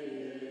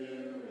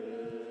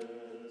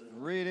 The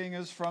reading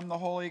is from the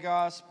Holy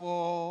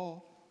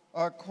Gospel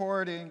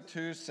according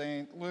to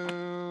St. Luke.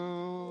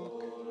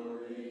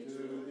 Glory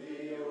to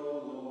thee,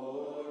 O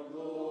Lord,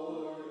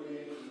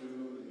 glory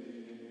to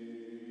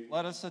thee.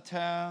 Let us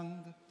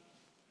attend.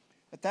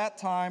 At that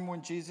time,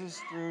 when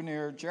Jesus drew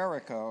near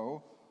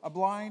Jericho, a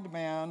blind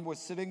man was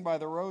sitting by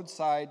the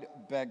roadside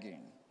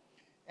begging.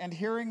 And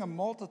hearing a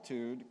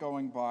multitude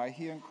going by,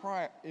 he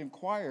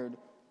inquired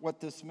what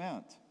this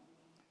meant.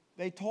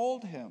 They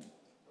told him,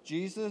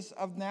 Jesus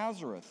of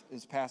Nazareth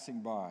is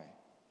passing by.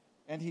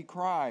 And he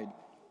cried,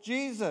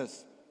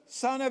 Jesus,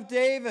 Son of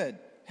David,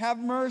 have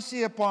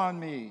mercy upon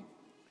me.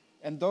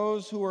 And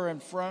those who were in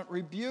front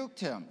rebuked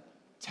him,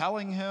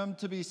 telling him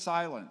to be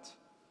silent.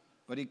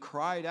 But he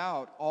cried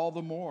out all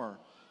the more,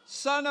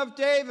 Son of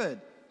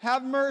David,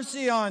 have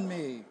mercy on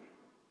me.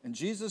 And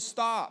Jesus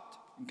stopped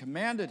and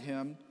commanded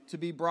him to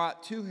be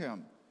brought to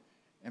him.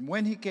 And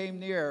when he came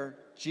near,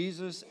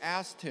 Jesus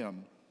asked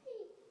him,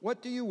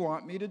 What do you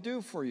want me to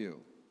do for you?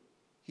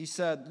 He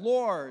said,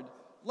 Lord,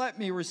 let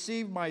me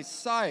receive my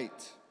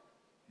sight."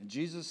 And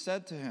Jesus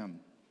said to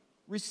him,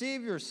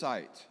 "Receive your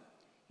sight.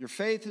 Your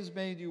faith has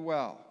made you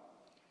well."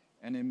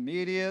 And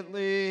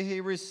immediately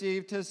he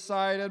received his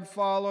sight and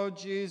followed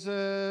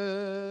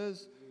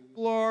Jesus,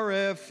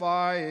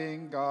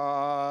 glorifying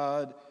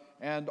God.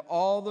 And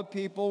all the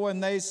people, when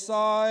they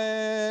saw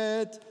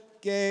it,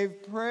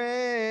 gave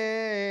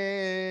praise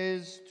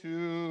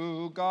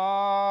to God.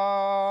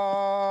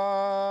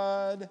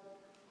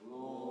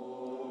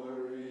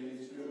 Glory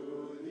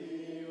to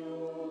thee, O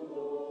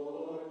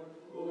Lord,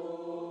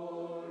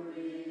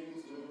 glory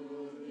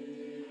to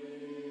thee.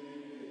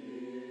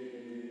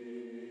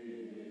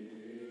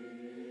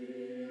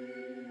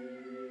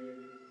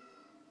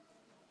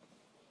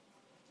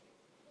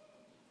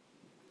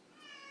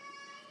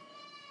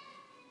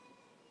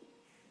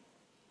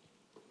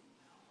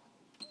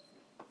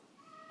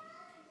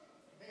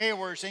 Hey,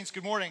 Warrior Saints,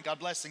 good morning. God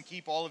bless and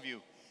keep all of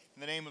you.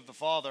 In the name of the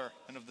Father,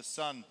 and of the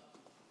Son,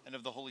 and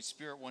of the Holy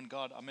Spirit, one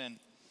God.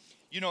 Amen.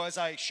 You know, as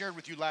I shared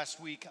with you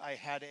last week, I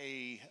had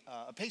a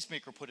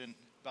pacemaker put in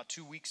about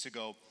 2 weeks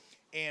ago.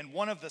 And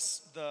one of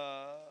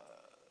the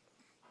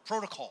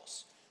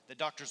protocols that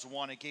Dr.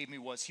 Zawana gave me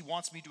was he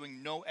wants me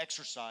doing no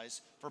exercise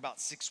for about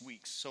 6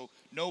 weeks. So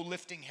no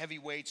lifting heavy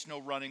weights, no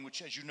running,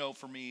 which, as you know,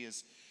 for me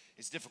is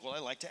difficult. I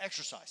like to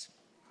exercise.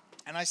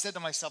 And I said to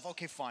myself,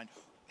 okay, fine.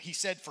 He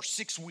said for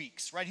 6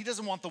 weeks, right? He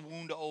doesn't want the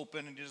wound to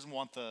open, and he doesn't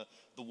want the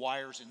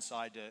wires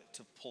inside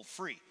to pull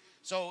free.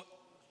 So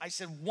I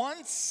said,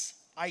 once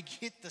I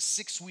hit the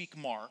 6-week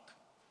mark,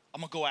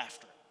 I'm going to go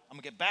after it. I'm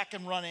going to get back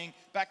and running,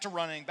 back to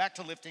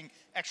lifting,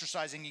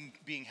 exercising, and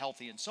being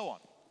healthy, and so on.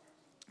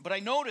 But I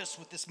noticed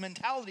with this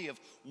mentality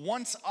of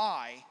once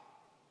I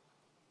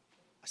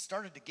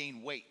started to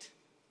gain weight.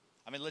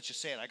 I mean, let's just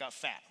say it, I got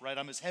fat, right?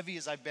 I'm as heavy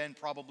as I've been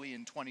probably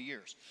in 20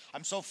 years.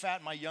 I'm so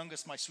fat, my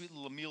youngest, my sweet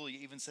little Amelia,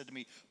 even said to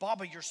me,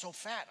 "Baba, you're so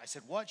fat." I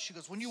said, "What?" She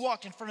goes, "When you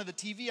walk in front of the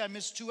TV, I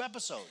missed 2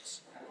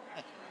 episodes."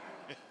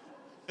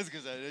 That's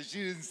because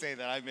she didn't say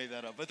that, I made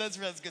that up. But that's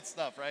good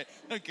stuff, right?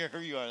 I don't care who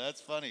you are, that's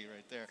funny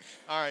right there.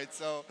 All right,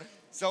 so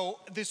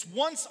this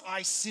once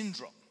I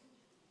syndrome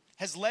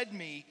has led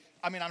me,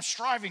 I mean, I'm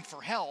striving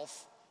for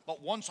health, but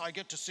once I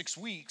get to 6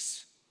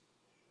 weeks,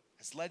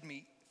 has led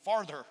me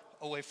farther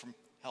away from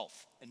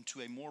health and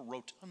to a more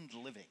rotund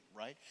living,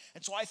 right?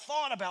 And so I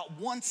thought about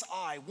once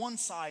I,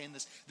 and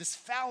this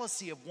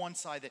fallacy of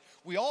once I, that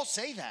we all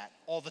say that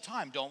all the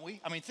time, don't we?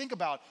 I mean, think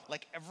about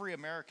like every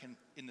American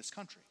in this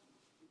country.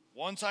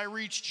 Once I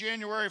reach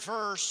January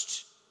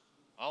 1st,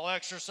 I'll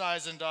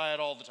exercise and diet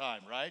all the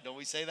time, right? Don't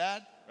we say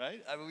that,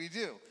 right? I mean, we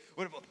do.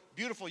 What about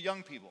beautiful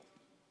young people?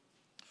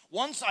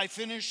 Once I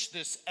finish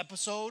this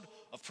episode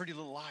of Pretty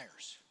Little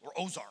Liars or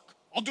Ozark,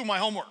 I'll do my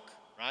homework.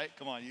 Right?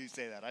 Come on, you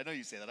say that. I know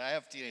you say that. I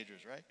have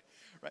teenagers, right?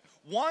 Right.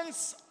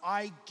 Once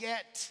I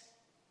get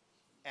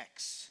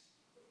X,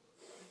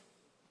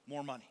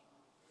 more money,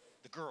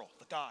 the girl,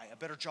 the guy, a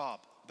better job,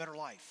 a better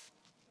life,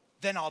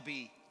 then I'll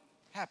be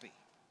happy.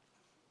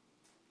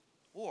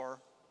 Or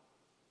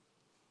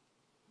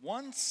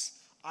once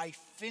I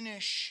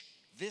finish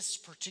this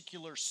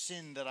particular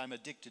sin that I'm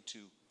addicted to,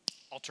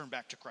 I'll turn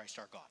back to Christ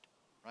our God,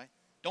 right?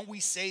 Don't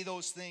we say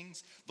those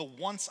things? The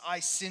once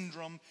I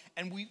syndrome,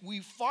 and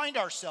we find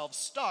ourselves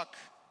stuck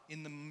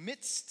in the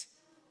midst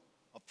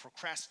of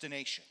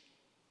procrastination.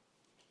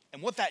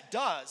 And what that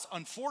does,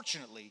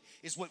 unfortunately,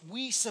 is what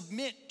we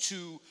submit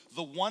to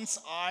the once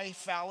I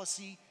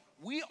fallacy,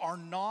 we are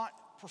not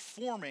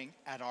performing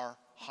at our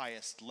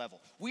highest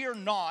level. We are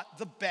not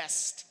the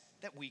best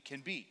that we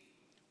can be.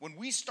 When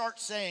we start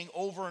saying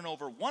over and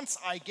over, once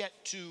I get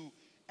to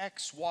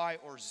X, Y,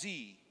 or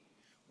Z,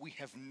 we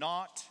have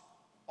not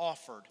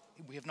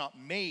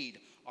made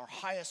our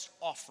highest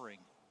offering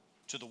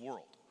to the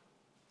world.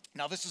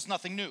 Now, this is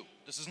nothing new.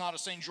 This is not a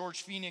St.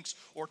 George Phoenix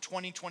or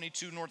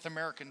 2022 North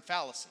American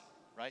fallacy,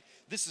 right?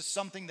 This is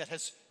something that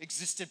has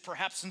existed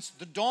perhaps since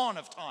the dawn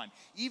of time,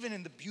 even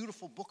in the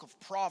beautiful book of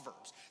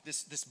Proverbs,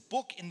 this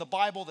book in the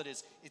Bible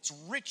it's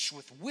rich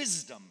with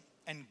wisdom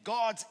and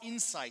God's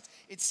insight.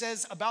 It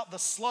says about the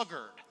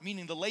sluggard,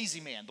 meaning the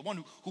lazy man, the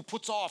one who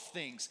puts off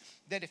things,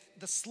 that if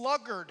the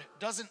sluggard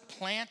doesn't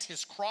plant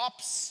his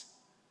crops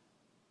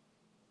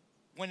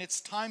when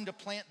it's time to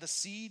plant the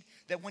seed,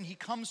 that when he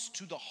comes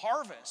to the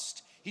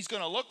harvest, he's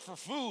going to look for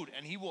food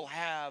and he will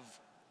have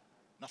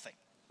nothing,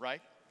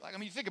 right? Like, I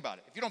mean, think about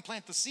it. If you don't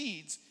plant the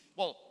seeds,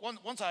 well,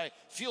 once I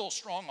feel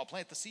strong, I'll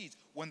plant the seeds.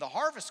 When the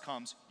harvest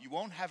comes, you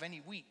won't have any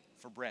wheat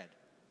for bread.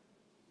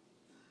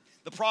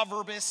 The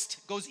proverbist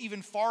goes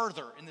even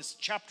farther in this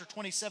chapter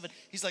 27.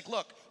 He's like,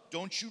 look,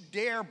 don't you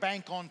dare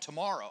bank on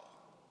tomorrow,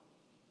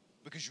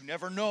 because you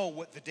never know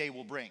what the day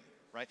will bring.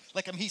 Right?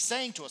 Like he's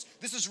saying to us,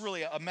 this is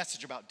really a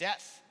message about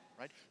death,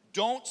 right?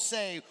 Don't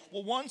say,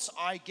 well, once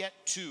I get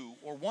to,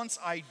 or once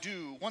I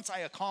do, once I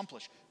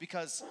accomplish,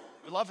 because,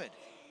 beloved,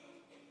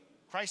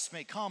 Christ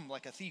may come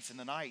like a thief in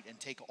the night and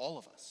take all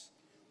of us.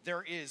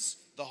 There is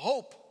the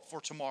hope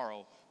for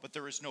tomorrow, but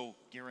there is no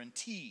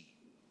guarantee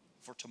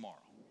for tomorrow.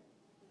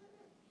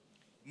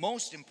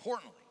 Most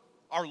importantly,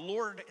 our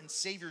Lord and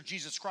Savior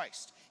Jesus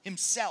Christ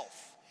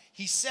himself,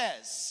 He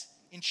says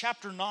in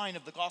chapter 9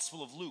 of the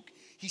Gospel of Luke,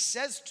 he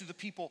says to the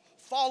people,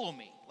 follow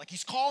me. Like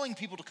he's calling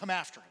people to come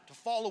after him, to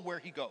follow where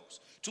he goes,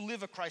 to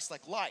live a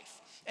Christ-like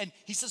life. And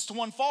he says to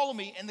one, follow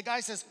me. And the guy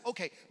says,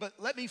 okay, but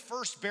let me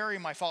first bury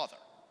my father,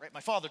 right? My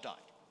father died.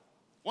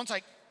 Once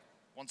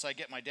I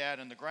get my dad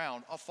in the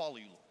ground, I'll follow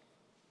you, Lord.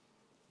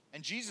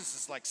 And Jesus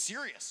is like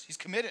serious. He's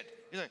committed.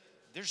 He's like,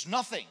 there's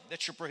nothing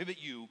that should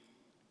prohibit you,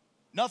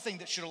 nothing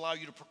that should allow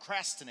you to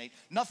procrastinate,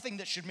 nothing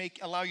that should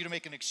allow you to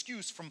make an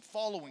excuse from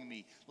following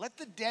me. Let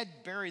the dead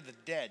bury the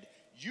dead.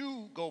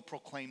 You go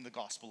proclaim the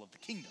gospel of the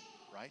kingdom,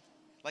 right?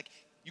 Like,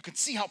 you can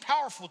see how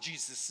powerful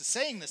Jesus is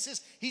saying this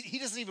is. He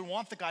doesn't even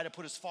want the guy to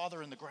put his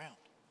father in the ground.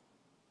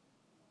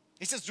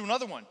 He says to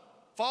another one,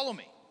 follow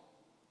me.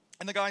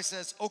 And the guy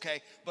says,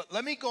 okay, but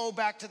let me go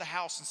back to the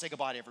house and say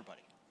goodbye to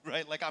everybody,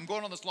 right? Like, I'm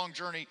going on this long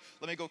journey.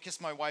 Let me go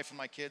kiss my wife and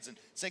my kids and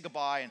say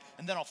goodbye,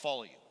 and then I'll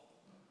follow you.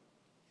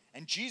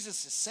 And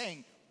Jesus is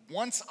saying,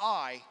 once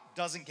I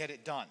doesn't get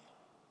it done,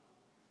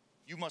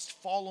 you must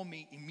follow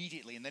me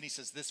immediately. And then he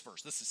says this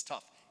verse, this is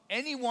tough.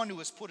 Anyone who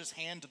has put his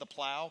hand to the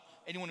plow,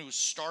 anyone who has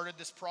started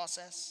this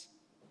process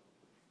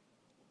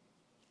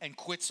and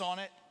quits on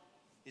it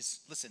is,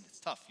 listen, it's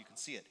tough, you can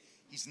see it.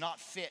 He's not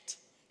fit.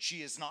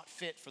 She is not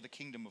fit for the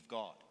kingdom of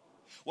God.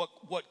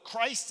 What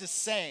Christ is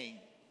saying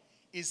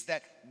is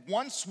that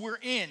once we're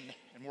in,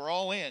 and we're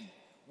all in,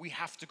 we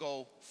have to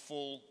go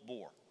full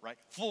bore, right?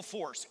 Full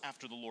force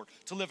after the Lord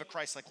to live a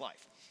Christ-like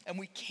life. And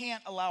we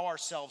can't allow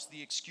ourselves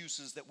the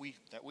excuses that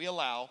we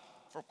allow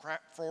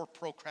for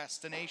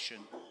procrastination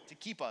to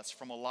keep us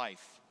from a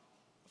life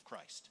of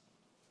Christ.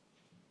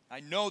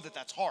 I know that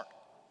that's hard.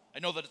 I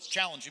know that it's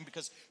challenging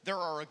because there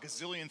are a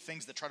gazillion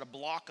things that try to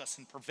block us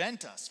and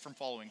prevent us from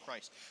following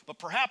Christ. But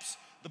perhaps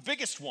the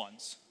biggest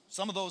ones,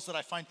 some of those that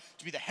I find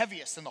to be the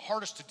heaviest and the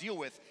hardest to deal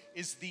with,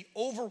 is the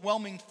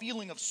overwhelming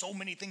feeling of so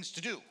many things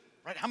to do,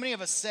 right? How many of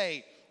us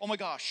say, oh my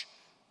gosh,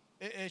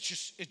 there's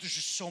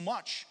just so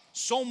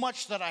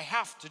much that I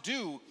have to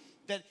do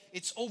that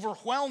it's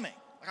overwhelming.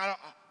 Like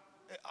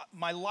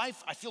my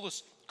life, I feel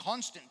this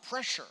constant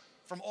pressure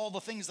from all the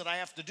things that I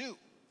have to do.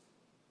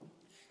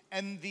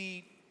 And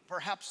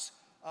perhaps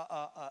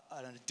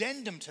an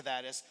addendum to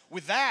that is,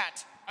 with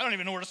that, I don't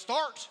even know where to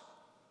start.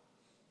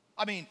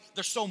 I mean,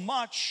 there's so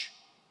much,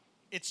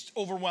 it's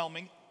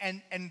overwhelming.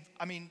 And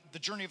I mean, the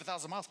journey of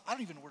 1,000 miles, I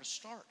don't even know where to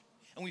start.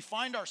 And we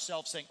find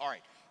ourselves saying, all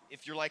right,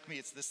 if you're like me,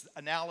 it's this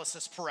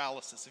analysis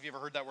paralysis. Have you ever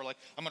heard that? We're like,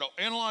 I'm going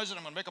to analyze it,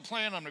 I'm going to make a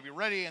plan, I'm going to be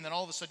ready, and then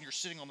all of a sudden you're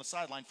sitting on the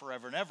sideline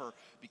forever and ever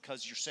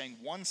because you're saying,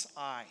 once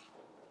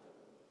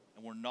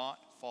and we're not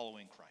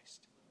following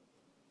Christ.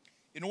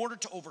 In order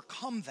to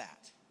overcome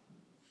that,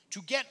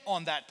 to get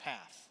on that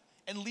path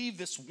and leave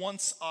this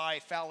once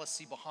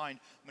fallacy behind,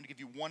 I'm going to give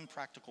you one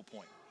practical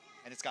point,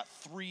 and it's got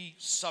 3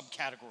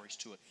 subcategories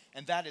to it,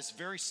 and that is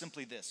very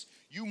simply this.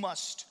 You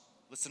must,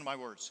 listen to my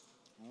words,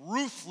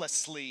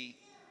 ruthlessly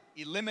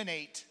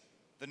eliminate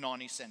the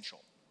non-essential.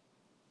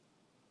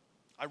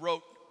 I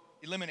wrote,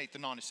 eliminate the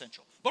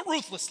non-essential, but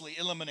ruthlessly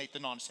eliminate the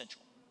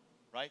non-essential,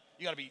 right?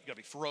 You gotta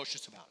be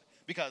ferocious about it.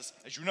 Because,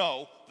 as you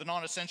know, the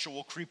non-essential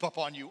will creep up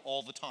on you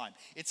all the time.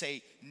 It's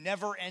a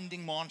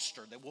never-ending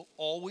monster that will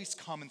always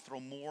come and throw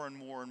more and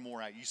more and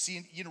more at you. You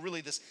see, really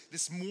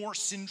this more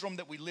syndrome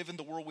that we live in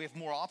the world. We have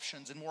more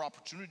options and more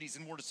opportunities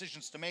and more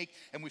decisions to make,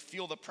 and we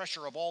feel the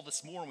pressure of all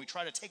this more, and we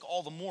try to take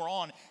all the more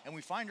on, and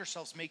we find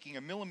ourselves making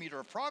a millimeter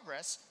of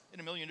progress in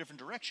a million different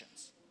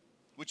directions,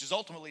 which is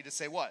ultimately to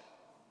say what?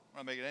 We're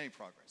not making any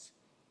progress.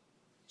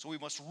 So we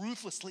must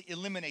ruthlessly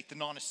eliminate the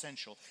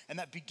non-essential. And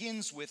that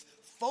begins with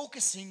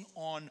focusing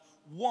on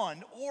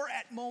one or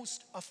at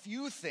most a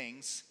few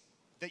things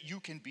that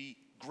you can be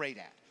great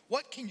at.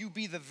 What can you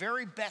be the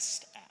very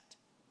best at?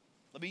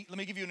 Let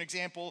me give you an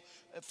example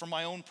from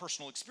my own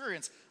personal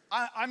experience.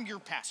 I'm your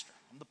pastor.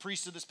 I'm the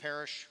priest of this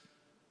parish.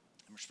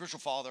 I'm your spiritual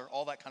father,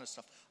 all that kind of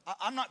stuff.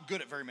 I'm not good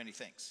at very many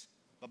things.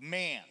 But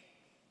man,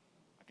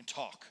 I can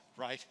talk,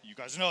 right? You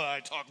guys know that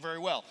I talk very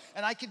well.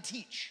 And I can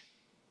teach.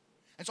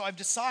 And so I've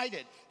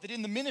decided that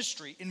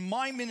in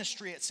my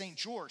ministry at St.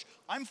 George,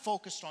 I'm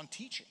focused on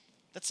teaching.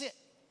 That's it.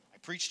 I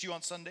preach to you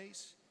on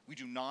Sundays. We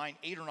do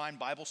 8 or 9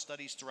 Bible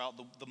studies throughout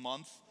the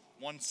month,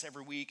 once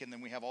every week, and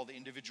then we have all the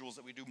individuals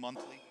that we do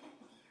monthly.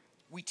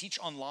 We teach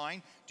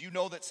online. Do you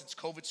know that since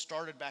COVID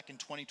started back in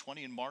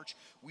 2020 in March,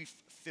 we've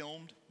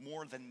filmed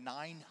more than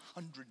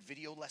 900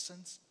 video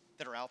lessons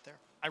that are out there?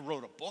 I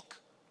wrote a book.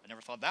 I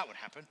never thought that would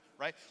happen,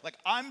 right? Like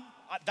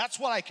that's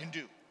what I can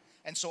do.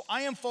 And so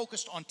I am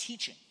focused on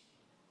teaching.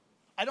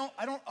 I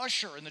don't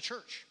usher in the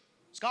church.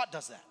 Scott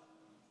does that.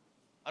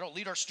 I don't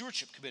lead our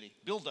stewardship committee.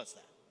 Bill does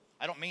that.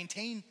 I don't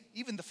maintain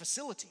even the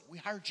facility. We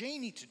hire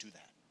Janie to do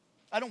that.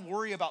 I don't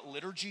worry about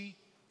liturgy.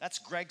 That's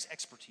Greg's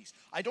expertise.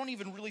 I don't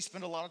even really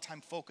spend a lot of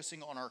time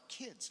focusing on our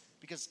kids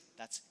because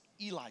that's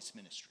Eli's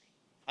ministry.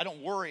 I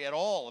don't worry at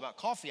all about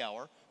coffee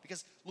hour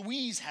because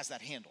Louise has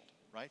that handled,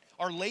 right?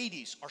 Our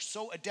ladies are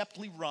so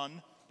adeptly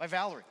run by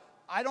Valerie.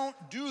 I don't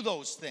do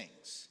those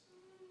things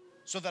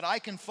so that I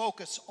can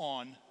focus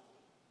on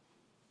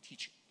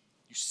teaching.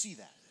 You see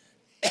that?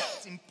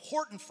 it's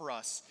important for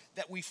us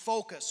that we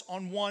focus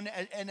on one,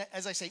 and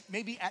as I say,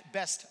 maybe at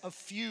best a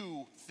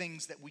few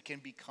things that we can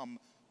become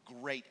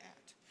great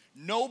at.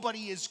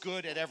 Nobody is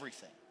good at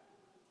everything.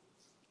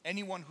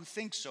 Anyone who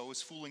thinks so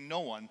is fooling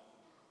no one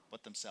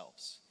but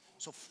themselves.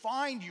 So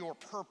find your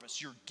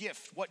purpose, your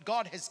gift, what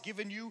God has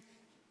given you,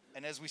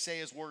 and as we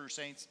say as warrior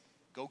saints,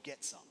 go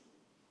get some.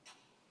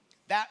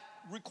 That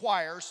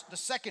requires the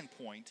second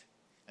point,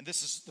 and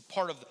this is the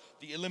part of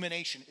the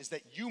elimination, is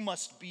that you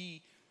must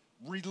be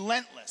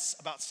relentless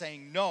about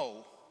saying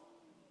no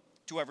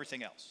to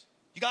everything else.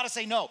 You got to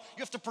say no.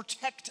 You have to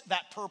protect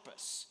that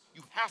purpose.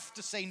 You have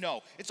to say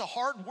no. It's a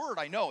hard word,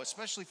 I know,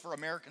 especially for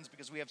Americans,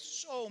 because we have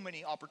so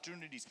many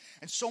opportunities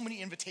and so many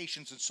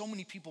invitations and so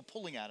many people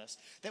pulling at us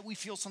that we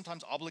feel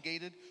sometimes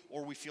obligated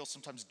or we feel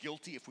sometimes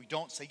guilty if we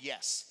don't say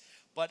yes.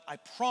 But I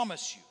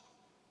promise you,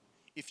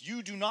 if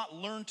you do not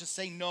learn to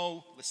say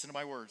no, listen to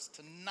my words,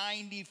 to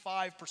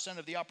 95%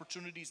 of the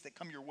opportunities that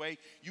come your way,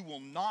 you will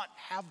not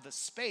have the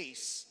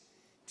space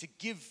to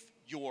give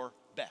your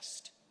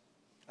best.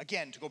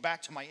 Again, to go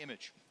back to my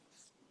image.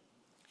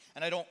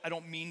 And I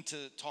don't mean to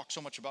talk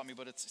so much about me,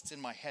 but it's in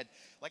my head.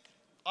 Like,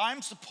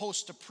 I'm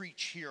supposed to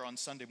preach here on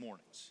Sunday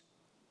mornings.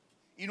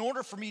 In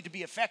order for me to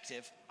be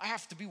effective, I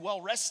have to be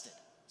well rested,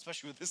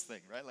 especially with this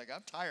thing, right? Like,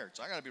 I'm tired,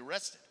 so I got to be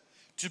rested.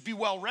 To be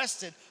well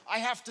rested, I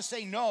have to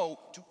say no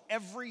to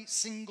every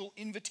single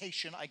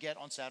invitation I get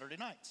on Saturday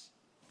nights.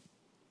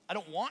 I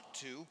don't want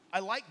to.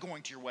 I like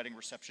going to your wedding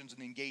receptions and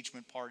the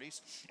engagement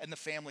parties and the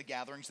family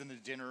gatherings and the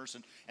dinners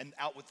and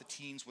out with the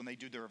teens when they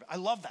do their event. I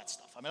love that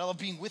stuff. I mean, I love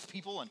being with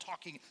people and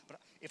talking. But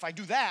if I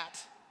do that,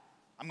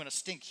 I'm going to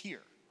stink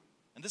here.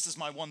 And this is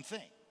my one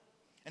thing.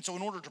 And so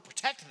in order to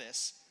protect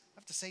this, I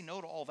have to say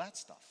no to all that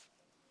stuff.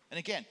 And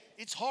again,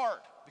 it's hard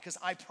because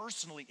I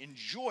personally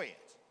enjoy it.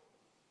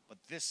 But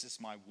this is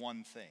my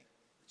one thing.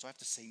 So I have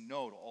to say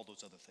no to all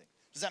those other things.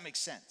 Does that make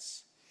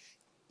sense?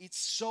 It's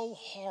so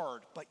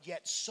hard, but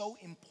yet so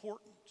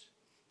important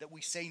that we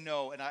say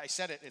no. And I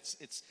said it,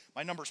 it's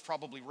my number's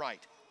probably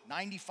right.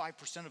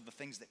 95% of the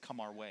things that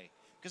come our way.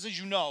 Because as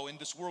you know, in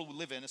this world we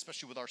live in,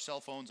 especially with our cell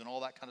phones and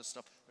all that kind of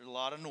stuff, there's a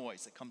lot of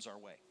noise that comes our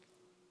way.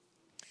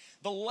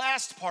 The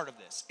last part of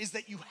this is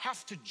that you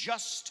have to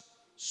just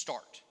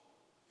start.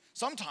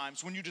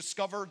 Sometimes when you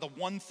discover the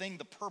one thing,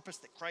 the purpose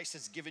that Christ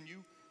has given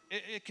you,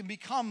 it can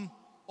become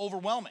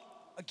overwhelming.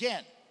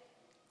 Again,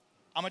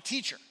 I'm a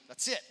teacher.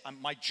 That's it.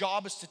 My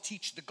job is to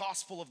teach the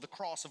gospel of the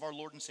cross of our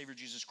Lord and Savior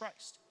Jesus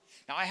Christ.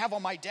 Now, I have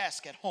on my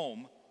desk at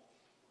home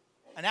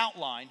an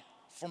outline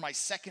for my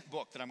second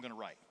book that I'm going to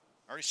write.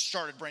 I already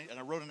started, and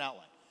I wrote an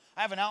outline.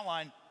 I have an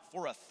outline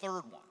for a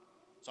third one.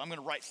 So I'm going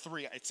to write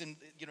 3. It's in,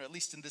 at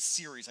least in this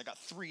series, I got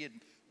 3 in,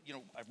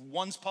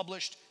 one's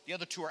published, the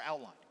other 2 are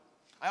outlined.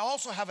 I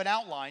also have an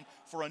outline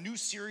for a new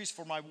series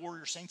for my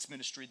Warrior Saints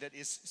ministry that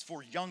is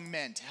for young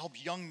men, to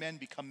help young men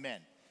become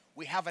men.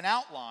 We have an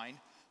outline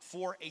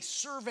for a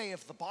survey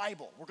of the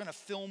Bible. We're going to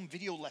film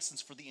video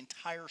lessons for the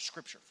entire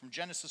scripture, from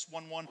Genesis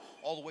 1:1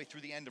 all the way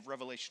through the end of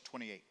Revelation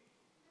 28.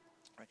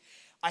 Right.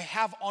 I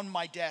have on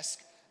my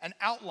desk an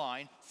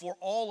outline for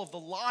all of the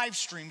live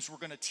streams we're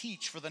going to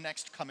teach for the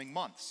next coming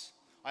months.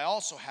 I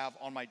also have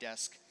on my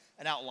desk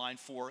an outline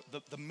for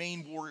the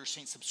main Warrior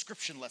Saint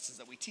subscription lessons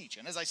that we teach.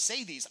 And as I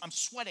say these, I'm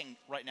sweating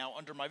right now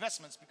under my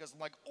vestments because I'm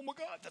like, oh my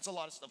God, that's a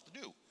lot of stuff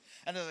to do.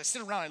 And as I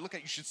sit around, I look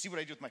at, you should see what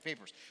I do with my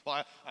papers.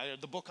 Well,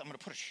 the book, I'm going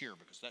to put it here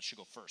because that should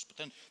go first. But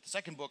then the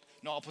second book,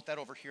 no, I'll put that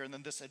over here. And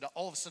then this, and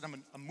all of a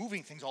sudden I'm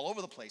moving things all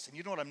over the place. And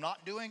you know what I'm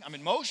not doing? I'm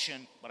in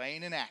motion, but I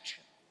ain't in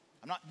action.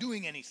 I'm not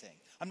doing anything.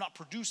 I'm not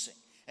producing.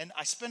 And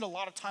I spend a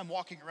lot of time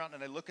walking around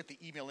and I look at the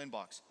email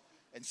inbox.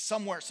 And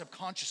somewhere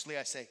subconsciously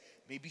I say,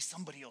 maybe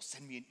somebody will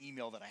send me an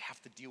email that I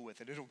have to deal with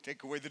and it'll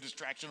take away the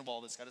distraction of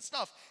all this kind of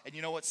stuff. And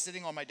you know what's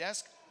sitting on my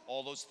desk?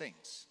 All those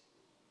things.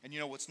 And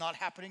you know what's not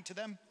happening to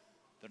them?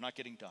 They're not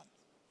getting done.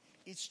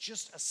 It's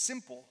just a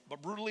simple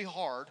but brutally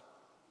hard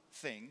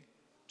thing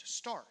to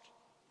start.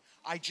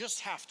 I just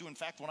have to, in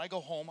fact, when I go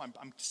home,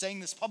 I'm saying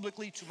this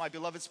publicly to my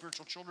beloved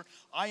spiritual children,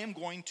 I am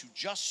going to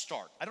just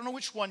start. I don't know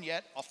which one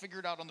yet. I'll figure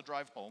it out on the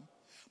drive home.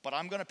 But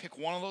I'm going to pick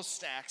one of those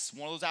stacks,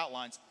 one of those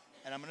outlines,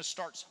 and I'm going to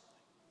start something.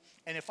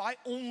 And if I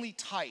only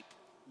type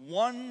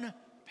one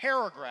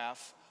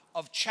paragraph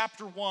of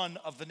chapter 1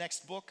 of the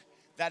next book,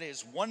 that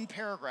is one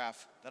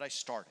paragraph that I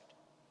started.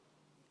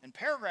 And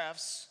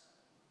paragraphs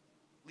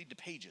lead to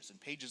pages, and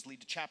pages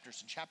lead to chapters,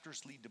 and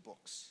chapters lead to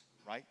books,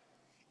 right?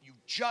 You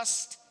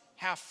just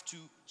have to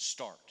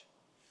start.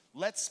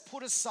 Let's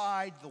put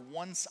aside the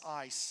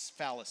once-I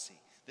fallacy,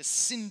 the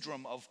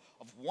syndrome of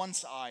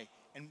once I,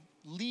 and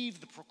leave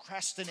the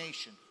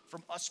procrastination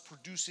from us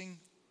producing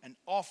and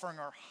offering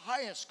our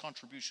highest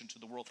contribution to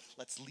the world.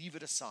 Let's leave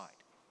it aside.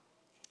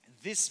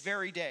 This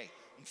very day,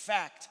 in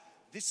fact,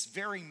 this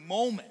very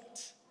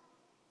moment,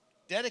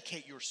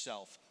 dedicate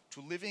yourself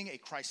to living a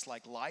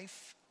Christ-like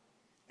life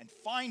and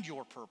find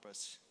your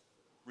purpose.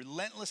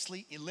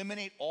 Relentlessly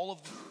eliminate all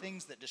of the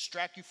things that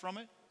distract you from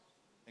it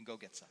and go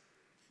get some.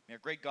 May our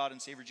great God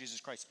and Savior Jesus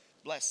Christ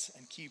bless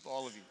and keep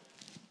all of you.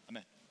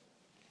 Amen.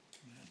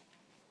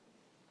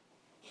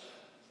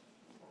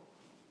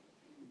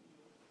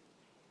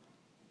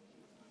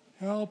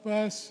 Help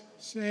us,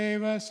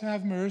 save us,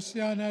 have mercy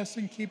on us,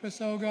 and keep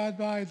us, O God,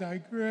 by thy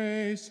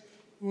grace,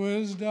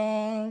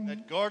 wisdom.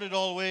 That guarded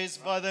always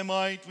by thy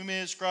might, we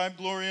may ascribe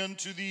glory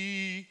unto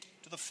thee,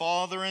 to the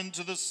Father, and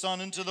to the Son,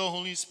 and to the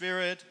Holy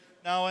Spirit,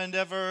 now and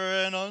ever,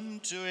 and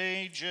unto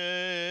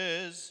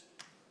ages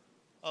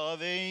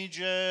of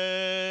ages.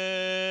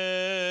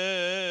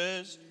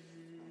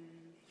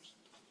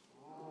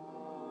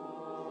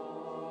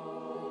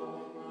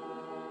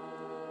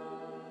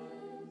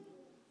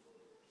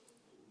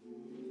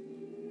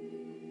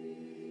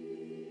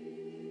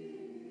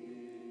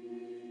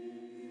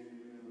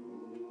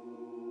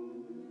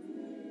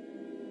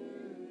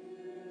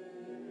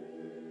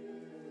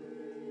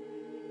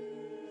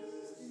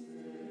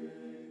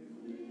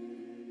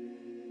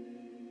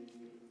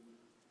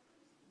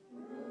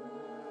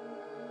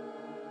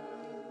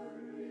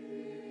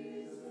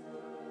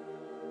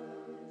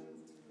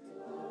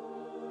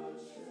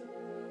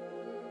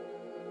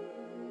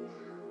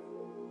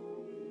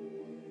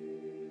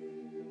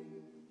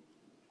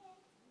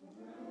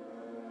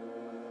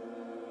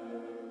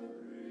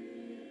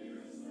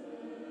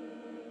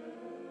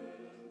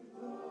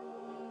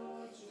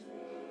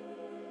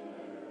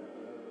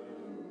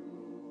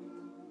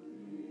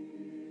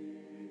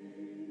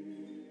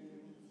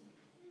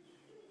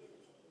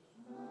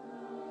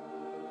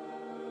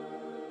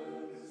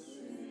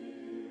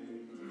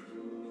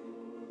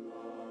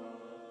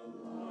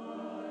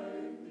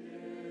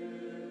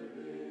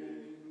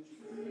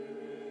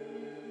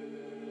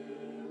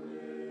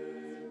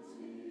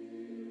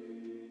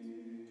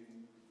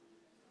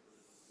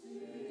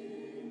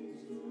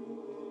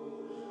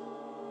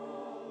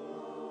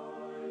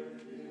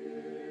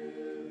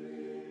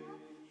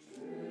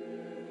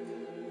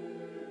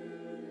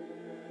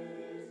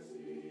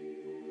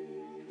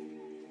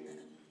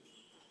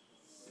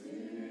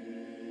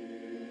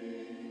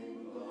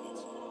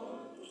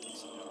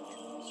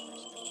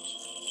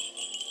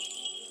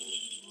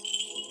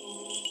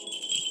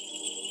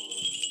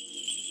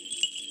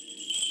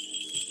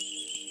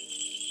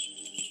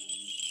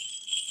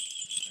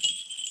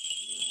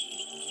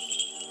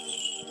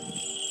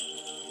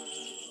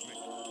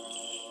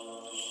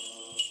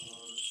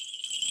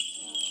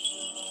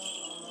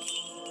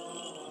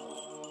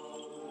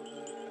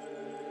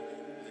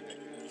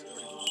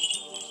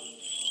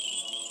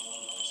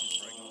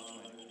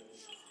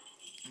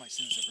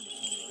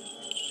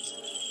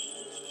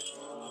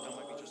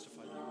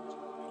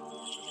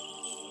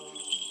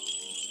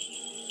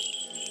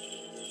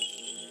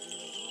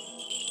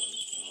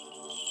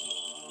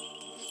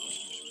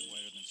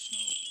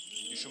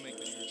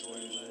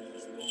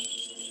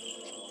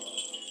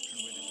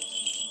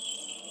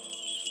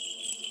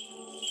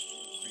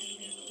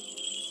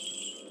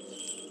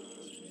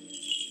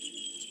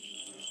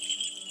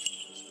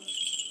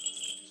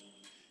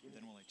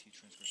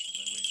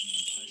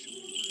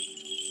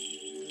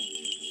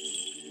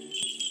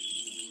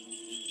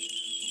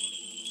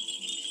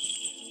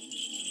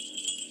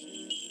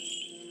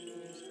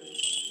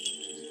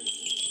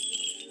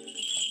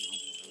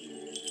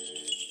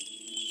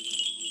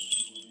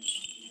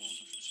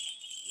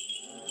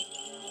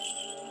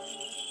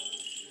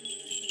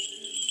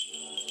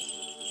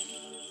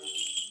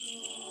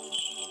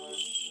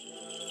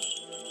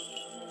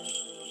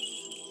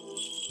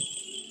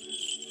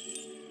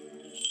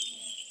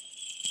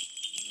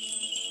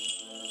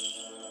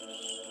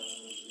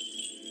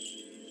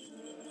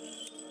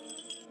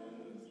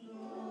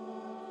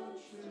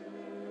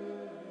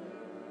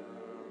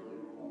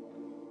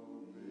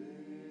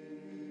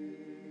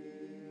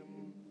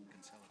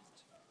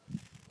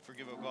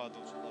 Forgive, O God,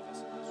 those who love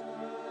us and those who hate.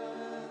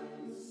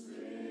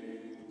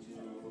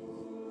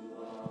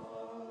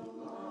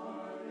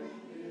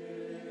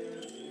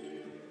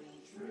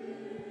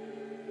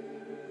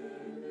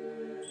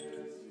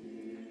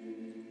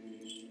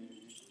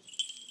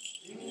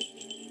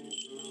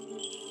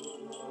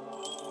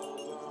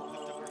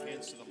 Lift up our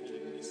hands to the holy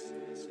place,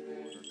 blessed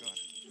Lord our God.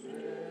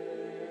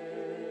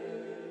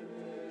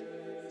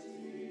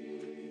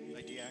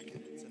 Thy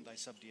diaconates and thy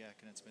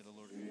subdiaconates may the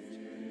Lord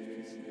use.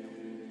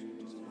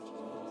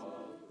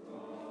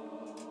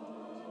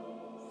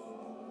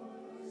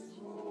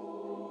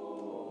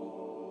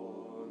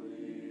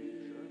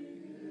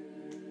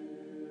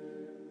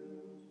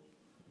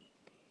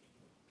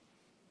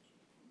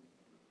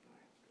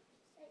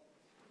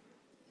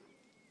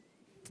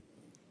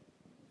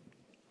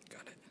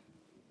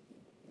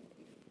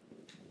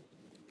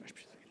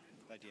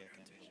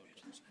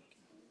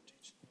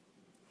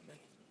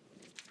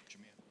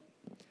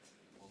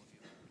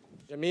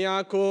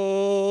 جميعكم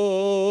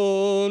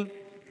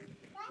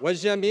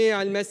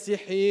والجميع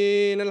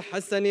المسيحيين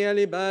الحسنين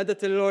لعبادة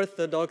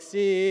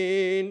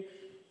الأرثوذكسيين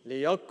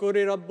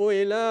ليذكر رب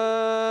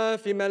إله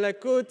في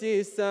ملكوته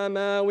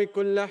السماوي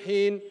كل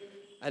حين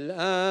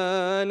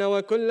الآن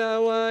وكل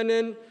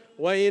أوان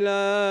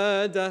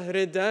وإلى دهر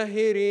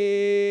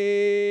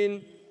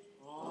الداهرين.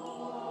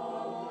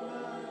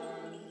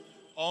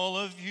 All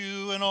of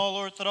you and all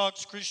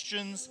Orthodox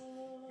Christians,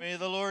 may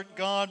the Lord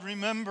God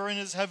remember in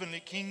his heavenly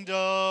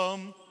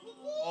kingdom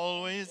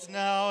always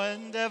now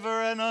and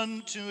ever and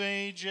unto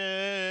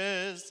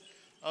ages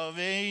of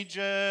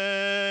ages.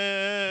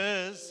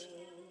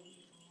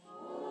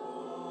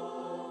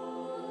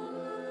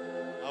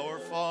 Our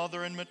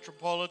Father and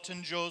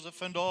Metropolitan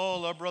Joseph and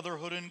all our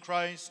brotherhood in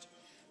Christ,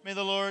 may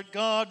the Lord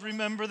God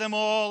remember them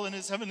all in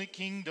his heavenly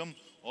kingdom,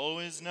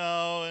 always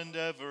now and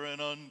ever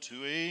and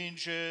unto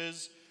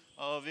ages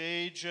of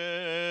ages.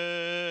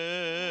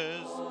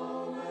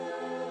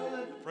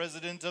 The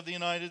President of the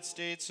United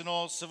States and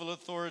all civil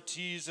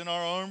authorities and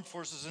our armed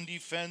forces in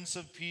defense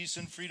of peace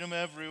and freedom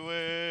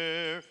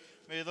everywhere,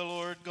 may the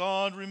Lord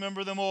God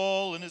remember them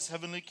all in his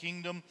heavenly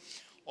kingdom,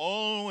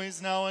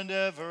 always now and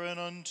ever and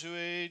unto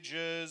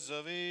ages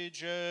of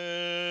ages.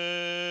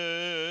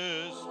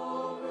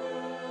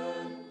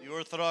 Amen. The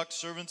Orthodox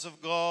servants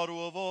of God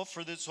who have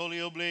offered this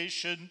holy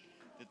oblation,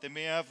 that they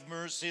may have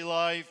mercy,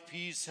 life,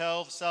 peace,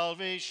 health,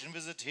 salvation,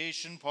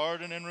 visitation,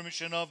 pardon, and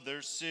remission of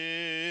their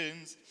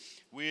sins.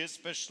 We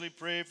especially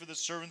pray for the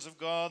servants of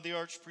God, the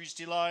Archpriest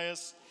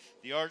Elias,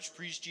 the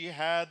Archpriest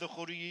Jihad, the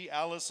Khourii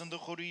Alice, and the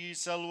Khourii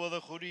Selwa, the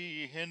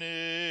Khourii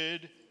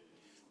Hinid,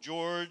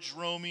 George,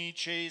 Romy,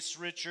 Chase,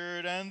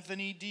 Richard,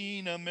 Anthony,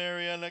 Dina,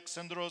 Mary,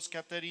 Alexandros,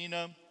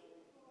 Katerina,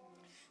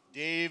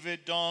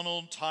 David,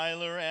 Donald,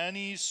 Tyler,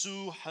 Annie,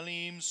 Sue,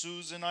 Halim,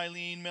 Susan,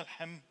 Eileen,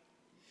 Milhem,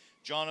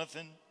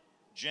 Jonathan,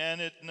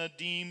 Janet,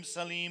 Nadim,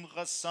 Salim,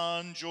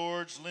 Ghassan,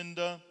 George,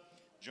 Linda,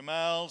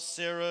 Jamal,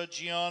 Sarah,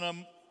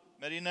 Gianna,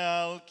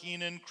 Marinal,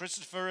 Keenan,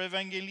 Christopher,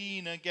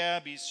 Evangelina,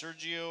 Gabby,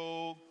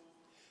 Sergio,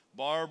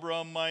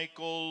 Barbara,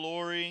 Michael,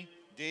 Lori,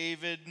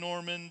 David,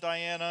 Norman,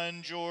 Diana,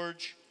 and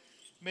George.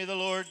 May the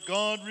Lord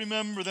God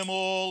remember them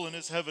all in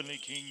his heavenly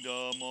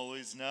kingdom,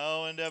 always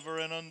now and ever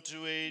and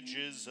unto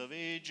ages of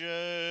ages.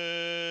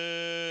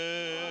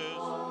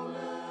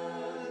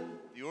 Amen.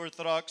 The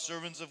Orthodox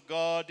servants of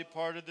God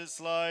departed this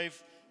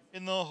life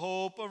in the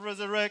hope of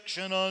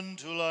resurrection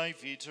unto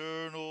life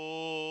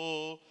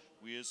eternal.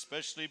 We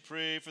especially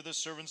pray for the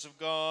servants of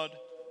God,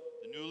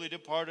 the newly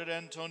departed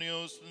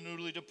Antonios, the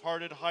newly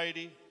departed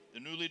Heidi, the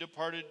newly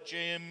departed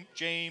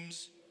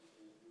James,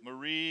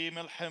 Marie,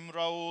 Melhem,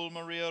 Raul,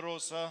 Maria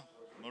Rosa,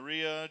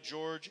 Maria,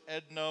 George,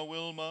 Edna,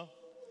 Wilma,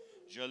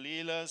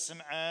 Jalila,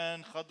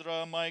 Sim'an,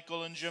 Khadra,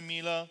 Michael, and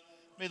Jamila.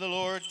 May the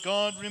Lord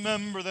God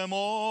remember them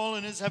all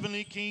in his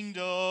heavenly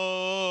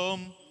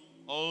kingdom,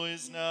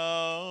 always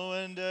now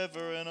and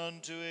ever and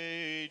unto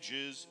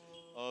ages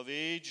of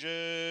ages.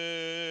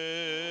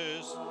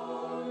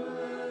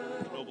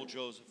 Amen. Noble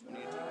Joseph, when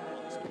he had taken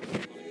all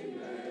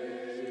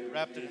this,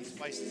 wrapped it in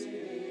spices,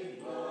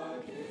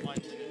 wine,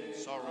 linen, and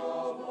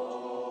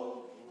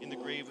sorrow, in the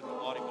grave with the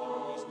body, but in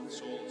peace with the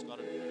soul, as God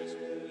and Christ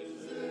with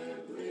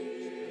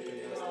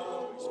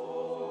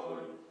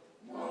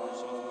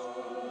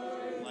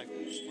life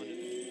which splendid.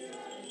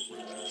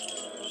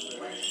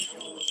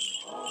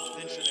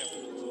 Then should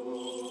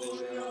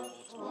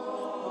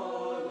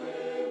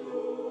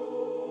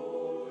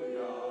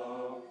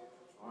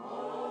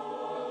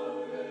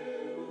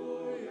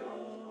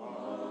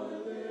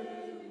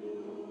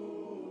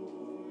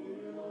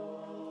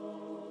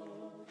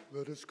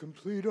Let us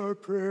complete our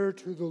prayer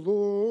to the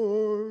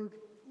Lord.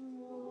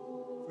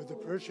 For the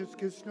precious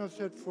gifts now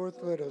set forth,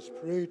 let us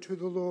pray to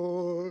the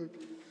Lord.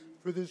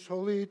 For this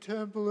holy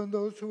temple and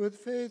those who with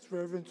faith,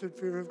 reverence, and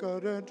fear of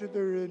God enter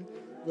therein,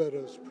 let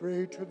us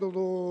pray to the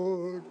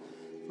Lord.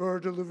 For our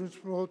deliverance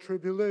from all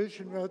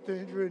tribulation, wrath,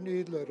 danger, and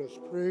need, let us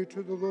pray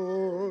to the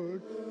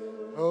Lord.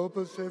 Help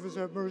us, save us,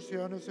 have mercy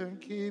on us, and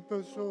keep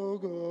us, O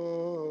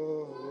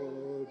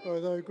God, by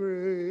thy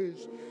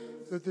grace,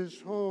 that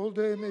this whole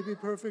day may be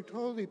perfect,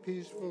 holy,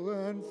 peaceful,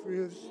 and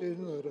free of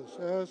sin. Let us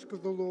ask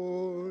of the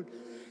Lord.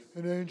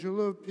 An angel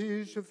of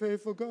peace, a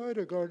faithful guide,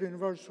 a guardian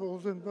of our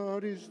souls and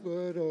bodies,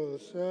 let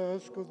us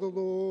ask of the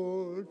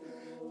Lord.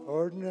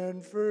 Pardon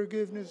and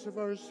forgiveness of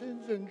our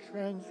sins and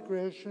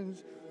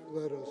transgressions,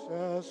 let us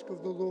ask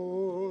of the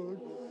Lord.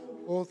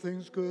 All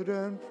things good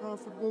and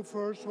profitable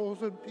for our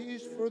souls and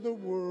peace for the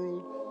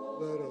world,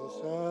 let us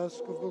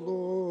ask of the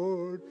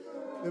Lord.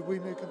 That we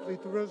may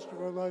complete the rest of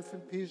our life in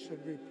peace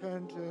and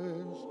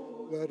repentance,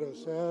 let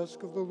us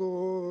ask of the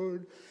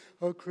Lord.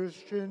 A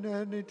Christian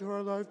ending to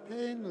our life,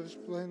 painless,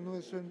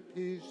 blameless, and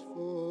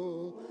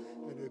peaceful,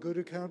 and a good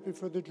account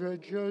before the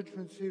dread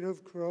judgment seat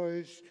of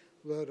Christ,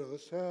 let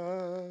us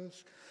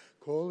ask.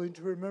 Calling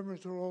to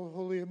remembrance our all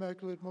holy,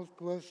 immaculate, most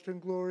blessed, and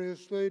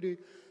glorious Lady,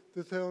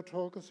 the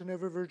Theotokos and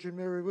ever Virgin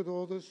Mary with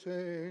all the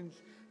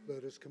saints,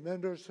 let us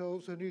commend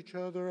ourselves and each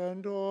other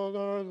and all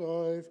our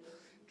life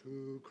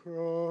to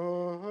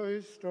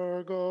Christ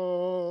our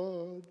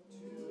God.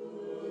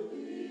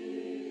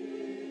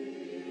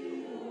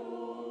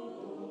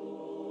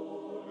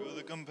 Through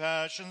the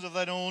compassions of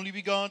thine only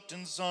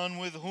begotten Son,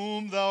 with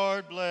whom thou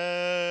art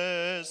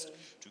blessed,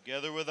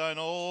 together with thine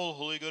all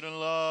holy, good, and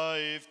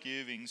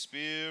life-giving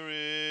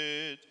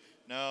Spirit,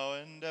 now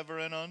and ever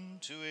and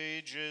unto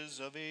ages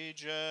of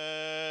ages.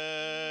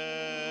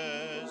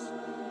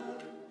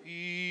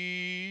 Peace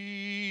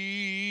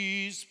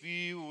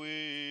be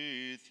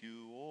with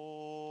you all.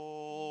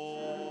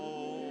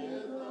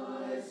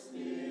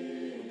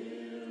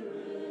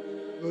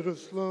 Let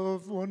us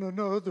love one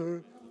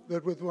another,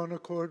 that with one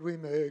accord we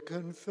may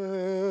confess.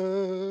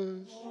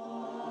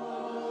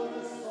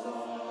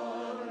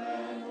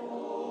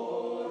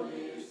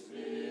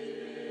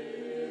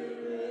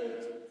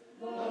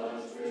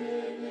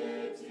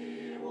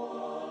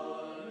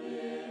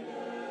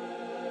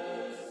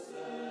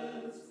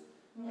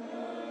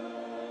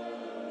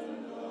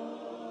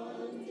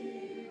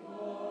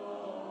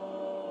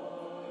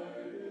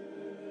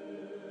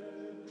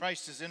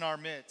 Christ is in our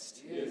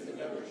midst. He is and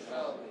ever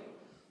shall be.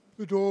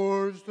 The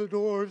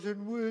doors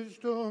in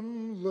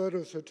wisdom, let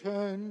us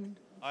attend.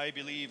 I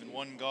believe in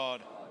one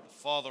God, the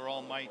Father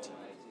Almighty,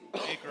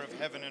 maker of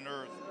heaven and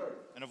earth,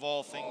 and of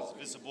all things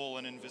visible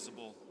and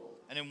invisible,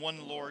 and in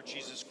one Lord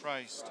Jesus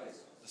Christ,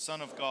 the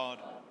Son of God,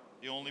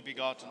 the only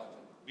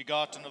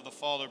begotten of the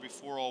Father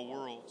before all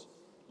worlds,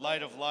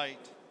 light of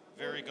light,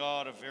 very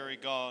God of very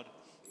God,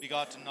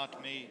 begotten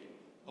not made,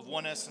 of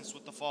one essence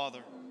with the Father,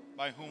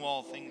 by whom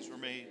all things were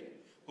made,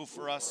 who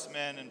for us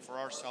men and for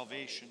our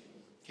salvation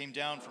came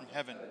down from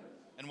heaven,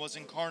 and was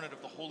incarnate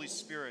of the Holy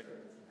Spirit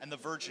and the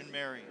Virgin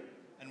Mary,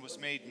 and was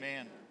made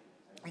man,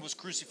 and was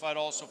crucified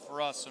also for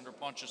us under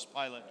Pontius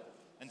Pilate,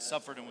 and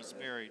suffered and was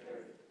buried.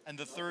 And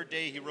the third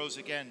day he rose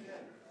again,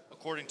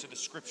 according to the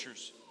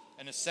Scriptures,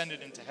 and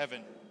ascended into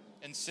heaven,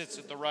 and sits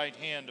at the right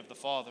hand of the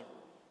Father.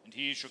 And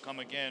he shall come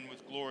again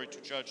with glory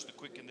to judge the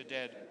quick and the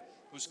dead,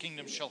 whose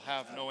kingdom shall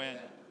have no end.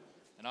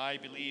 And I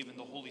believe in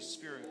the Holy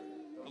Spirit,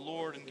 the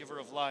Lord and giver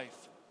of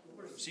life,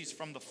 who proceeds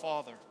from the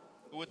Father,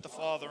 who with the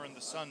Father and the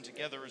Son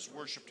together is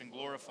worshipped and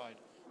glorified,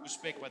 who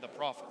spake by the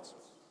prophets.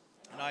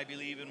 And I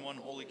believe in one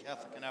holy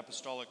Catholic and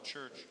Apostolic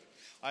Church.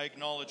 I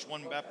acknowledge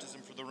one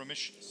baptism for the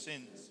remission of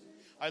sins.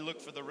 I look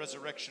for the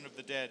resurrection of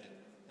the dead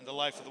and the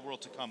life of the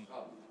world to come.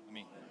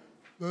 Amen.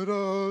 Let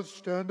us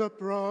stand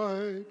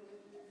upright.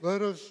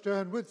 Let us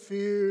stand with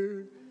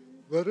fear.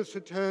 Let us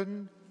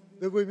attend,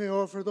 that we may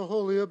offer the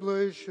holy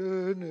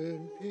oblation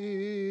in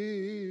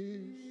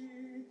peace.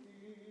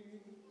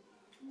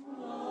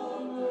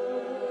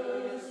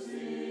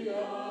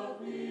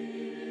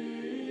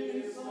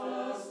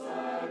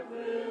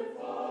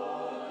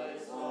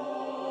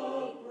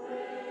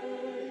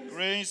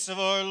 Grace of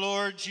our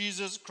Lord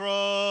Jesus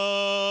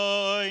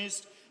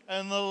Christ,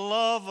 and the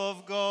love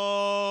of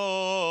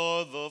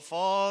God the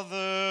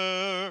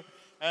Father,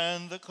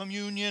 and the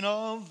communion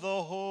of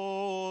the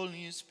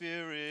Holy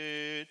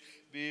Spirit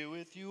be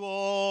with you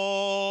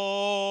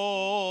all.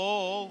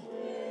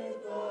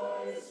 With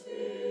thy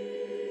spirit.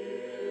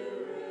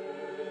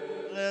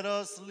 Let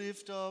us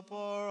lift up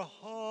our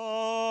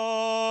hearts.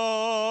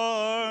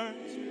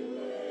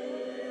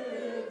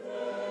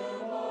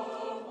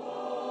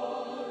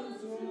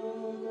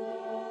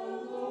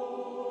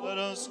 Let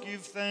us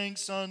give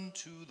thanks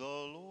unto the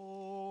Lord.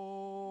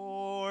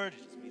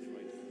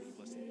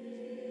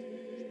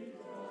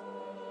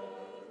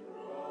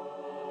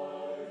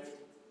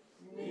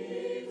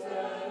 Meet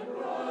and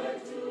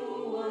right to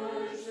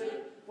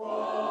worship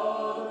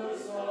Father,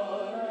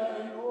 Son,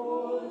 and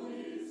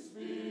Holy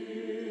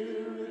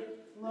Spirit,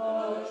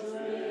 the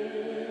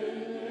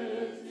Trinity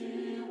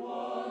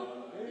one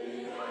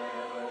in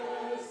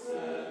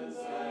essence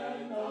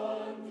and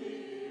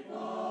undivided.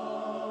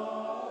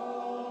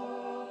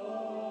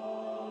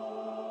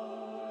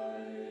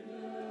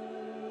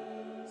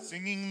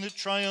 Singing the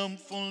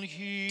triumphal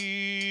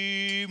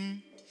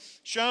hymn,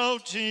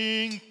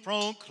 shouting,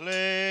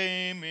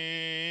 proclaiming,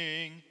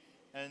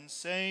 and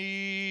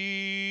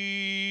saying,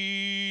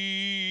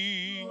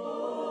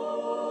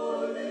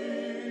 Holy,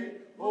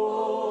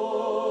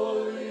 holy,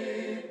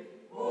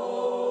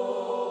 holy,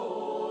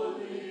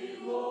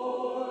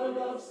 Lord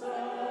of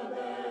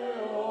Sabaoth,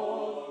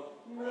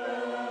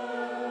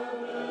 heaven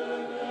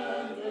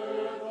and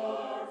earth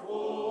are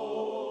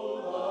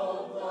full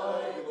of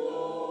thy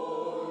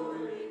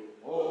glory.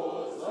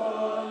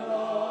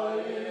 Hosanna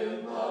in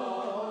the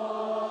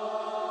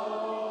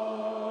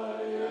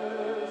highest.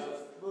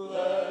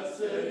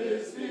 Blessed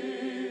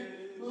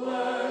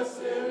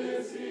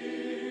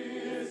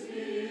is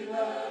he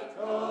that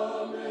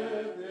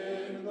cometh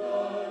in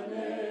the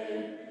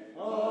name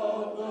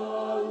of the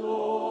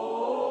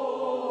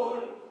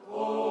Lord.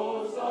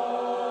 Hosanna,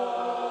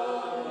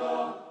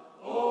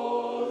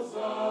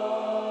 Hosanna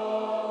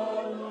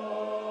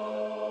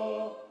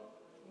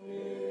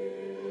in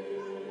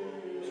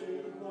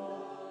the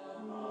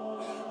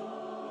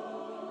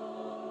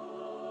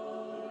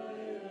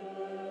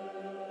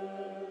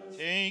highest.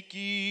 Take,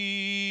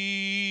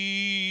 eat.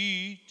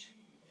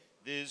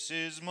 This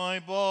is my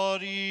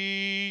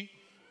body,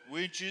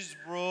 which is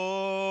broken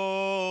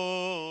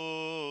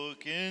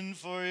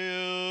for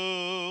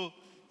you,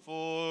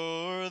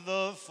 for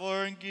the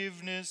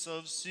forgiveness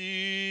of sin.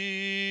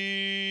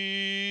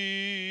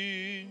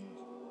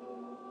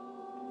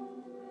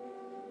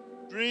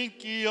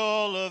 Drink ye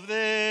all of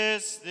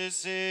this.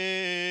 This is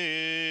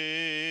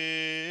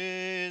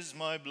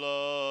my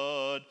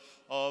blood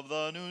of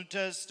the New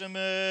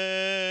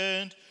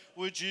Testament,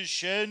 which is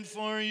shed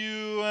for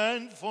you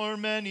and for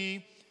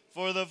many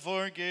for the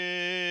forgiveness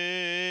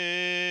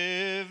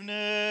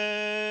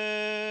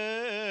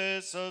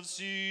forgiveness of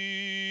sins.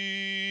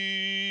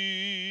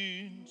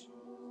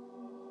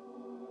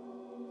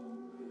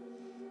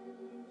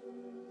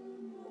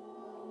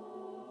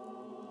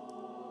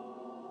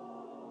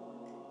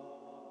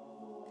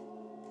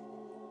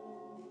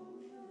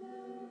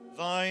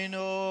 Thine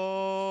own,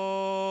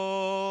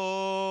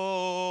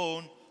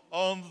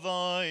 of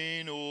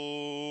thine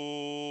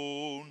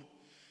own,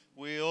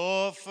 we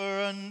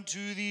offer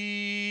unto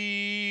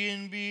thee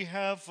in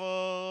behalf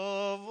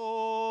of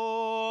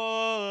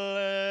all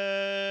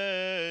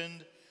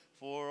and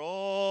for all.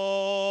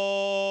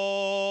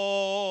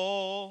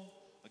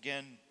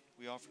 Again,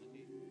 we offer to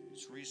thee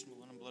this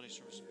reasonable and unbloody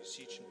service and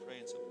beseech and pray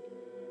and supplicate.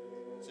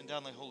 Send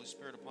down thy Holy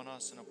Spirit upon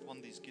us and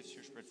upon these gifts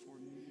here spread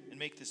forth, and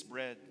make this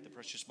bread the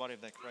precious body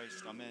of thy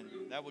Christ. Amen.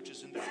 That which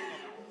is in this cup,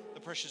 the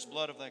precious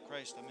blood of thy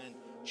Christ. Amen.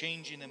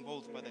 Changing them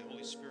both by thy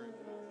Holy Spirit.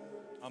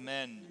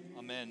 Amen.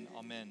 Amen.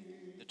 Amen.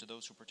 That to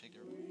those who partake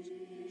thereof,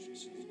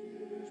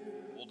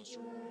 boldness to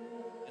repent,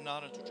 and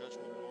not unto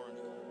judgment, nor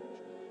unto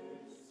condemnation.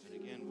 And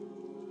again,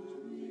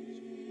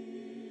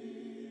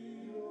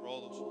 for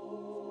all those who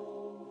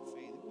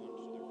faith one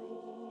to their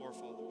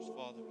forefathers,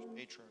 fathers,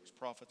 patriarchs,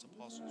 prophets,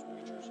 apostles,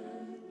 preachers,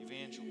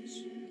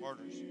 evangelists,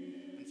 martyrs,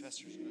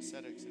 confessors, and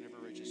ascetics, and every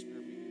righteous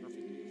spirit be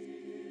perfect in the faith.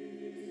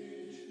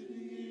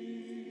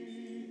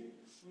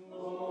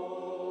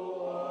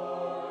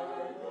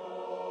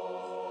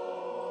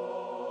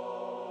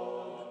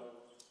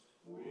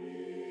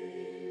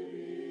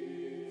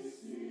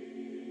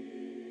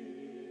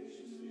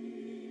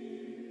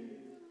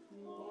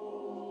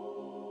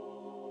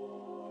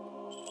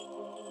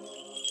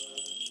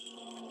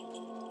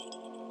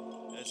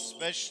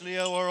 Especially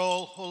our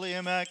all holy,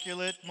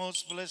 immaculate,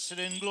 most blessed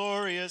and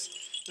glorious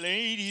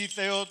Lady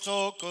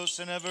Theotokos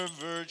and ever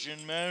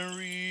Virgin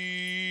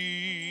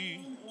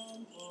Mary.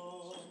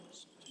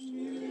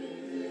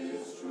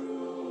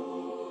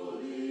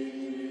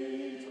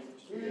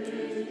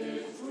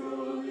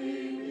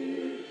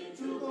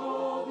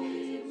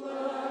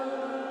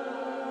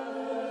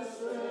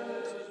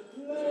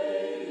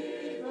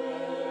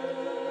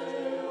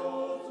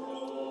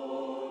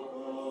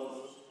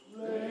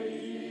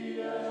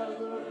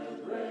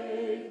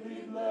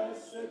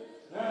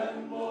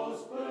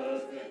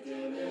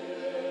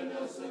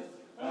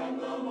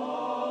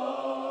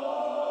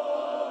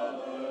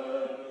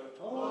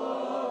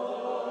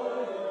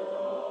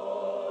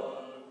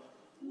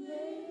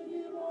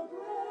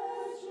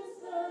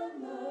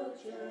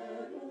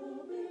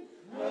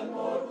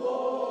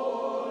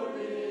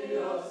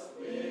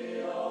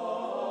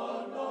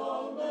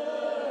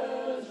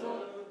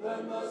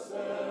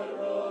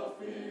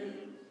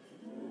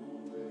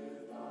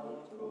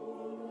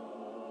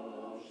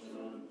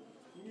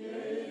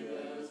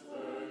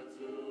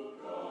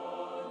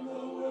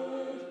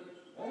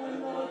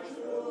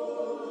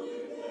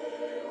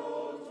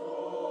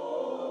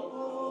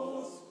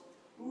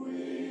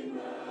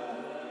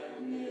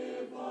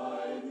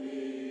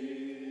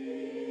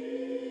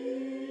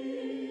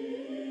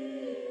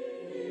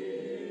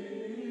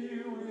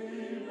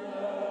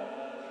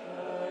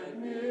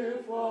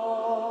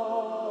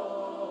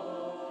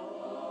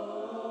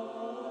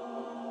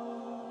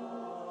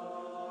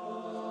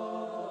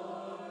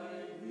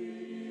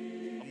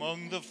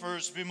 Among the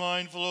first be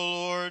mindful, O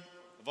Lord,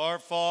 of our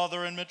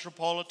Father and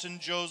Metropolitan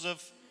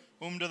Joseph,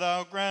 whom do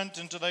thou grant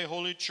into thy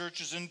holy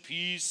churches in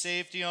peace,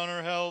 safety,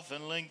 honor, health,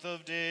 and length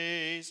of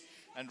days,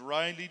 and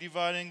rightly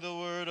dividing the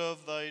word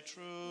of thy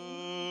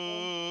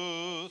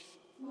truth.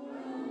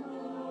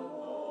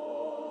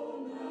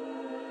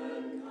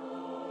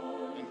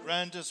 And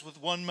grant us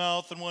with one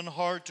mouth and one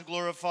heart to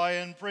glorify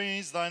and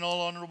praise thine all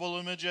honorable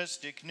and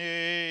majestic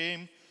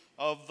name,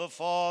 of the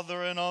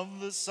Father, and of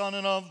the Son,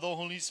 and of the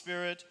Holy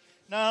Spirit,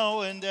 now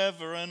and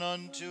ever, and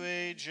unto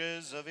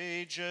ages of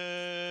ages.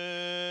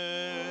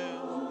 And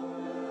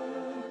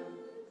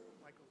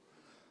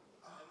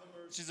the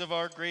mercies of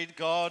our great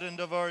God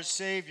and of our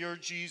Savior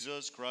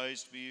Jesus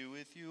Christ be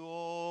with you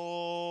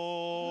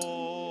all.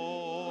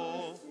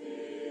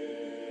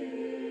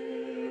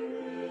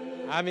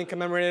 Having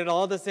commemorated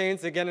all the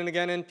saints again and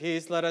again in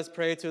peace, let us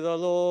pray to the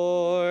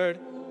Lord.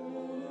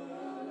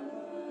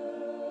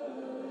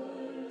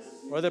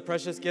 For the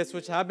precious gifts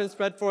which have been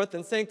spread forth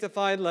and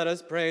sanctified, let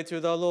us pray to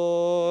the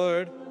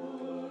Lord.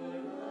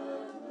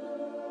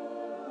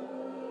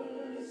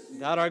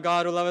 That our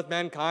God, who loveth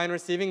mankind,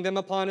 receiving them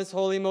upon his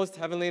holy, most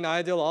heavenly and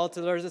ideal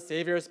altar as a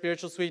Savior of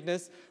spiritual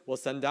sweetness, will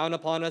send down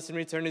upon us in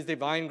return his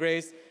divine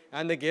grace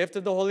and the gift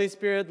of the Holy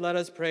Spirit, let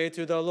us pray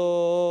to the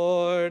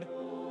Lord.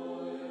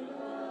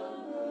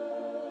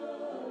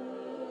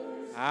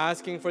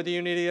 Asking for the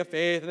unity of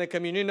faith and the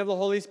communion of the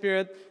Holy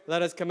Spirit,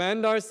 let us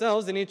commend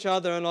ourselves and each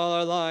other and all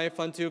our life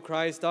unto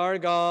Christ our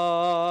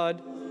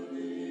God.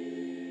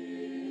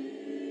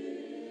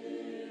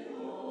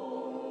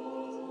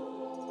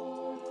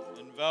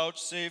 And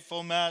vouchsafe,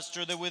 O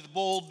Master, that with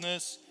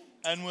boldness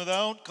and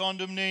without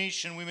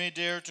condemnation we may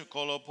dare to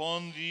call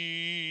upon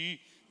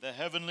thee, the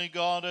heavenly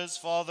God, as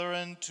Father,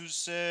 and to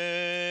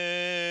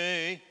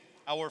say,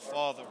 Our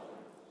Father,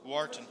 who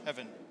art in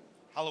heaven,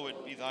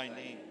 hallowed be thy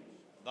name.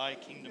 Thy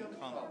kingdom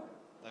come,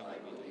 thy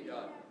will be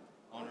done,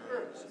 on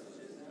earth as it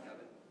is in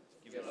heaven.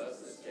 Give us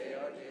this day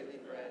our daily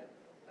bread,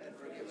 and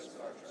forgive us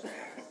our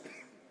trespasses,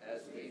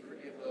 as we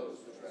forgive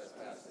those who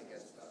trespass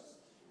against us.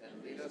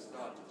 And lead us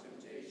not to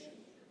temptation,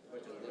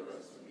 but deliver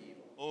us from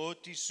evil.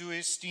 Oti su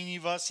estini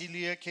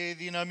Vasilia ke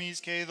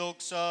dinamis ke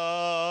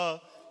doxa,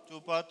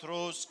 tu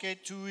patros ke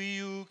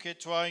tuiu ke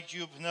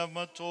tuaiu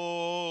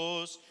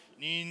pneumatos,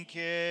 nin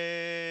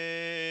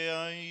ke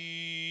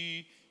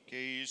ai, ke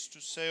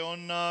istus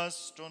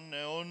eonas ton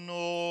eonon.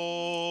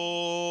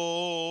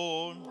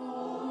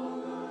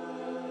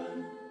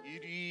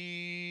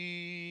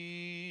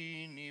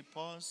 Irini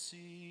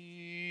pasi.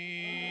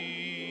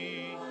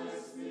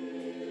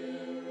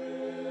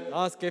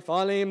 As que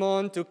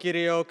falimon tu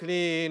Kyrio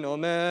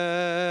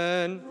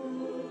clinomen.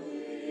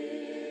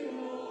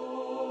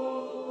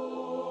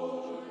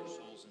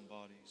 Souls and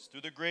bodies,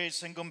 through the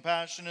grace and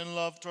compassion and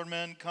love toward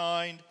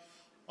mankind,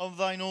 of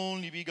thine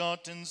only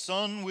begotten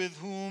Son, with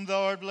whom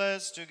thou art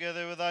blessed,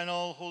 together with thine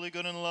all holy,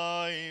 good, and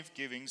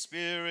life-giving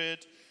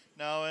Spirit,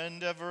 now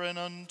and ever and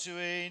unto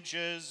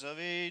ages of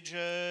ages.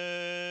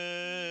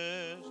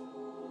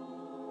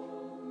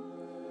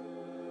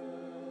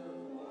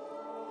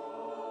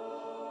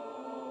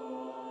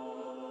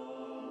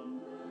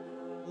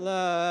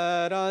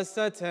 Let us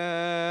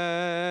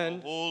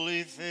attend.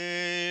 Holy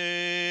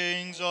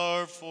things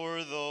are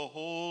for the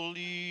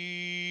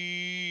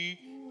holy.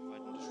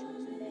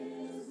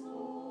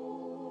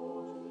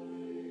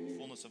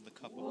 Fullness of the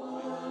cup of the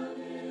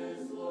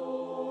faith.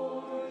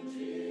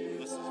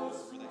 Blessed is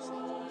whoever they say,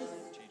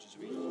 changes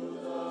of ages.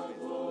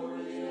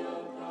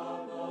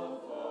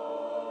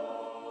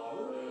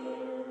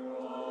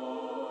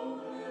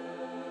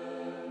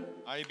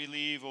 I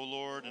believe, O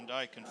Lord, and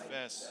I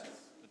confess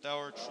that thou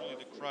art truly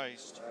the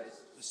Christ,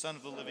 the Son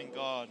of the living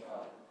God,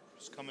 who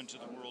has come into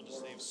the world to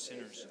save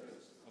sinners,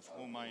 of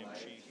whom I am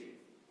chief.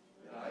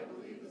 And I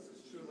believe this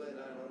is truly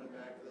thine own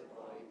immaculate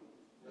body,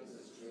 this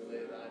is truly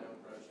thine own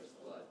precious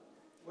blood.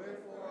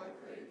 Wherefore I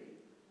pray thee,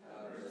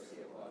 have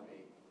mercy upon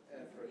me,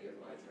 and forgive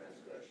my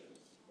transgressions,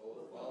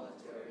 both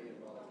voluntary and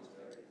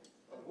involuntary,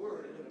 of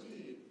word and of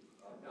deed,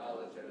 of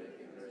knowledge and of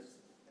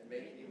ignorance, and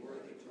make me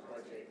worthy to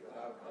partake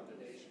without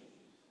condemnation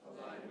of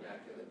thine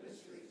immaculate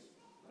mysteries,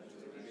 unto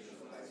the remission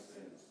of my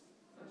sins,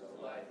 unto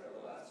life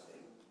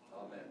everlasting.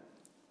 Amen.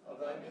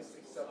 Of thy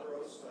mystic supper,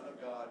 O Son of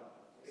God,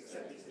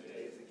 accept me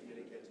today as a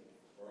communicant,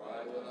 for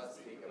I will not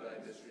speak of thy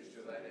mysteries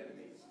to thine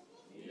enemies,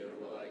 neither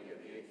will I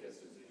give thee a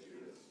kiss as a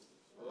Judas.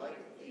 For like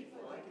a thief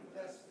will I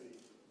confess thee.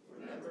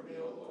 Remember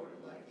me, O Lord,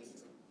 in thy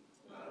kingdom,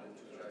 not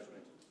into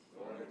judgment,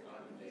 nor into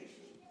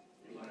condemnation.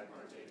 Be my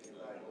partaking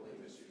of thy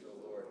holy mysteries, O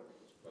Lord,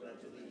 but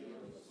unto the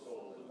healing of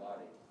soul and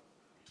body.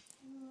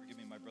 Forgive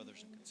me, my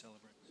brothers and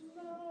concelebrants.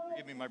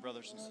 Forgive me, my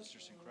brothers and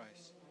sisters in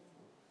Christ.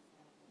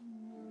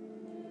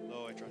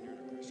 Lo, I draw near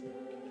to Christ, our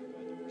King,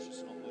 by the precious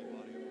and holy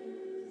body of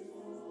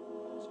our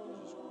Lord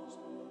Jesus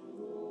Christ. Grant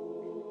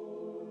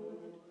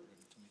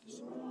unto me this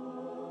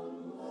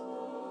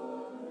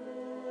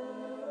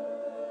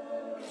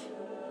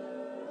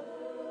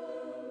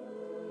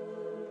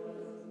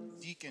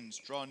Deacons,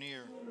 draw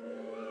near.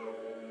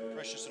 The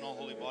precious and all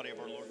holy body of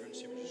our Lord and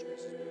Savior Jesus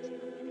Christ. To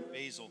the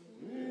Reverend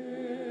Deacon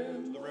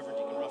Basil, to the Reverend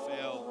Deacon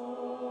Raphael,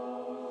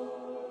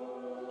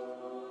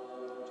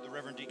 to the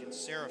Reverend Deacon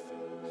Seraphim,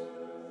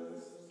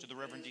 to the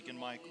Reverend Deacon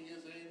Michael.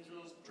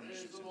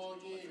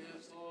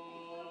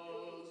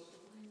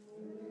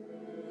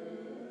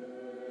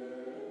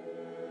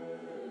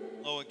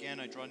 Lo, again,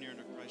 I draw near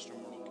unto Christ, our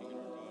mortal King and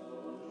our God.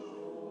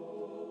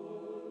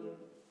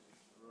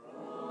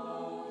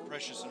 The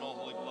precious and all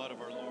holy blood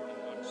of our Lord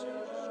and God and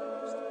Savior Jesus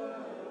Christ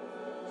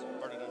has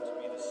imparted unto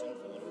me the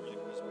sinful and worthy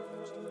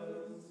presbytery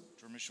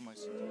to remission of my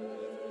sins and life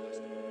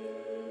everlasting.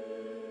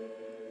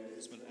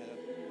 Bismillah.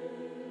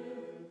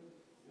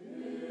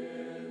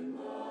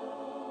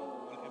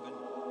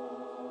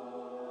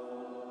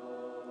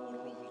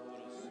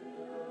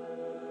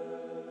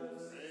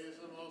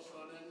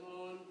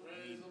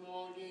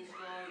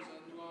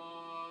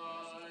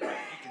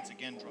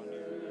 Again, draw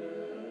near.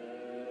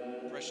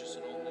 Precious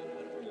and holy blood of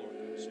our Lord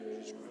and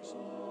Savior Jesus Christ. Of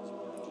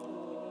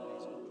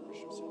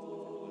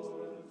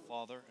the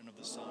Father and of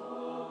the Son and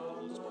of the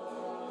Holy Spirit.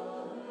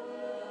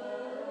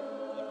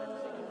 The Reverend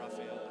Deacon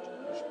Raphael and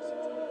generation of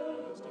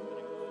sins in the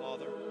name of the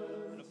Father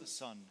and of the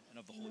Son and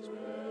of the Holy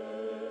Spirit.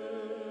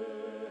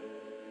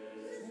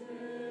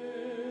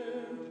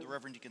 To the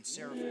Reverend Deacon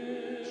Seraphim and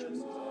generation of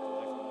sins in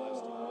life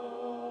everlasting.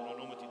 In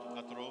nomine tu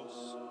Patros,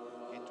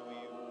 et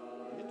tuiu,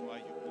 et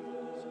tuaiu.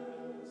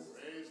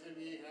 Praise him,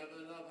 ye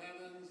heaven of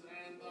heavens,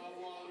 and the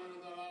water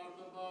that art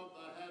above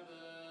the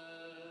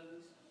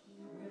heavens.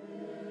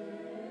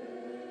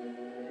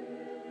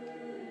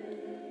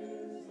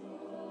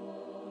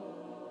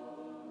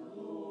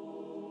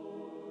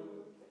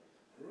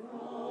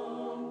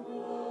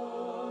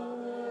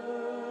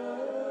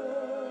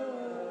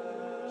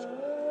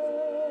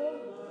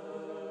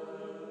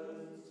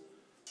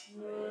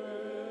 Praise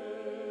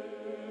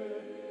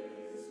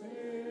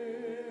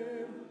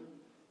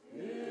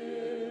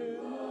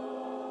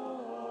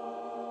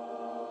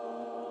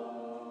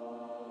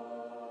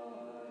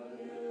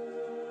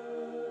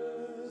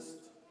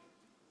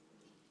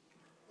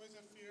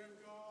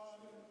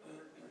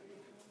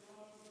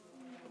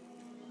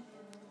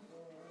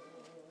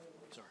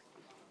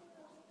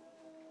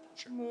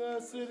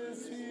Blessed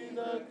is he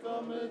that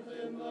cometh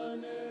in the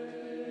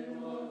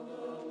name of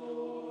the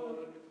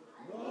Lord.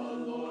 The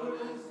Lord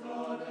is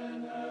God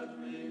and hath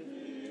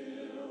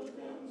revealed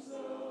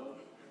himself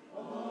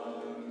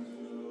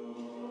unto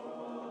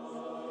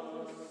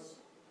us.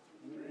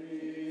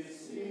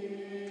 Receive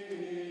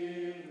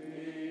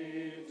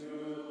me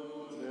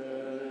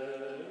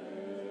today,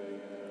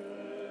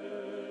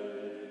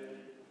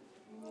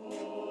 O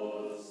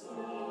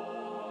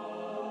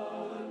Son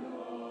of God,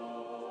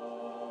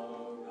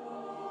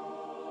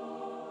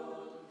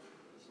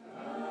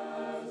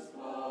 as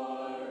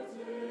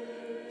partaker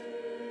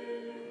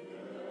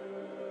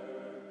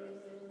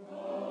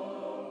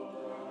of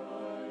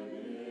thy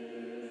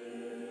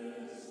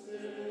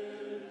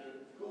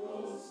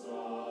mystical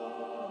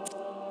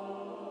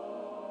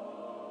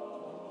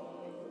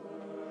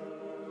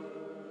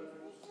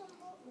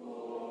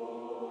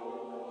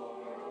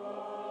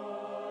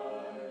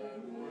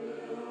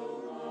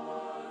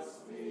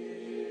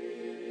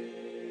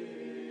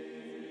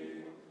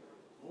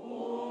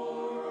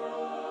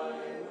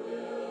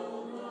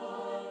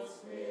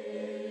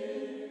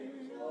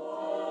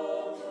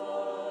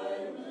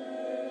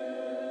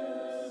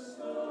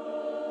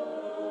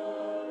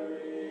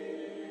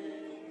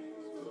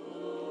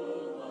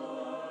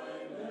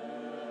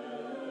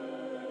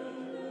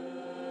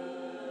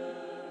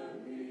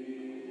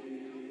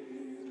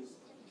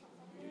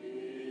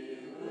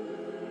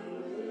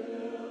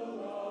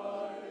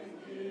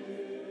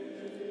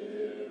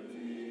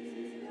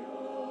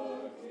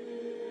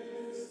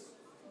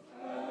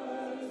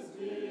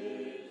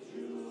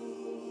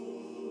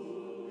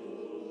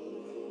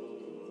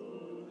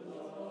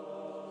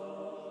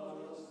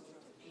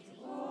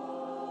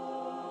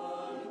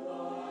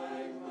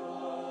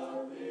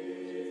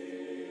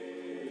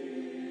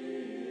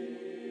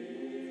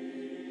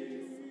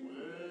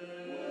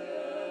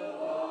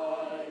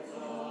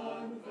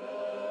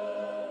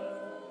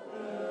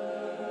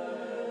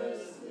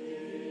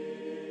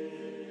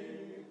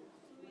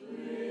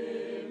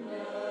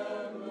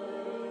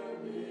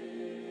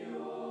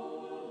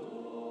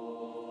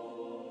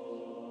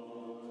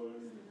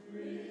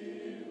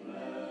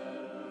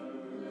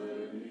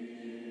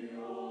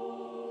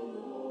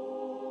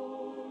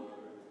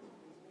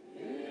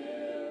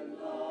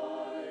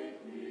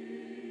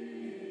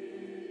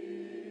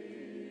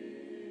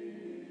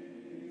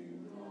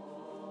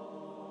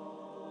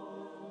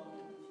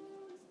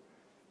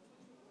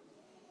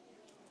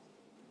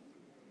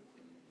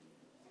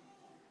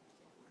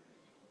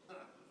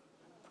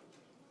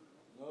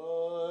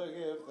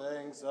give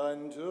thanks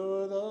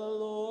unto the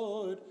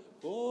Lord,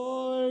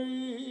 for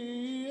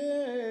he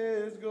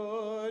is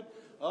good.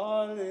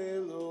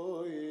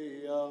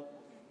 Alleluia.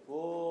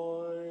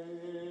 For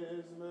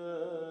his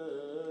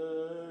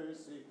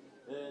mercy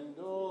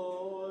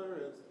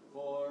endureth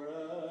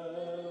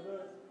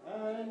forever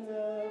and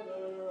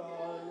ever.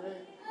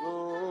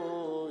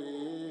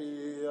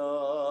 Alleluia.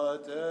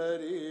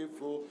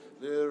 Terifu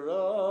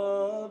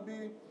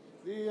lirabi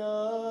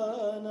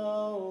liana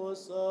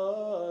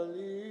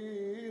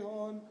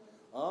usalihon.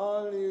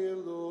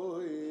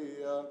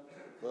 Alleluia.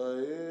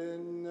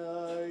 فإنا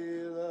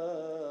إلى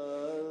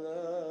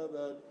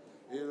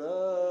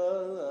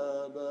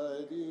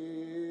الأبد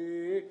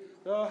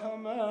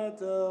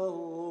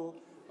رحمته.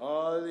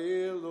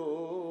 Alleluia.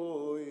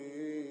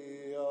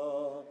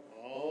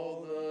 All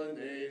the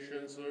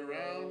nations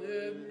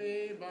surrounded me.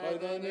 By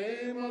the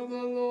name of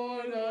the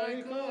Lord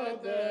I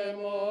cut them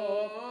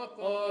off.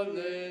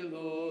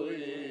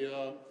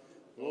 Alleluia.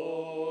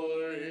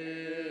 For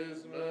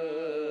his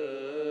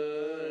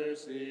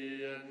mercy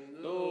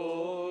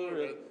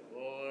endureth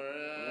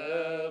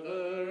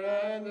forever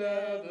and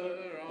ever.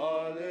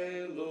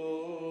 Alleluia.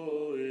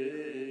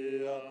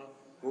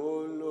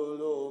 كل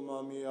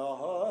الأمم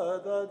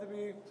أحاطت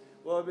بي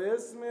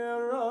وباسم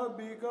الرب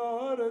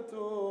كرت.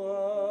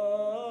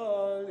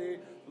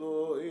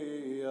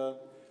 هاليلويا.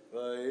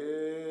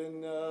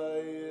 فإن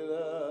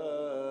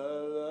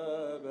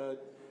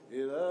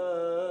إلى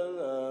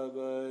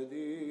الأبد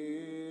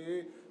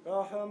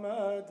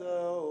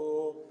رحمته.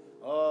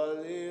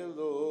 Alleluia.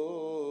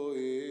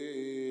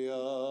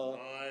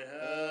 My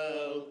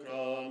help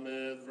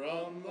cometh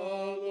from the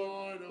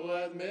Lord, who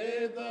hath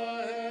made the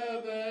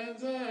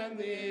heavens and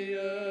the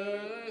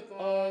earth.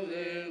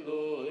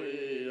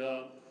 Alleluia.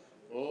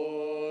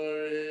 For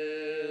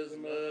his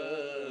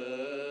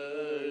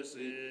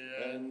mercy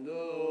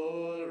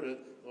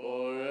endureth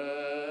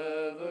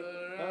forever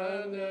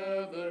and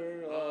ever.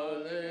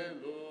 Alleluia.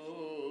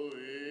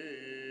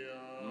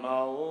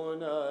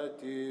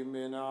 معونتي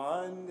من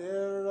عند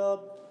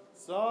الرب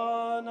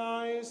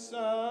صانع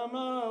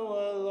السماء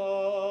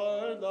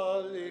والأرض.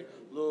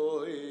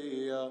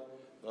 Alleluia.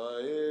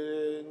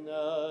 فإن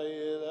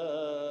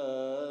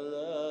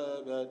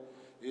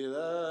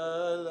إلى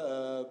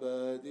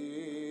الأبد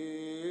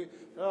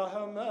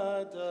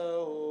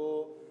رحمته.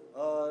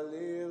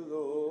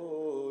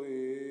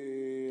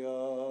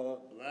 Alleluia.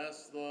 Bless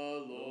the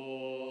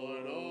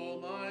Lord, O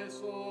my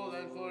soul,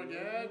 and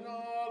forget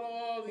not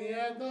all he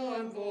hath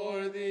done for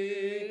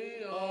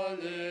thee.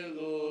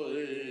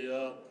 Alleluia.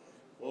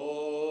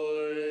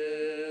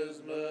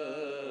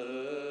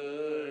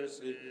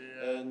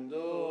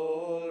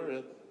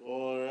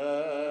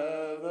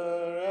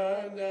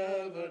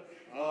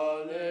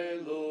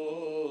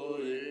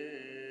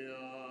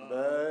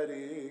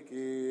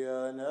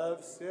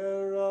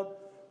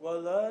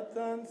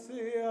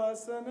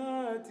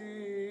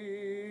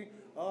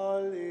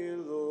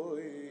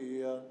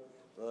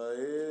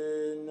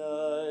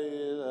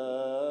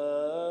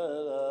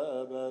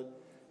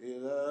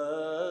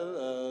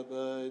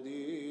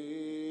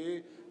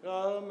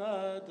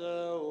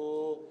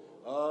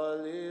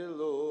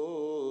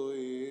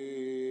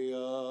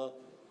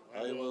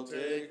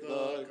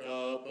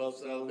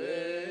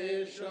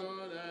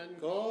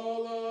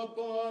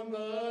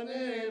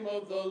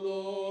 the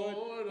Lord.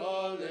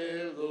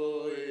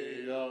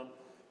 Alleluia.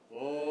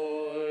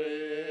 For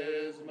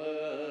his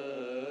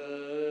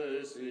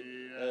mercy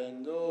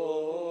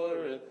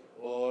endureth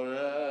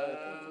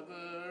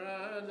forever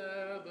and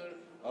ever.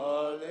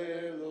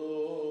 Alleluia.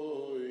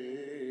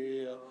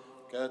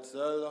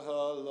 كتسل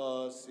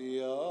خلاصي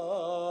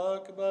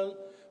أقبل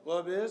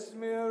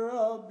وباسم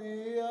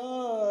ربي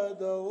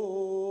أدعو.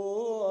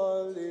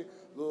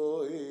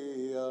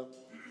 هللويا.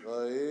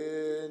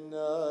 فإن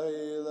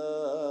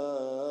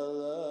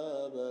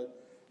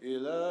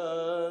إلى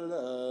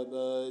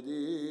الأبد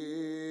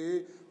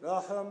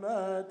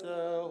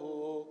رحمته.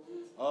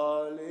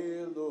 Hallelujah.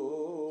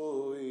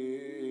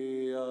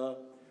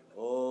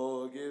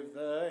 Oh, give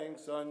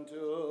thanks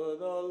unto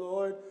the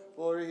Lord,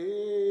 for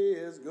he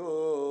is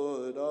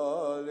good.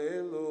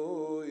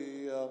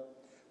 Hallelujah.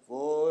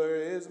 For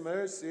his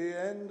mercy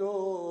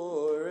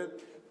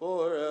endureth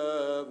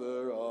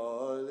forever.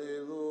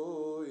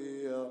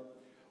 Hallelujah.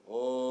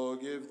 Oh,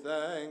 give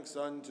thanks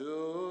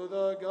unto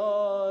the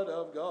God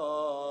of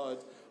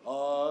gods.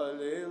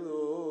 Hallelujah.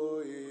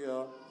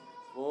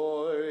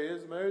 For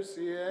his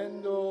mercy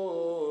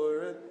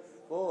endureth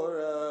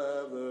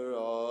forever.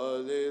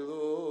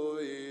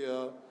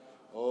 Hallelujah.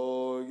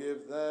 Oh,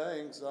 give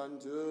thanks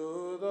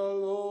unto the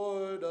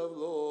Lord of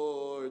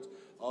lords.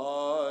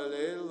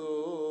 Hallelujah.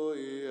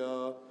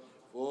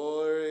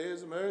 For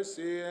his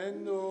mercy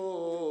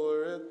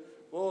endureth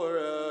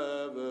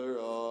forever.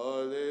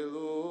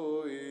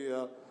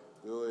 Hallelujah.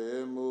 To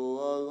him who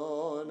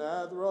alone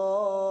hath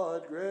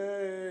wrought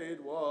great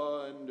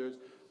wonders.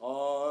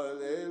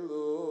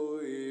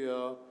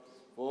 Hallelujah.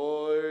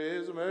 For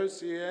his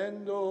mercy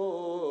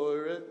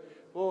endureth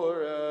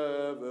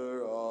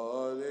forever.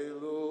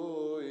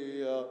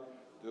 Hallelujah.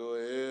 To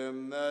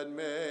him that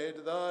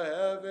made the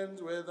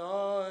heavens with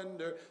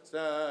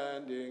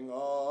understanding.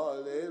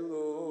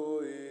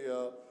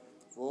 Hallelujah.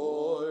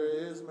 For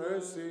his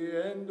mercy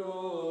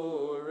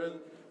endureth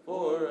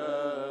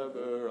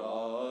forever.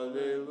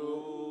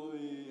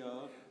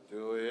 Hallelujah.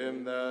 To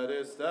him that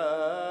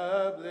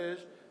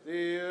established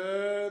the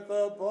earth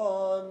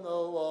upon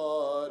the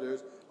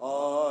waters.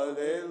 Hallelujah.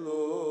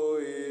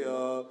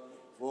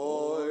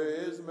 For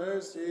his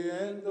mercy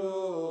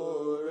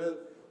endureth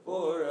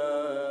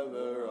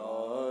forever.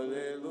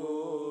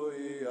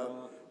 Hallelujah.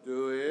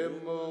 To him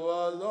who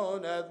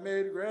alone hath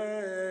made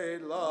great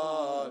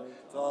lights.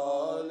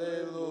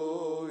 Hallelujah.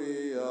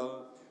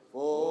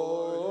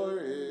 For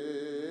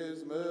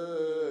his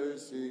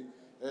mercy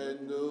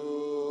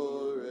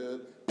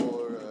endureth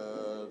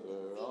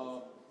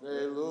forever.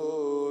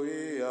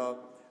 Hallelujah.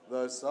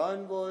 The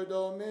sun for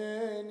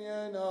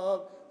dominion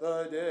of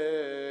the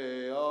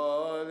day.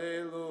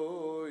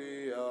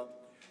 Hallelujah.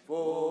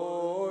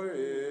 For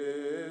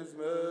his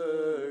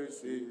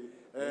mercy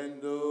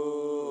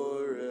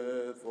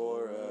endureth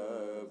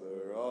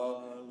forever.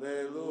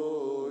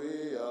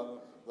 Hallelujah.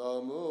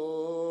 The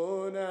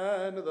moon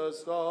and the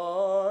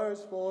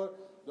stars for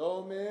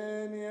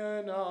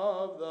dominion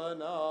of the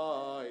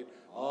night.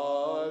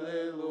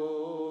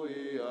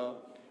 Hallelujah.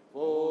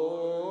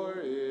 For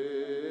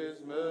his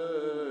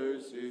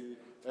mercy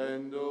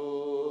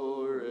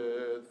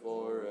endureth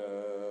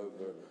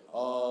forever.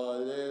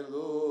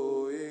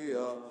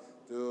 Hallelujah.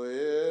 To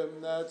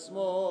him that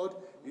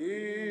smote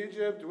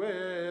Egypt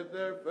with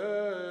their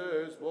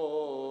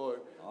firstborn.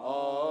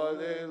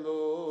 Hallelujah.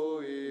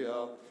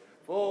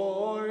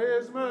 For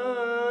his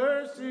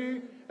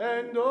mercy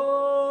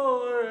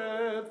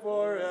endureth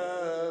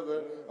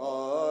forever.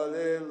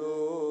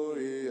 Hallelujah.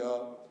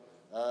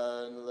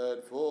 And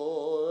led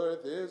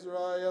forth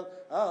Israel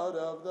out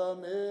of the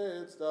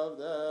midst of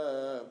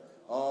them.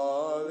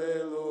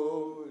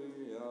 Hallelujah.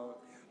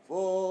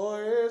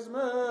 For his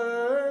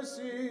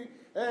mercy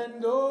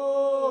endureth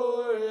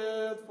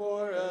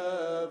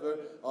forever.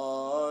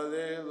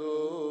 Hallelujah.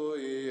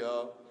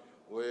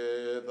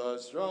 With a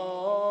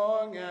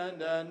strong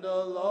hand and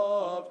a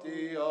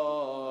lofty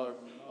arm.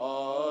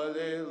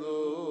 Hallelujah.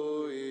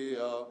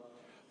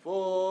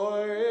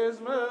 For his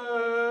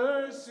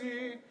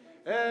mercy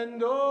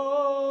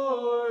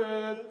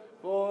endureth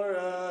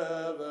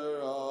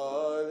forever.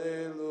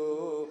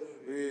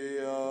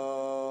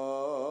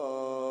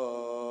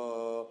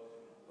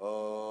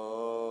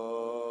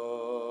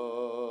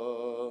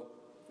 Hallelujah.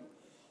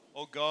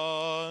 O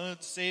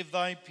God, save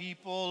thy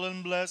people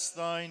and bless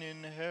thine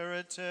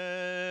inheritance.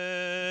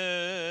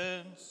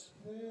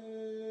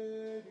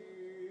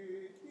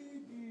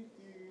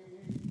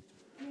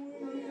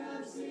 We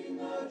have seen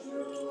the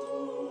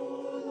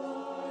true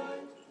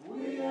light.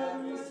 We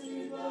have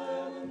received the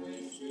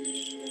heavenly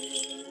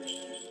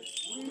Spirit.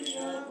 We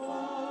have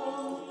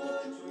found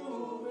the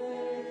true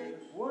faith,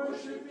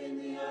 worshiping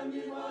the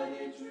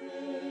undivided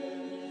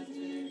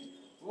Trinity.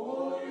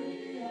 For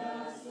he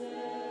has saved.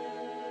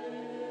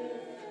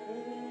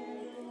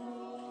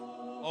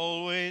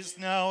 Always,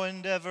 now,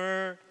 and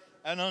ever,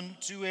 and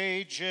unto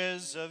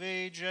ages of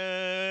ages.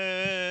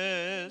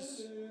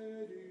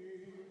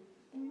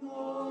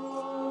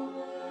 Amen.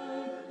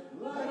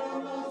 Let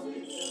our mouths be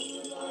filled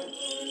with thy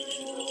praise,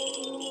 O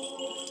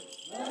Lord,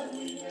 that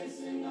we may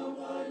sing of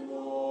thy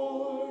glory.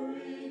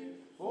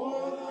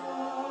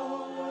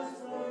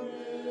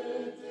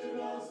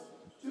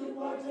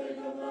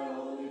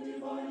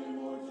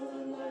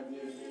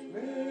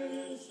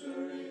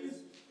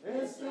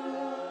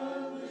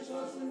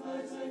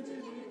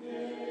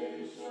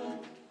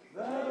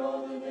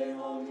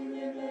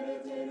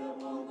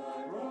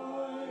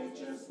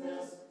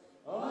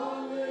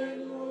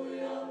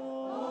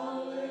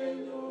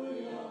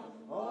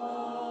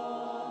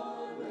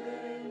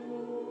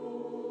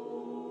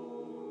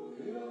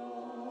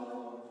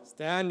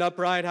 Stand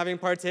upright, having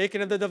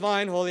partaken of the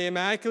divine, holy,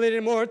 immaculate,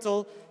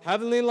 immortal,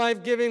 heavenly,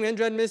 life-giving, and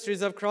dread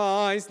mysteries of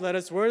Christ, let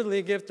us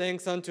worthily give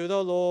thanks unto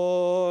the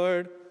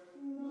Lord.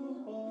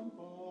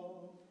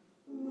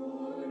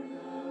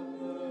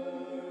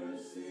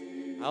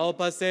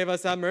 Help us, save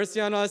us, have mercy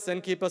on us,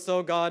 and keep us,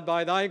 O God,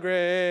 by thy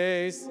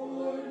grace.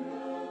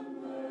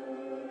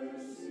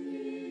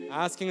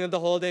 Asking that the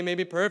whole day may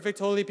be perfect,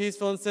 holy,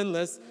 peaceful, and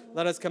sinless,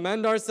 let us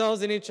commend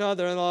ourselves and each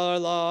other and all our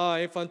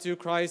life unto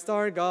Christ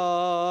our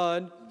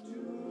God.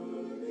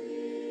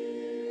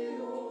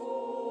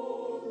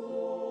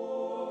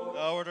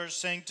 Thou art our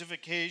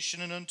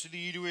sanctification, and unto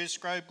thee do we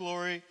ascribe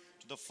glory,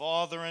 to the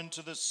Father, and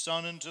to the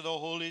Son, and to the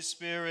Holy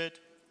Spirit,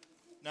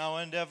 now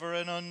and ever,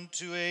 and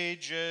unto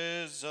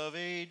ages of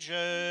ages.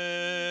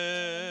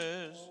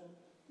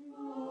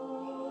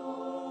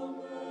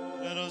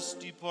 Let us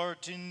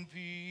depart in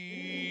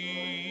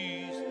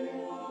peace.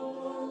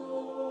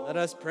 Let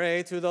us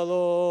pray to the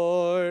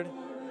Lord.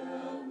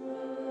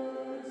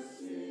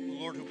 The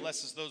Lord, who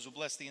blesses those who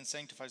bless thee and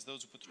sanctifies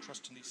those who put their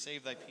trust in thee,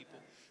 save thy people.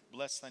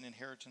 Bless thine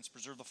inheritance,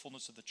 preserve the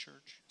fullness of the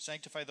church.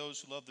 Sanctify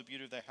those who love the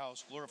beauty of thy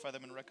house. Glorify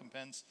them in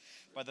recompense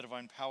by the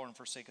divine power, and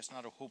forsake us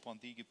not, O hope on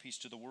thee. Give peace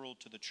to the world,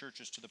 to the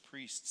churches, to the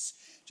priests,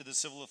 to the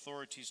civil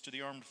authorities, to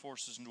the armed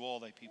forces, and to all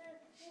thy people.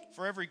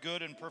 For every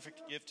good and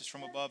perfect gift is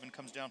from above and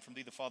comes down from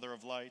thee, the Father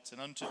of lights.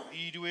 And unto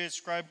thee do we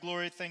ascribe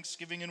glory,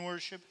 thanksgiving, and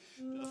worship,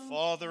 to the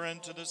Father,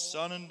 and to the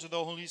Son, and to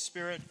the Holy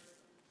Spirit,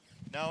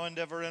 now and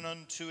ever, and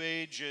unto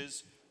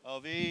ages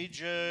of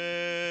ages.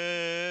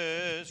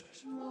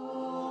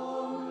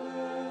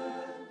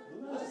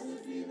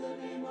 Blessed be the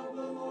name of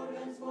the Lord,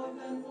 henceforth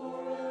and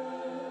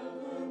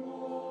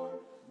forevermore.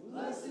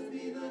 Blessed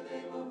be the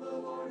name of the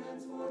Lord,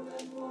 henceforth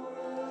and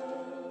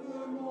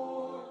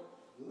forevermore.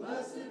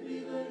 Blessed be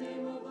the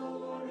name of the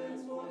Lord,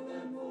 henceforth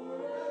and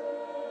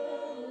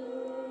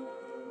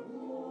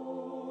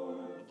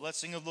forevermore. The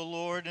blessing of the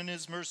Lord and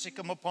his mercy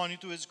come upon you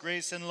through his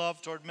grace and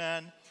love toward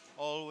man,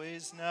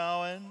 always,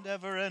 now, and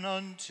ever, and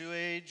unto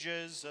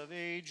ages of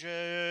ages.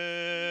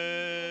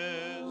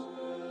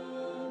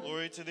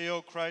 Glory to thee,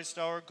 O Christ,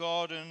 our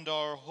God and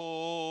our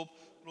hope.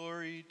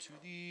 Glory to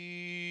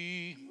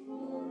thee.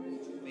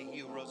 May he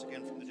who rose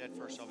again from the dead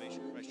for our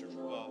salvation, Christ Church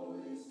of God,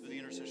 through the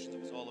intercessions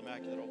of his all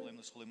immaculate, all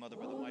blameless Holy Mother,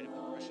 by the might of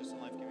the precious and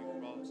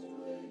life-giving cross,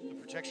 the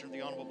protection of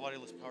the honorable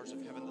bodiless powers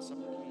of heaven, the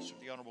supplication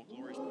of the honorable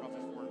glorious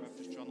prophet, foreign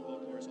Baptist John, the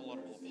holy glorious, all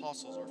honorable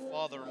apostles, our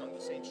Father among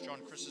the saints,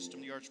 John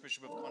Chrysostom, the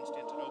Archbishop of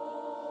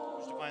Constantinople,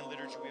 whose divine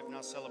liturgy we have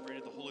now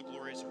celebrated, the holy,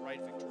 glorious, and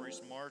right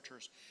victorious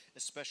martyrs,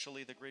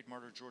 especially the great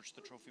martyr George,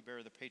 the trophy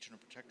bearer, the patron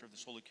and protector of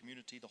this holy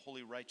community, the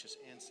holy, righteous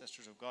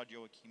ancestors of God,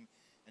 Joachim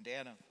and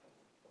Anna,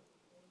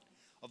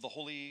 of the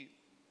holy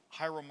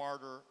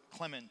Hieromartyr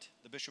Clement,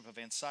 the bishop of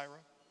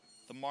Ancyra,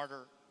 the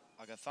martyr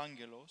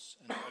Agathangelos,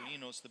 and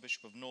Paulinos, the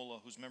bishop of Nola,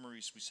 whose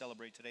memories we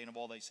celebrate today, and of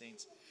all thy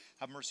saints.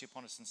 Have mercy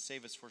upon us and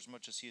save us, for as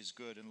much as he is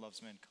good and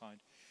loves mankind.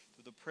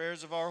 Through the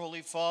prayers of our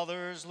holy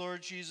fathers,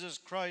 Lord Jesus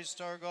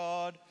Christ, our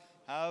God,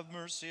 have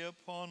mercy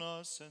upon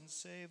us and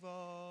save us.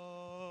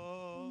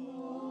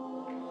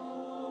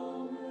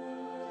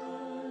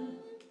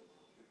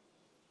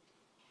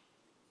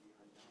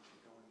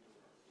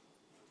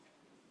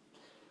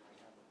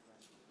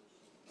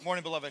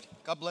 Morning, beloved.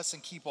 God bless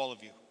and keep all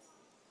of you.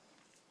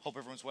 Hope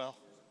everyone's well.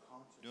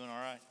 Doing all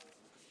right.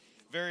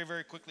 Very,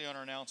 very quickly on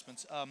our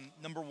announcements.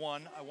 Number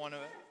one, I want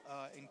to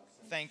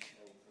thank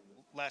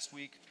last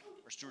week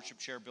our stewardship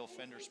chair, Bill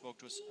Fender, spoke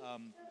to us.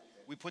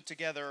 We put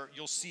together,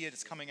 you'll see it,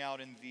 it's coming out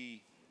in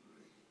the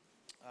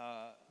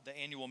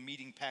annual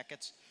meeting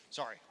packets.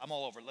 Sorry, I'm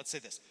all over. Let's say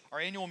this. Our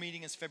annual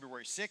meeting is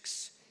February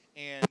 6th,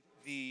 and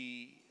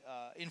the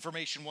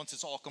information, once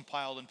it's all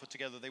compiled and put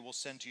together, they will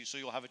send to you, so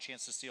you'll have a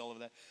chance to see all of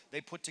that.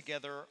 They put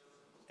together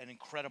an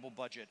incredible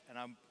budget, and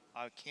I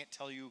can't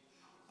tell you,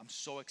 I'm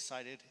so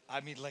excited.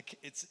 I mean, like,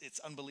 it's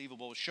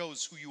unbelievable. It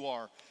shows who you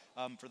are.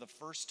 For the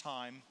first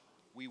time,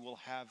 we will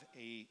have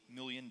a $1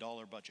 million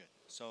budget.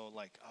 So,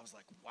 like, I was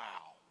like, wow.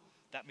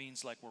 That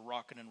means, like, we're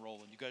rocking and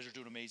rolling. You guys are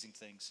doing amazing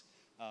things.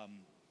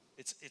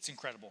 It's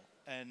incredible.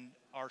 And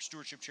our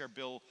stewardship chair,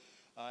 Bill,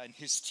 and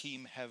his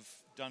team have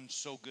done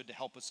so good to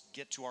help us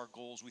get to our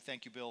goals. We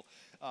thank you, Bill.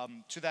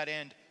 To that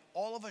end,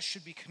 all of us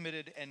should be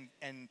committed and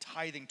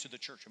tithing to the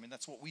church. I mean,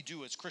 that's what we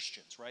do as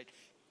Christians, right?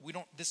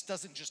 This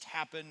doesn't just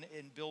happen,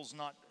 and Bill's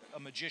not a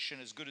magician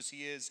as good as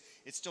he is.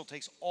 It still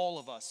takes all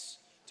of us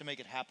to make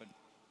it happen.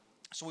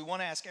 So we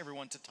want to ask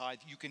everyone to tithe.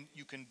 You can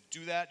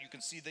do that. You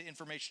can see the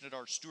information at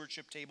our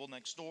stewardship table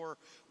next door.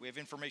 We have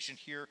information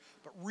here.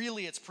 But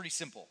really, it's pretty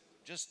simple.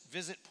 Just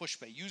visit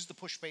PushPay. Use the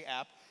PushPay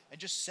app and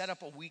just set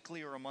up a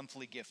weekly or a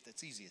monthly gift.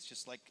 It's easy. It's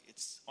just like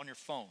it's on your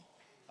phone.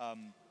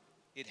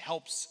 It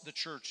helps the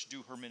church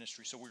do her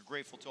ministry. So we're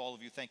grateful to all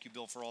of you. Thank you,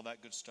 Bill, for all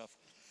that good stuff.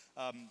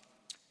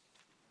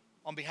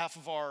 On behalf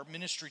of our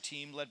ministry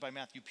team, led by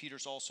Matthew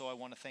Peters, also, I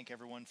want to thank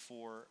everyone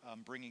for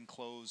bringing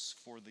clothes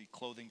for the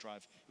clothing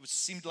drive. It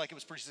seemed like it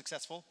was pretty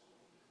successful.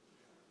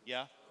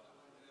 Yeah?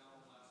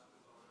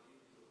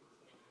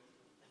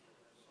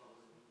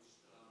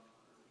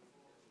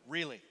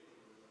 Really?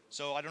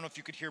 So I don't know if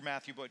you could hear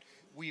Matthew, but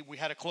we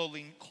had a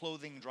clothing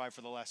drive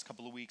for the last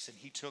couple of weeks, and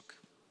he took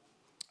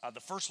the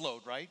first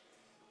load, right,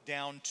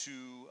 down to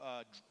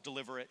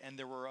deliver it, and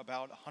there were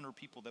about 100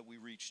 people that we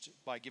reached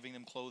by giving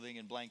them clothing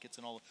and blankets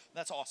and all.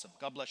 That's awesome.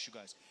 God bless you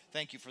guys.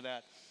 Thank you for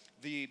that.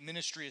 The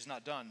ministry is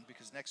not done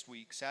because next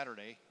week,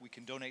 Saturday, we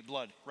can donate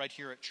blood right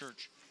here at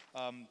church.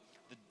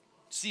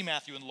 See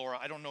Matthew and Laura.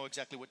 I don't know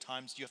exactly what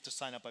times. You have to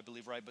sign up, I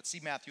believe, right? But see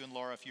Matthew and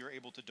Laura if you're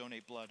able to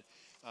donate blood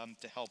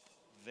to help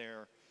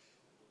there.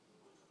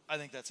 I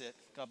think that's it.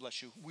 God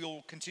bless you.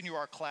 We'll continue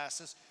our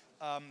classes.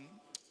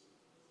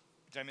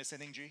 Did I miss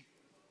anything, G?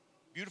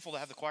 Beautiful to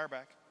have the choir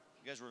back.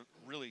 You guys were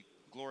really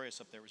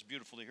glorious up there. It was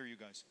beautiful to hear you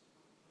guys.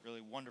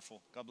 Really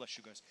wonderful. God bless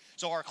you guys.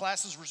 So our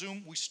classes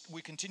resume.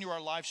 We continue our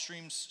live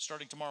streams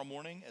starting tomorrow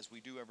morning, as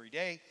we do every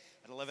day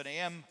at 11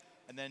 a.m.,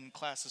 and then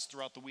classes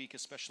throughout the week,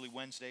 especially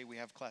Wednesday. We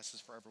have classes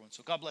for everyone.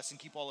 So God bless and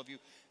keep all of you.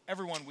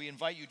 Everyone, we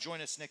invite you,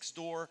 join us next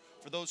door.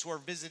 For those who are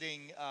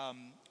visiting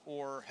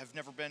or have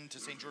never been to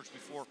St. George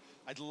before,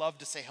 I'd love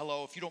to say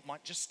hello. If you don't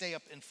mind, just stay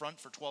up in front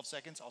for 12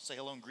 seconds. I'll say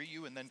hello and greet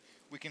you, and then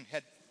we can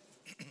head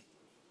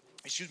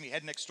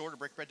next door to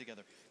break bread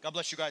together. God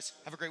bless you guys.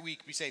 Have a great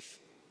week. Be safe.